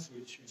stable coins,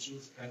 which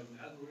use kind of an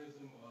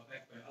algorithm or are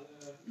backed by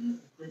other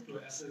crypto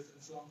assets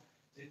and so on.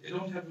 They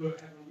don't have a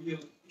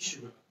real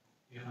issuer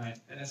behind.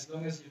 And as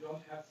long as you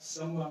don't have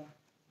someone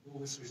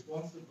who is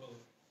responsible,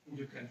 who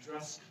you can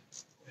trust,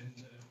 and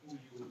who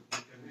you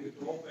can ring a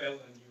doorbell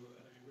and you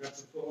grab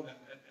the phone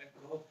and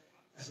call,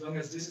 as long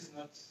as this is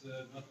not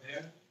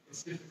there,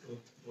 it's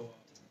difficult for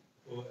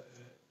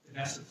an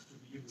asset to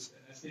be used.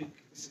 And I think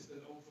this is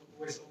then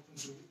always open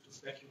to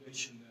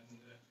speculation,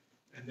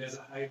 and there's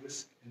a high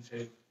risk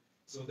entailed.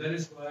 So that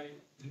is why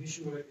an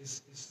issuer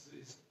is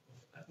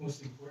of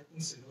utmost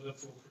importance in order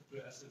for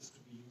crypto assets to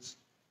be used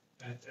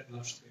at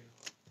large scale.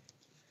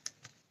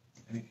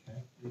 Okay,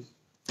 please.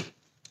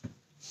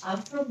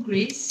 I'm from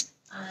Greece,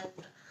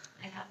 and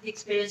I have the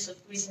experience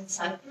of Greece and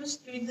Cyprus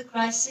during the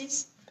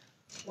crisis,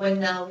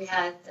 when we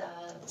had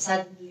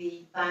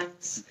suddenly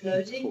banks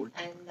closing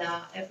and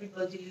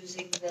everybody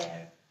losing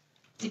their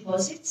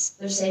deposits,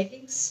 their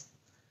savings.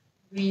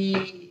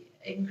 We,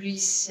 in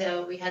Greece,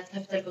 we had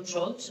capital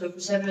control, so for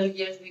several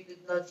years we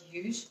could not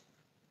use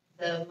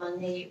the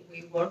money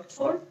we worked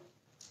for.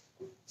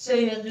 So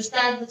you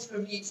understand that for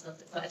me it's not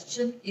the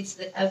question, it's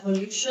the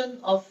evolution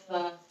of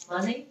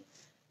money.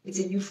 It's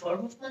a new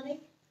form of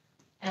money,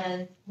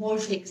 and more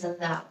things than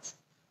that.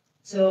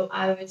 So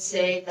I would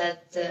say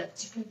that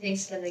different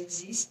things can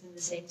exist in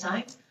the same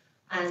time,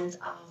 and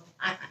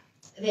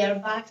they are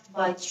backed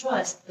by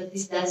trust, but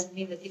this doesn't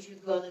mean that if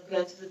you're going to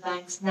go to the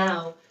banks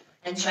now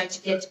and try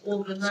to get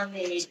all the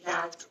money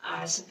that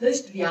are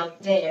supposed to be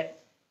out there,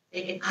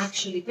 they can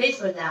actually pay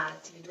for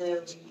that. You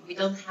know, we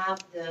don't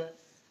have the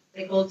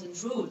golden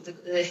rule,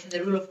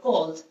 the rule of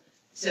gold.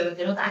 So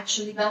they're not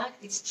actually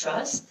backed, it's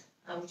trust.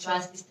 We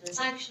trust these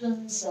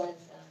transactions, and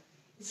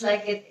it's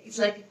like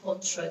a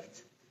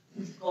contract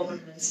with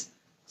governments.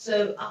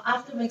 So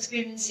after my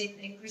experience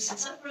in Greece and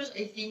Cyprus,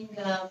 I think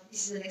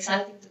this is an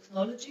exciting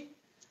technology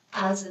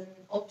as an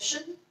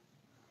option.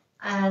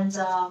 And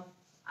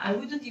I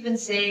wouldn't even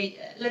say,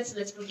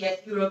 let's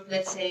forget Europe,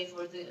 let's say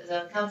for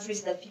the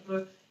countries that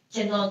people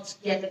cannot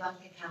get a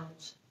bank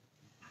account.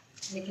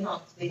 They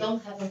cannot. They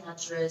don't have an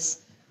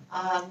address.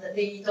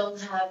 They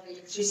don't have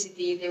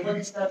electricity. They want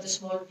to start a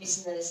small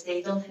business.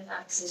 They don't have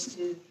access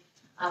to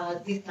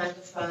this kind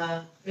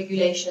of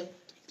regulation.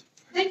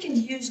 They can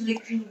use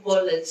liquid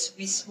wallets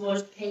with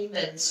small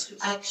payments to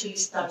actually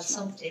start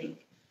something.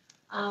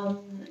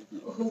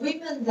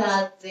 Women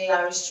that they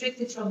are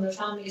restricted from their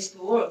families to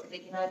work, they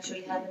can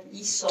actually have an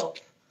ESOP,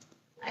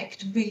 like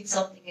to build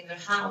something in their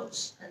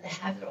house, and they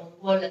have their own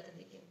wallet, and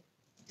they can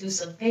do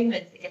some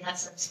payment. They can have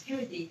some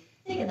security.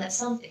 They can have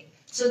something.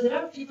 So there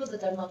are people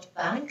that are not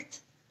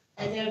banked,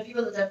 and there are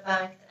people that are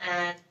banked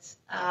and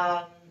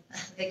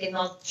they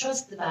cannot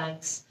trust the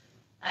banks,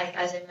 like,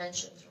 as I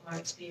mentioned from our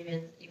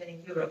experience, even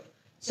in Europe.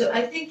 So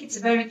I think it's a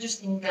very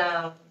interesting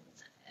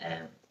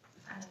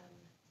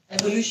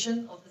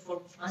evolution of the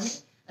form of money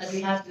that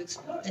we have to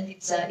explore, and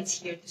it's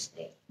here to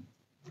stay.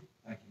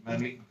 Thank you.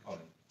 Manmeet and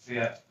Colin.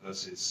 Fiat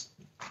versus...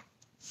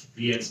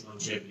 Fiat's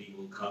longevity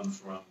will come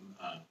from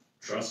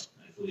trust,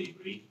 I fully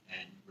agree,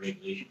 and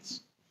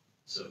regulations.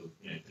 So,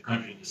 you know, if the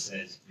country just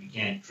says we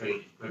can't trade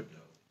in crypto,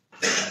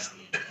 that's the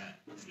end of that.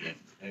 We have to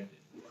protect it,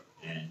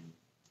 and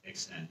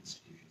extant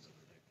institutions are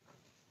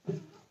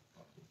protected.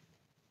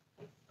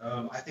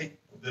 I think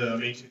the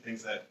main two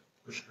things that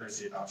push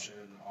currency adoption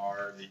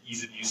are the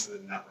ease of use and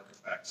the network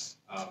effects.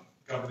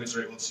 Governments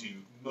are able to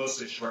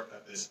mostly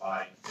shortcut this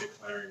by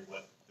declaring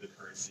what the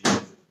currency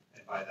is,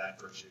 and by that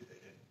virtue, they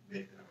can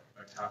make the network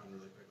effect happen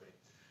really quickly.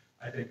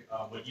 I think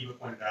what Eva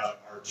pointed out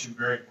are two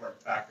very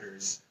important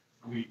factors.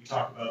 We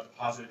talk about the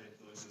positive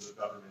influences of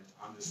government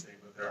on this thing,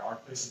 but there are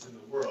places in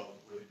the world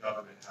where the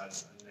government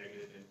has a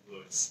negative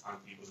influence on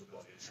people's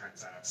ability to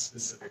transact,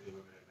 specifically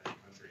women in many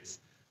countries.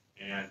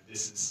 And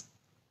this is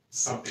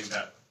something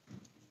that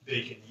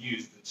they can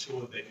use, the tool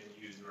that they can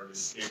use in order to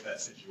escape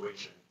that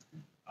situation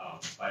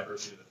by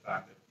virtue of the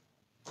fact that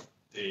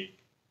they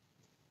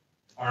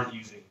aren't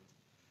using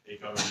a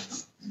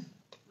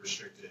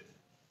government-restricted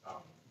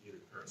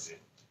unit of currency.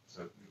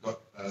 So we've got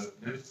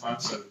limited time,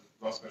 so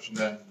last question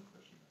then.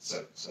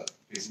 So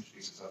please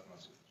introduce yourself and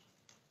ask your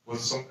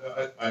question.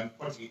 Well, I'm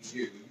pointing it to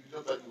you. You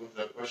look like you wanted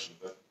to have a question,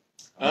 but...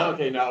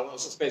 Okay, now I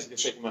was just basically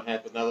shaking my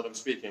head, but now that I'm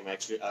speaking, I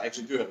actually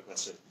do have a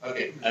question.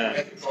 Okay,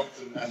 make it prompt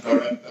and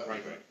direct.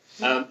 Right.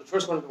 The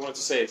first one I wanted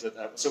to say is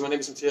that, so my name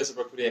is Matthias, I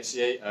work for the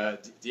FCA,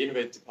 the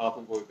Innovate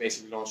Department, where we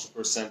basically launched the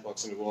first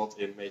sandbox in the world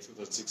in May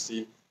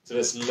 2016. So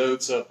there's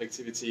loads of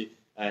activity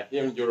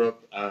here in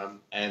Europe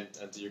and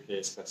the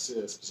UK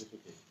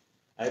specifically.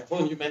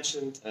 Colin, you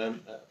mentioned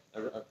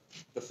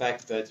the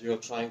fact that you're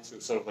trying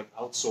to sort of like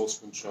outsource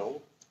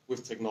control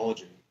with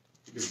technology,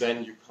 because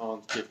then you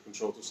can't give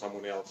control to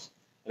someone else.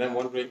 And I'm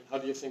wondering, how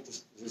do you think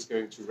this is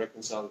going to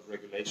reconcile with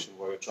regulation,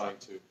 where we're trying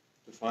to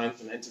find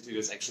an entity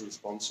that's actually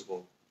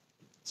responsible?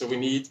 So we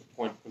need a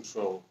point of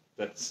control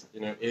that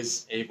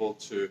is able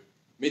to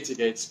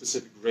mitigate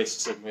specific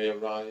risks that may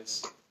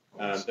arise.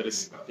 That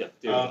is,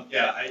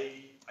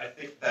 I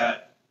think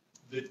that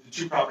the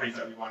two properties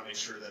that we want to make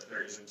sure that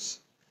there isn't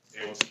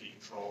able to be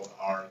controlled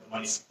are the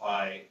money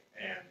supply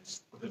and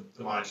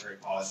the monetary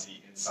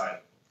policy inside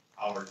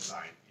of our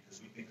design,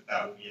 because we think that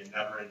that will be a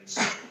never-ending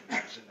source of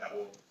contention that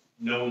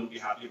no one will be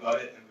happy about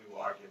it, and we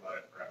will argue about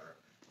it forever.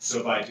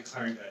 So by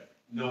declaring that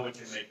no one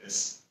can make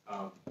this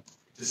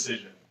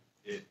decision,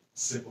 it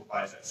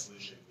simplifies that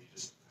solution. We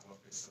just have a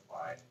fixed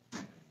supply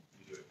and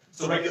we do it.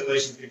 So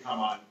regulations can come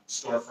on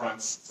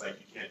storefronts. It's like,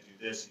 you can't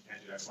do this, you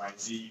can't do X, Y, and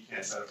Z, you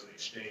can't set up an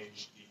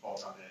exchange,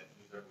 default on it,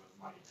 lose everyone's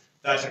money.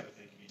 That type of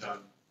thing can be done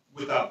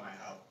without my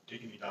help. It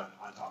can be done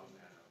on top of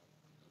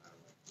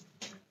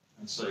Nano.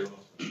 And so,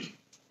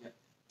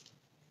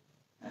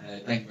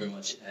 thank you very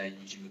much,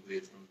 Eugene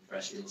McQuaid from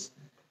Freshfields.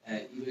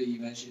 Eva, you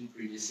mentioned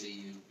previously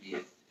you'd be a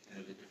kind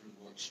of a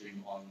different work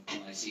stream on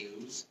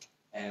ICOs.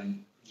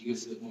 Could you give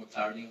us a bit more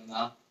clarity on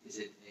that? Is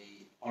it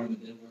a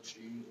Parliament-led work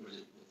stream, or is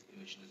it with the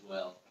Commission as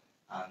well?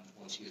 And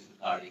once you give some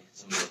clarity,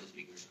 some of the other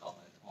speakers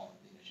comment on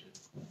the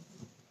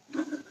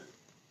initiative.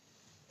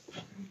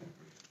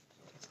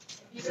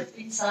 A bit of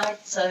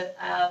insight. So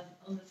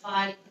on the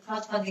file, the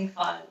crowdfunding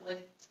file,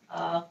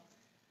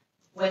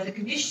 when the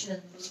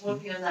Commission was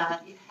working on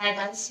that, it had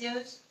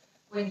ICOs.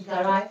 When it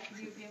arrived to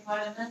the European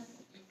Parliament,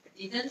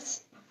 it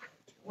didn't.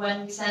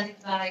 When we sent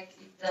it back,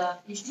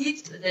 it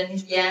did, but then in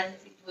the end,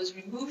 it was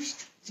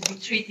removed to be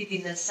treated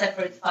in a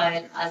separate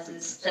file as a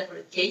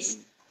separate case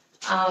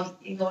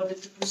in order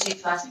to proceed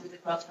fast with the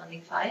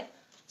crowdfunding file.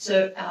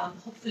 So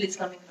hopefully it's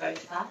coming very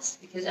fast,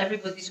 because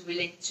everybody's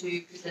willing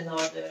to put an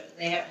order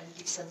there and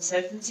give some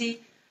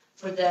certainty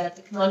for the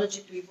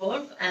technology to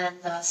evolve. And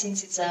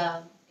since it's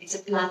a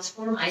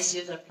platform,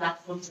 ICOs are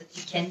platforms that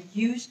you can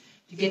use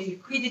to get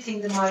liquidity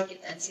in the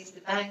market, and since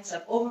the banks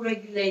are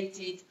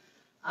over-regulated,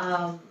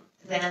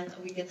 then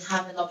we can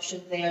have an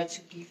option there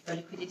to give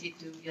liquidity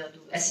to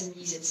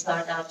SMEs and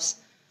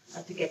startups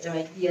to get their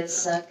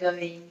ideas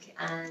going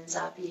and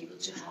be able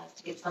to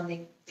get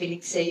funding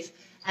feeling safe.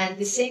 And at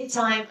the same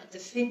time, the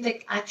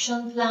FinTech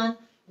Action Plan,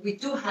 we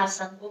do have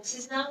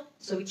sandboxes now,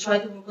 so we try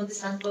to work on the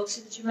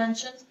sandboxes that you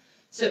mentioned.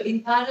 So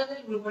in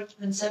parallel, we're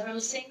working on several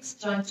things,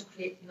 trying to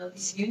create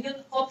this union,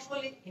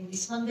 hopefully, in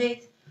this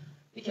mandate,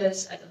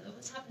 because I don't know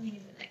what's happening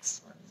in the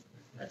next one,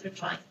 but we're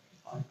trying.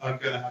 I'm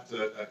going to have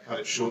to cut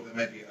it short. There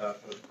may be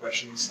further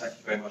questions. Thank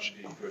you very much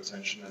indeed for your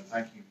attention, and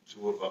thank you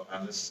to all of our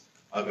panelists.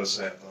 I've got to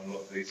say, I've done a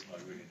lot of these, and I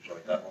really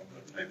enjoyed that one,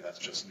 but maybe that's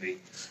just me.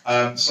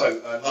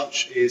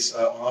 Lunch is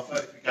on offer.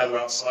 If we gather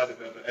outside, a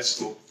bit of an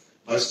escort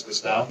most of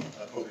us down,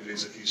 probably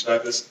lose a few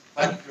stragglers.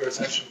 Thank you for your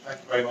attention.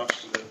 Thank you very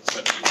much to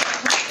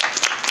the